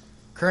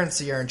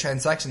currency or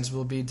transactions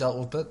will be dealt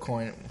with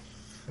Bitcoin.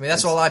 I mean,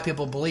 that's what a lot of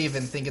people believe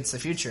and think it's the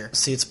future.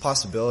 See, it's a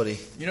possibility.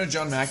 You know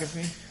John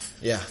McAfee?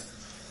 Yeah.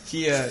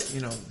 He,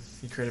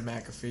 he created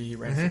McAfee. He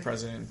ran for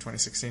president in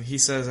 2016. He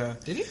says,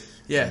 Did he?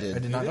 yeah, He did. I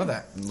did not know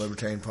that.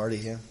 Libertarian Party,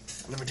 yeah.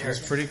 It was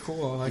pretty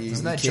cool. I like He that.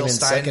 Isn't that came Jill in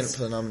second Stein's-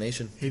 for the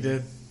nomination. He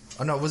did.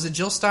 Oh no, was it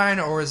Jill Stein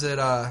or was it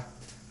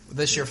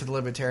this year for the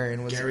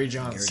Libertarian? Was Gary it?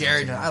 Johnson.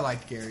 Gary Johnson. I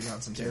like Gary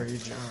Johnson too. Gary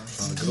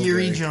Johnson. Go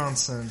Gary Gary.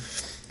 Johnson.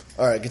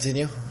 All right,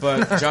 continue.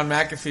 But John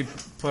McAfee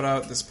put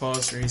out this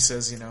post where he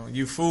says,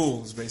 you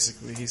fools,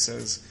 basically. He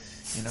says,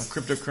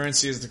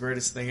 cryptocurrency is the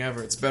greatest thing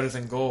ever. It's better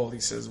than gold. He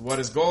says, what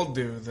does gold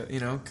do? That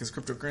because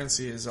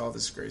cryptocurrency is all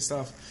this great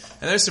stuff.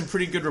 And there's some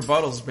pretty good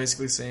rebuttals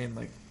basically saying,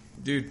 like,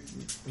 dude,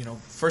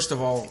 first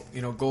of all,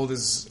 gold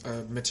is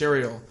a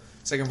material.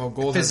 Second of all,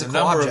 gold has a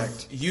Physical number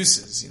object. of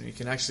uses. You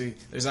can actually,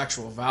 there's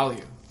actual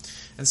value.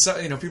 And so,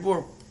 people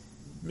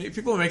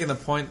are making the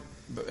point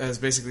as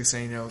basically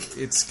saying,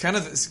 it's kind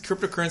of,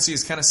 cryptocurrency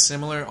is kind of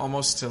similar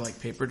almost to like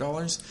paper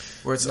dollars,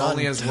 where it's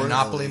only as worth.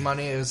 Monopoly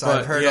money is. But,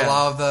 I've heard yeah. a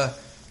lot of the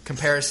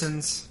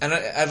comparisons? And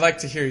I'd like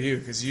to hear you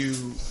because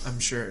I'm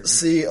sure.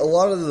 See, a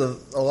lot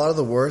of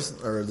the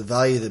worth or the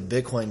value that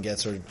Bitcoin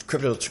gets or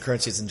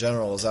cryptocurrencies in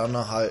general is I don't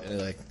know how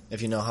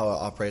if you know how it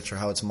operates or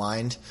how it's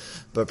mined,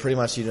 but pretty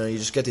much you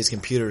just get these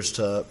computers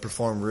to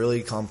perform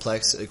really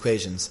complex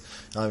equations.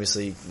 And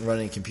obviously,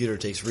 running a computer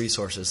takes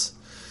resources.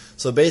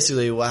 So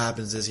basically what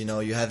happens is,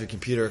 you have your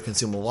computer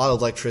consume a lot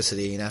of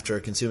electricity, and after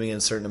consuming a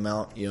certain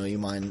amount, you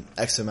mine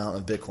X amount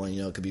of Bitcoin.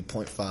 It could be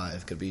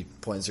 0.5, could be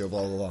 0.0,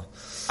 blah, blah, blah.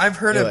 I've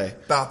heard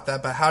about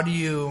that, but how do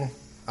you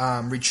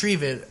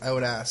retrieve it, I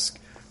would ask.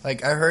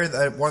 Like, I heard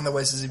that one of the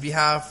ways is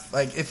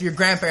if your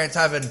grandparents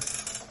have a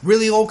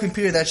really old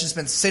computer that's just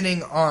been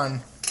sitting on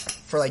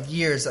for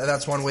years,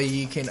 that's one way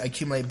you can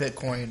accumulate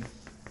Bitcoin.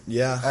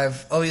 Yeah.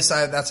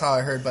 That's how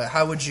I heard, but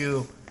how would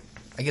you,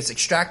 I guess,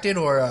 extract it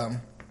or...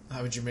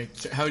 How would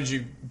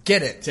you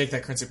get it? Take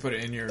that currency, put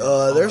it in your...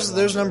 there's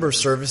a number of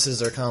services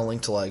that are kind of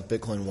linked to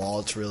Bitcoin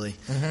wallets, really.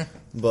 Mm-hmm.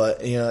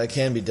 But it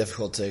can be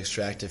difficult to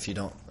extract if you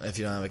don't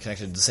have it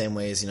connected. The same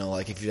way as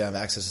if you have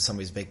access to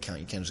somebody's bank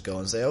account, you can't just go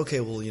and say, okay,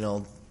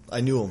 well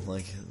I knew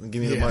him,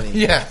 give me the money.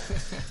 Yeah,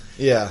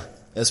 yeah.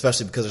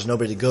 Especially because there's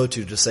nobody to go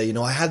to say,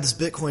 I had this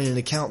Bitcoin in an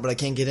account, but I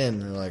can't get in.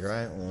 And they're like, all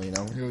right,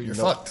 well you're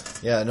fucked.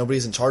 Yeah,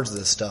 nobody's in charge of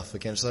this stuff. We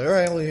can't just all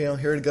right, well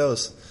here it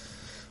goes.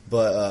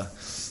 But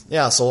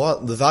yeah, so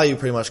the value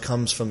pretty much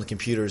comes from the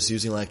computers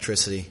using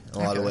electricity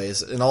in a lot of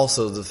ways, and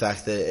also the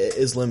fact that it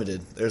is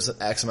limited. There's an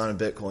X amount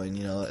of Bitcoin.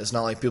 It's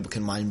not like people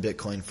can mine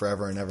Bitcoin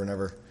forever and ever and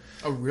ever.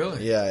 Oh,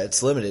 really? Yeah,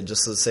 it's limited,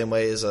 just the same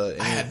way as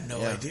I had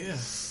no idea.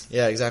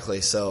 Yeah,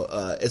 exactly.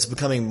 So it's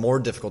becoming more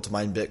difficult to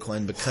mine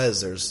Bitcoin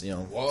because there's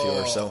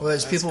fewer. So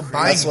there's people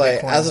buying. That's why,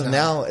 Bitcoin as of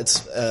now,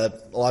 it's a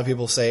lot of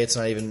people say it's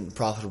not even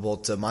profitable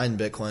to mine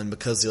Bitcoin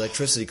because the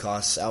electricity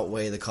costs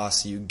outweigh the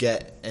costs you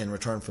get in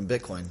return from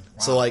Bitcoin. Wow.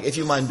 So if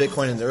you mine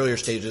Bitcoin in the earlier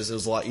stages, it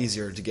was a lot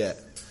easier to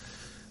get.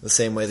 The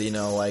same way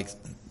that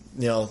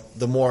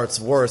the more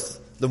it's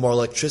worth, the more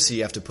electricity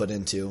you have to put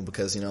into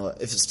because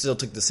if it still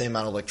took the same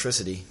amount of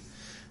electricity,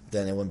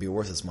 then it wouldn't be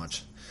worth as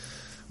much.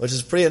 Which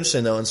is pretty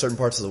interesting, though, in certain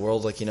parts of the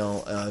world,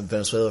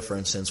 Venezuela, for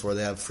instance, where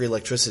they have free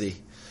electricity.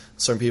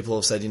 Certain people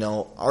have said,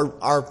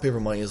 our paper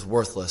money is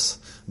worthless.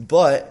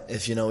 But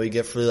if, we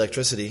get free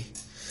electricity,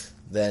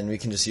 then we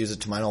can just use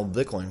it to mine all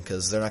Bitcoin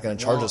because they're not going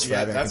to charge us for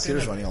having our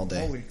computers running all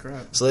day. Holy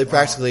crap. So they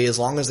practically, as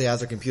long as they have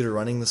their computer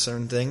running the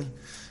certain thing,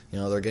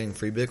 they're getting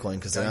free Bitcoin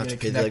because they don't have to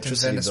pay the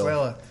electricity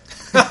bill.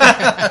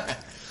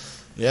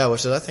 Yeah,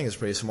 which I think is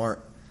pretty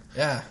smart.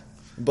 Yeah.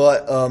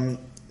 But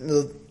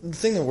the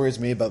thing that worries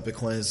me about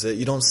Bitcoin is that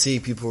you don't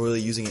see people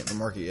really using it in the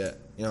market yet.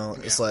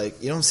 It's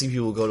you don't see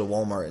people go to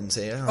Walmart and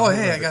say,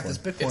 I got this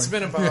Bitcoin. It's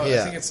been about,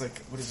 I think it's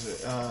what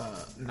is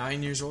it,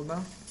 9 years old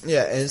now?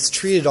 Yeah, and it's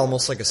treated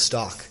almost like a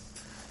stock.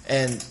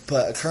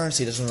 But a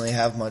currency doesn't really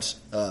have much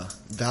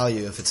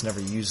value if it's never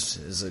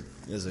used as a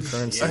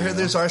currency. I heard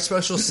there's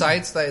special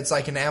sites that it's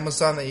like an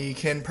Amazon that you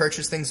can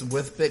purchase things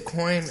with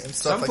Bitcoin and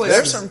stuff like that.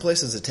 There are certain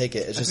places that take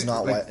it. It's just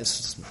not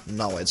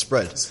not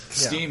widespread.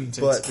 Steam takes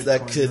but Bitcoin,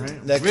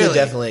 that right? could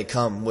definitely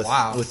come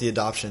with the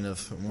adoption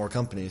of more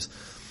companies.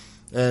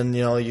 And I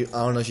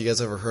don't know if you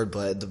guys ever heard,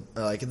 but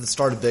at the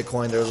start of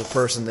Bitcoin, there was a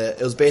person that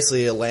it was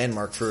basically a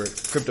landmark for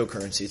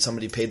cryptocurrency.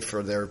 Somebody paid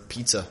for their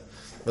pizza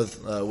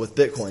with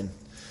Bitcoin.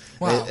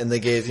 Wow. And they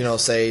gave, I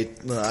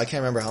can't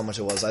remember how much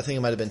it was. I think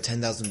it might have been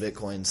 10,000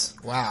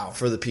 Bitcoins. Wow.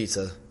 For the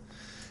pizza.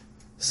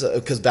 So,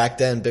 because back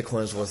then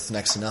Bitcoin was worth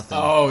next to nothing.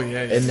 Oh,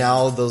 yeah. And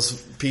now those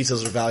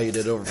pizzas are valued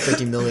at over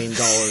 $50 million.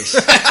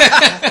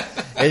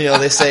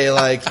 And, they say,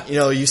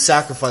 you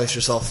sacrifice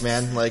yourself,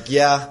 man.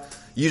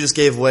 You just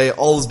gave away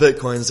all those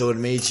Bitcoins that would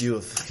have made you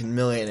a fucking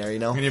millionaire,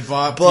 And you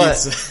bought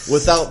pizza.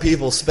 Without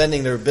people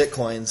spending their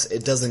Bitcoins,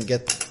 it doesn't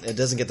get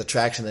the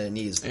traction that it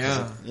needs.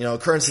 Because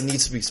currency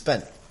needs to be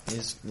spent.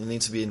 It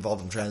needs to be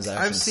involved in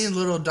transactions. I've seen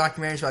little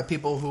documentaries about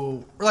people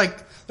who are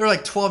they're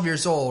 12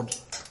 years old,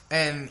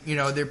 and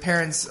their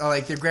parents,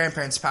 their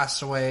grandparents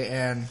passed away,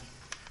 and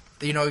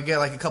you get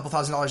a couple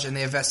 $1,000s, and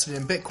they invested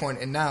in Bitcoin,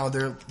 and now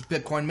they're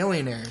Bitcoin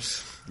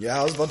millionaires. Yeah,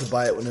 I was about to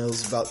buy it when it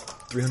was about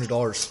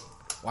 $300.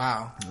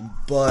 Wow!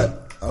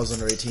 But I was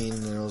under 18,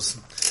 and it was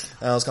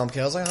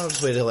complicated. I was I'll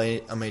just wait till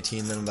I'm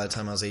 18. Then by the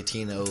time I was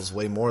 18, it was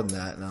way more than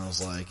that, and I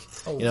was like,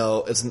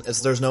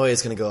 there's no way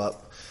it's going to go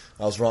up.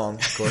 I was wrong,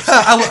 of course.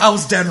 I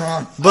was dead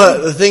wrong. But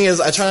the thing is,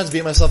 I try not to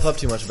beat myself up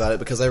too much about it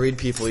because I read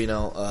people,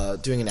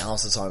 doing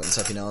analysis on it and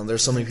stuff, and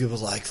there's so many people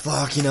like,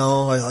 fuck,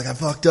 I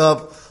fucked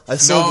up. I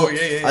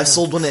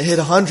sold when it hit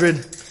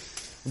 100.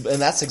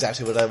 And that's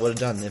exactly what I would have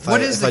done if I did buy it.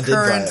 What is the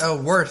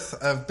current worth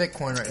of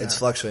Bitcoin right now? It's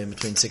fluctuating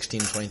between 16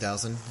 and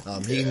 20,000.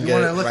 You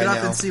want to look it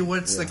up and see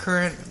what's the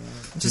current...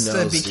 Just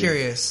to be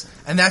curious.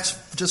 And that's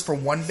just for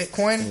one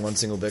Bitcoin? One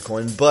single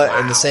Bitcoin. But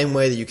in the same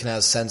way that you can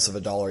have cents of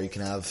a dollar, you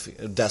can have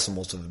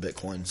decimals of a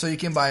Bitcoin. So you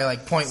can buy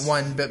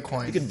 0.1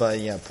 Bitcoin. You can buy,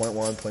 0.1,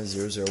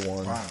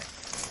 0.001. Wow.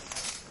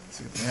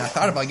 to get. Yeah, I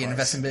thought about getting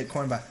invested in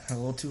Bitcoin, but a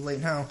little too late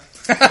now.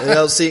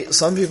 See,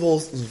 some people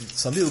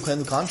claim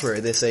the contrary.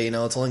 They say,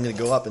 it's only going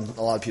to go up, and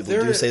a lot of people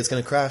do say it's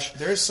going to crash.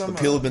 There's some but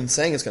people have been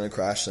saying it's going to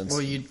crash since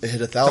Well, you it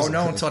hit 1,000. don't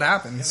know until it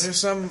happens. There's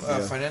some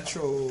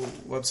financial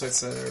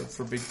websites that are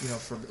for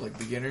for like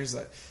beginners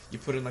that you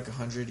put in like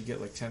 100, you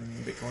get like 10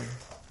 Bitcoin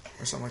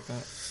or something like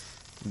that.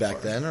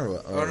 Back then, or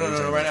what? Oh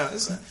no! Right now,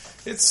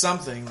 it's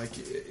something like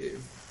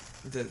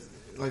that.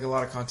 Like a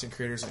lot of content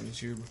creators on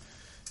YouTube,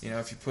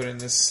 if you put in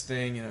this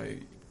thing,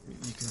 you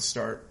can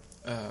start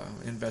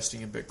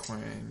investing in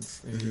Bitcoin.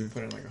 If you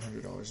put in like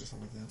 $100 or something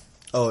like that.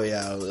 Oh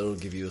yeah, it'll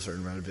give you a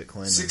certain amount of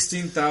Bitcoin.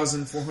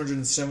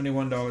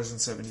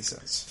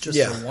 $16,471.70. Just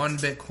for one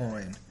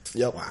Bitcoin.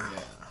 Yep. Wow.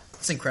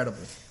 That's incredible.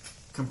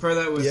 Compare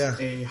that with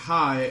a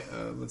high.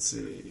 Let's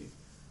see,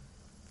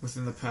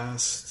 within the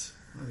past.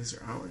 Oh, these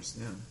are hours.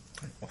 Yeah.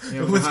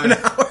 Within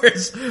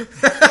hours.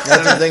 That's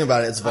the thing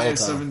about it. It's high of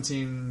volatile.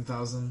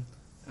 17,000,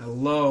 a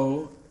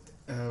low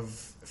of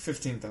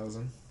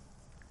 15,000,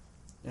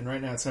 and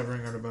right now it's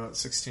hovering at about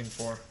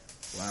 16.4.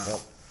 Wow. Yep.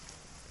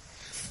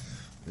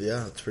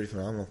 Yeah, it's pretty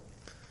phenomenal.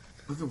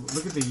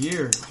 Look at the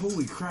year.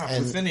 Holy crap!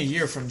 And within a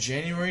year, from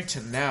January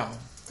to now,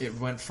 it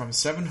went from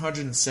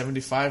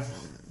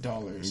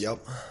 $775. Yep.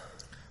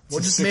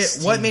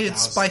 What made it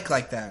spike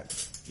like that?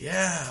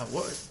 Yeah.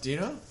 What do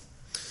you know?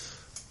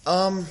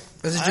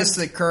 Is it just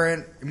the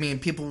current? I mean,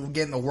 people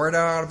getting the word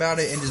out about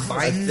it and just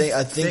buying. I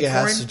think Bitcoin? it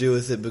has to do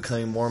with it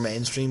becoming more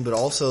mainstream, but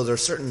also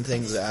there's certain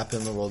things that happen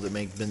in the world that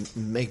make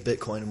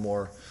Bitcoin a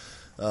more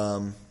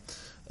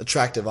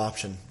attractive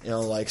option.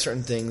 Like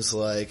certain things,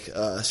 like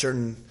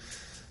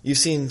you've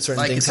seen certain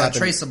like things it's not happen.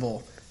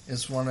 traceable.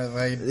 It's one of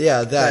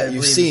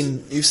you've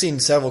seen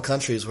several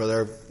countries where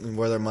their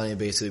money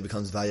basically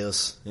becomes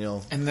valueless,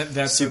 and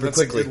that's super that's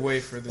quickly. a good way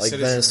for the like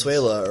citizens.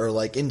 Venezuela or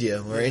like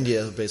India, where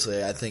India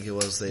basically, I think it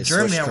was they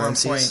Germany switched at one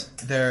currencies.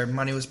 point, their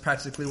money was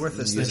practically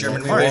worthless. The Using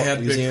German it for mark.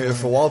 Bitcoin. it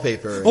for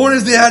wallpaper. What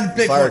if they had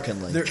Bitcoin? Fire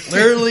kindling.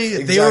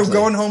 Literally, they were Exactly.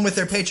 going home with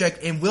their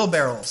paycheck in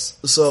wheelbarrows.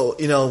 So,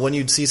 when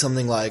you'd see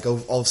something like,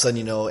 all of a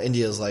sudden,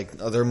 India's like,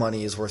 their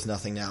money is worth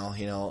nothing now,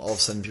 all of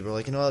a sudden people are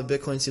like,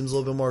 Bitcoin seems a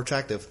little bit more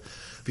attractive.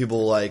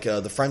 People like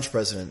the French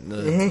president,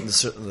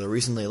 the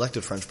recently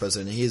elected French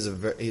president, he's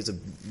a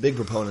big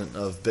proponent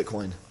of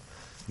Bitcoin.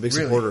 Big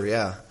supporter,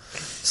 yeah.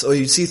 So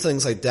you'd see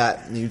things like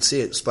that, and you'd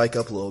see it spike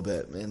up a little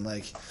bit, and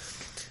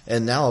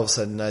now all of a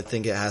sudden, I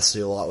think it has to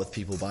do a lot with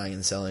people buying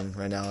and selling.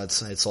 Right now,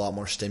 it's a lot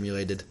more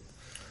stimulated.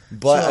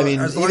 But So, I mean,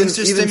 as long even as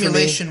there's even for me,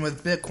 stimulation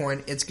with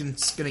Bitcoin, it's going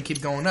to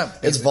keep going up.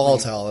 it's basically.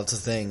 volatile. That's the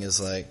thing.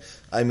 Is like,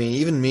 I mean,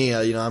 even me,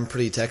 I'm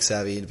pretty tech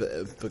savvy,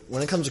 but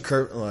when it comes to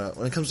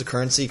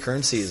currency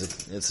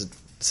is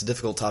it's a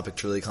difficult topic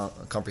to really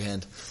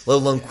comprehend, let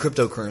alone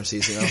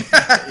cryptocurrencies.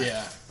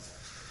 Yeah.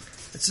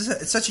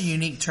 It's such a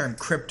unique term,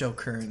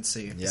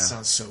 cryptocurrency. It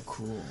sounds so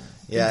cool.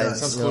 Yeah, It it's,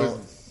 does. Sounds cool.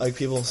 like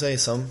people say,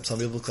 some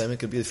people claim it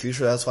could be the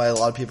future. That's why a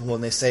lot of people,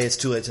 when they say it's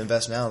too late to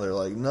invest now, they're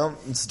like, no,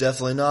 it's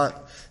definitely not.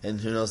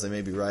 And who knows, they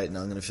may be right, and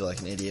I'm going to feel like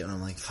an idiot, and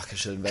I'm like, fuck, I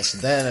should have invested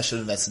then, I should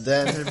have invested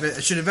then. I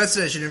should have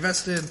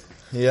invested.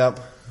 Yep,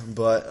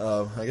 but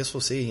I guess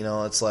we'll see.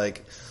 It's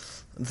like,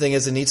 the thing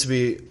is, it needs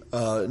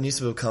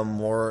to become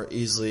more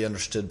easily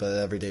understood by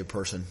the everyday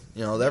person.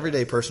 The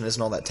everyday person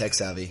isn't all that tech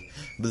savvy,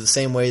 but the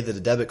same way that a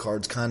debit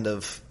card's kind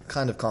of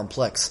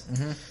complex.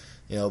 Mm-hmm.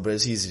 But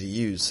it's easy to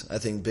use. I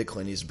think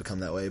Bitcoin needs to become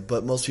that way.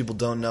 But most people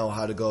don't know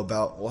how to go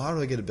about, well, how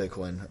do I get a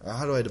Bitcoin? Or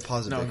how do I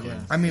deposit Bitcoin? Yeah.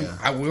 I mean,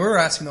 we were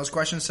asking those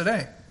questions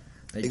today.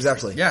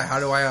 Exactly. Yeah, how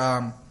do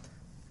I,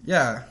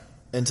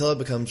 Until it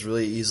becomes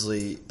really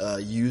easily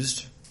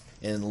used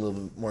and a little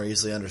bit more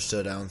easily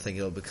understood, I don't think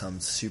it'll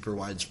become super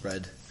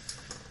widespread.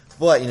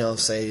 But,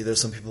 say there's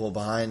some people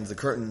behind the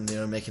curtain,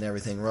 making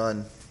everything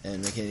run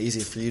and making it easy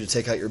for you to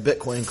take out your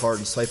Bitcoin card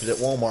and swipe it at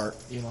Walmart.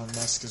 Elon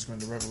Musk is going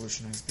to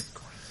revolutionize Bitcoin.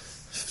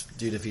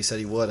 Dude, if he said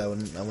he would, I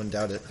wouldn't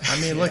doubt it.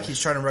 I mean, look, he's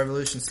trying to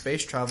revolutionize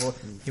space travel.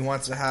 He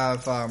wants to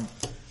have,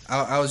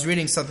 I was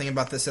reading something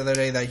about this the other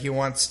day that he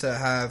wants to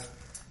have,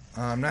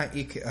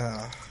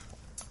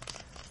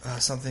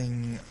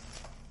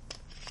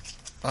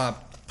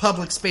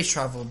 public space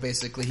travel,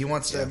 basically. He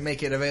wants to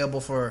make it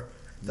available for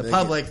the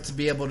public to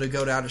be able to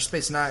go to outer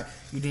space. Not,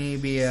 you need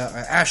to be an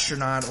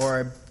astronaut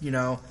or,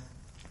 you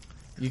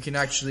can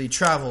actually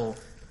travel,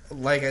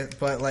 but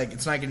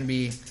it's not going to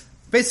be,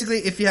 basically,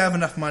 if you have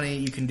enough money,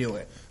 you can do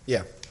it.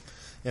 Yeah.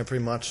 Yeah,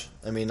 pretty much.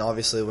 I mean,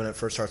 obviously, when it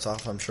first starts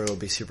off, I'm sure it'll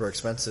be super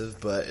expensive,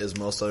 but as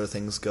most other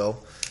things go,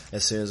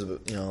 as soon as,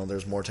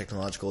 there's more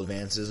technological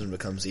advances and it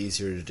becomes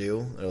easier to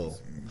do, it'll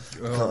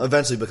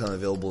eventually become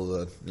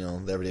available to,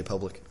 the everyday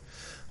public.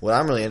 What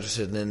I'm really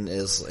interested in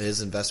is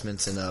his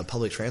investments in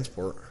public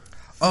transport.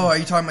 Oh, are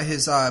you talking about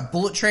his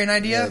bullet train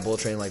idea? Yeah, the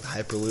bullet train, like the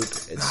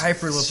Hyperloop. It's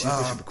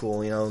Hyperloop, super cool.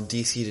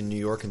 DC to New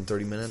York in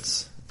 30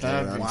 minutes.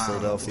 Around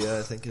Philadelphia,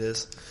 I think it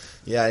is.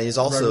 Yeah, he's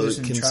also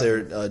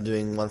considered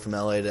doing one from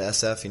LA to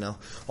SF.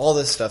 All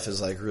this stuff is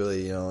like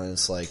really, and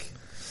it's like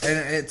And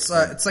it's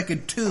like a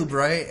tube,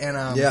 right?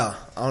 And Yeah,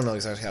 I don't know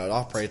exactly how it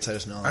operates. I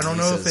just know. I don't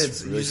he know says if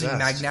it's really using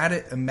fast.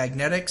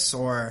 magnetics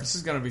or. This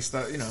is gonna be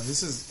stuff. You know,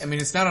 this is. I mean,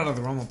 it's not out of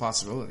the realm of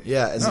possibility.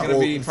 Yeah, it's no, gonna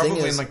well, be the thing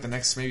probably is- in like the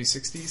next maybe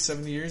 60,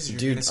 70 years. You're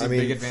Dude, gonna see I big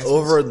mean, advancements.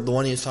 over the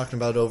one he was talking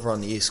about over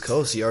on the East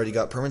Coast, he already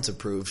got permits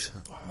approved.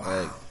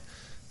 Wow. Like,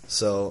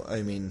 so,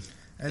 I mean,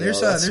 And yeah,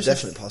 there's that's there's a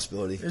definite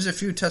possibility. There's a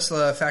few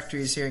Tesla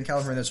factories here in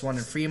California. There's one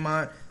in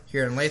Fremont,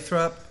 here in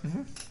Lathrop,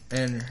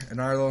 and in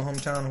our little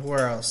hometown.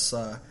 Where else?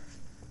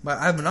 But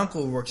I have an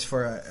uncle who works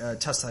for a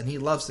Tesla, and he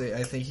loves it.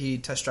 I think he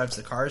test drives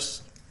the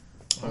cars,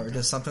 or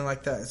does something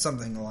like that.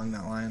 Something along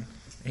that line.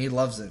 And he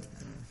loves it.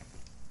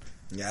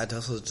 Yeah,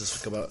 Tesla's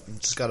just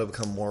got to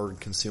become more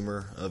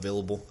consumer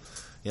available.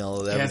 You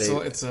know, the Yeah,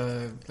 everyday, it's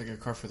like a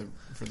car for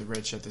the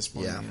rich at this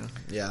point. yeah, You know?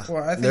 yeah.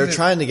 Well, I think They're that-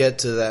 trying to get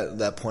to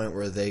that point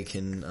where they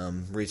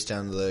can reach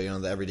down to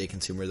the everyday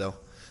consumer. Though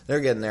they're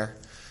getting there,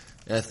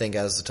 and I think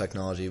as the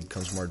technology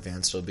becomes more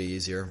advanced, it'll be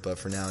easier. But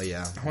for now,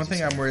 yeah. One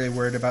thing I'm really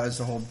worried about is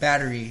the whole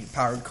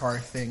battery-powered car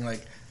thing.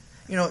 Like,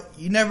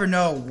 you never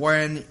know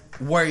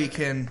where you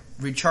can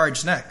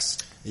recharge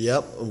next.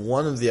 Yep.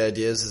 One of the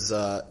ideas is,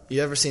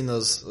 you ever seen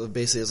those?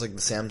 Basically, it's like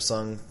the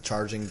Samsung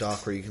charging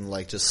dock where you can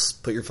like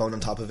just put your phone on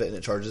top of it and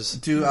it charges.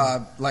 Do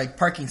like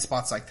parking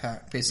spots like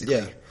that, basically.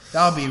 Yeah.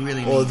 That would be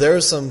really Well, neat.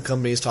 there's some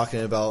companies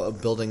talking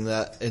about building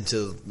that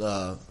into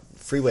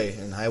freeway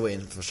and highway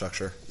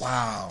infrastructure.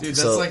 Wow. Dude,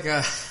 that's So- like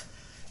a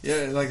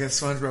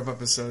SpongeBob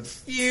episode.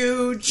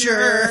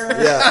 Future.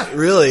 Yeah,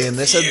 really. And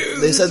they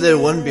said that it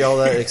wouldn't be all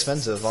that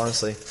expensive,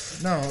 honestly.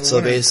 No. it So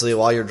wouldn't. basically,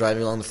 while you're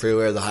driving along the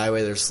freeway or the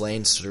highway, there's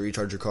lanes to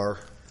recharge your car.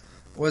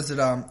 Was it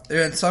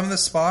in some of the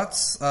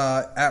spots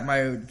at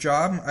my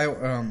job?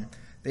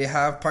 They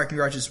have parking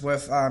garages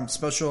with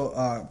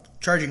special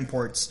charging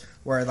ports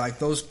where like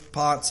those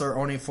spots are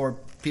only for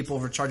people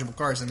with rechargeable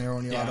cars and they're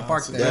only allowed to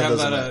park so there. They have those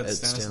that are at at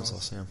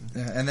Stanislaus. Stanislaus,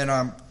 yeah. Yeah, and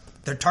then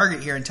their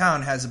Target here in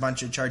town has a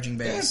bunch of charging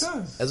Yeah, it bays.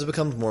 does. As it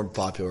becomes more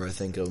popular, I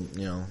think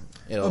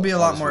It'll be a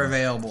lot more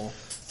available.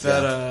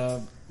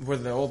 That where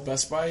the old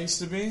Best Buy used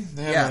to be,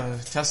 they have Yeah.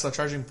 Tesla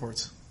charging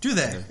ports. Do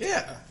they?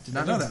 Yeah, Did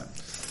not know that.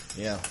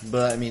 Yeah,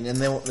 but I mean, and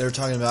they were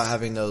talking about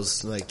having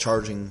those like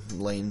charging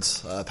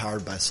lanes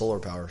powered by solar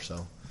power,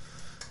 so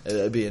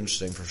it'd be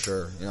interesting for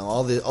sure.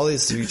 All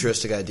these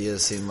futuristic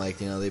ideas seem like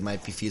they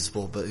might be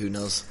feasible, but who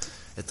knows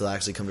if they'll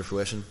actually come to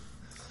fruition.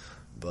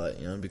 But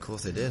it'd be cool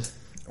if they did.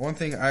 One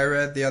thing I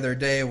read the other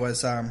day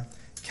was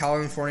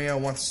California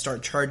wants to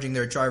start charging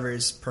their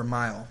drivers per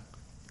mile,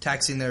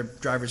 taxing their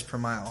drivers per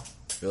mile.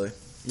 Really?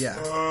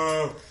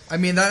 Yeah. I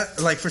mean that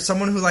like for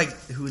someone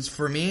who's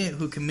for me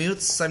who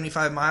commutes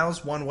 75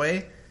 miles one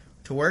way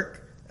to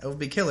work, it would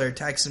be killer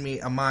taxing me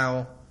a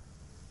mile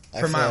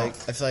per mile.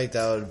 I feel like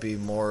that would be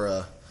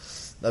more.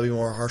 That'd be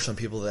more harsh on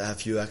people that have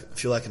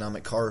fuel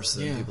economic cars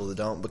than people that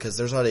don't, because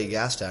there's already a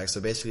gas tax.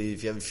 So basically,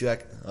 if you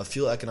have a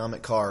fuel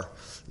economic car,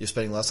 you're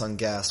spending less on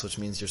gas, which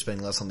means you're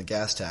spending less on the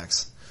gas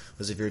tax.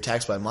 Because if you're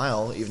taxed by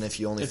mile, even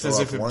if you only It's fill as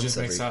up if it once just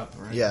every, makes up,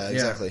 right? yeah,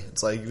 exactly.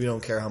 It's like you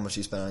don't care how much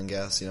you spend on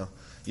gas.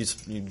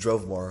 You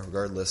drove more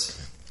regardless.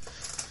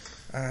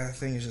 I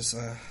think it's just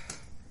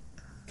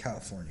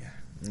California.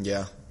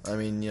 Yeah, I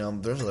mean,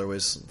 there's other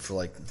ways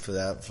for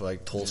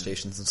toll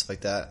stations and stuff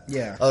like that.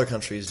 Yeah. Other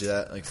countries do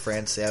that. Like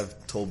France, they have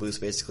toll booths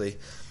basically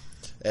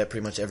at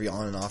pretty much every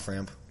on and off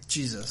ramp.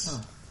 Jesus.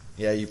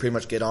 Yeah, you pretty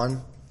much get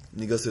on,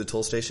 you go through the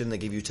toll station, they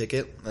give you a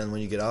ticket, and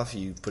when you get off,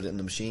 you put it in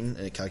the machine,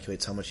 and it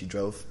calculates how much you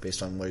drove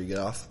based on where you get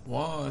off,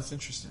 Wow, that's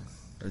interesting.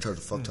 and charge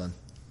a fuck ton.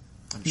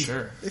 I'm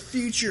sure. The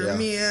future, Yeah.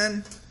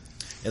 man.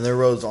 And their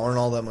roads aren't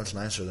all that much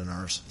nicer than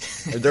ours.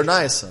 They're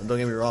nice, don't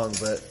get me wrong,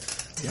 but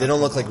they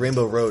don't look like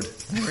Rainbow Road.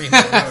 Rainbow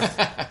Road.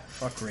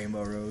 Fuck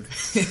Rainbow Road.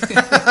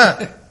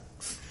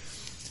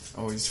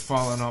 Oh, he's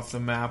falling off the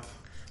map.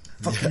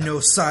 Fucking no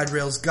side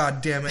rails,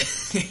 god damn it.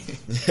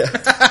 Yeah.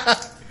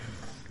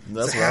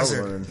 That's It's a what I was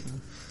hazard.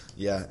 wondering.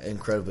 Yeah,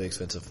 incredibly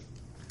expensive.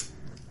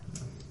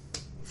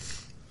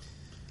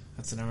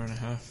 That's an hour and a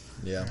half.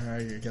 Yeah.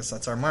 I guess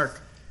that's our mark.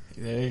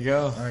 There you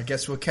go. I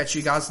guess we'll catch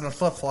you guys on the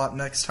flip flop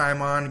next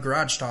time on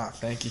Garage Talk.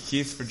 Thank you,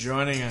 Keith, for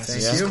joining us. Thank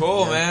This is you.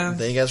 cool, Yeah. man.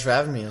 Thank you guys for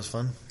having me. It was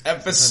fun.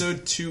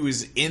 Episode 2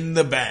 is in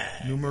the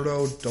bag.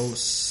 Numero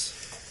dos,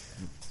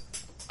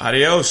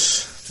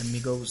 Adios.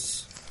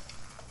 amigos.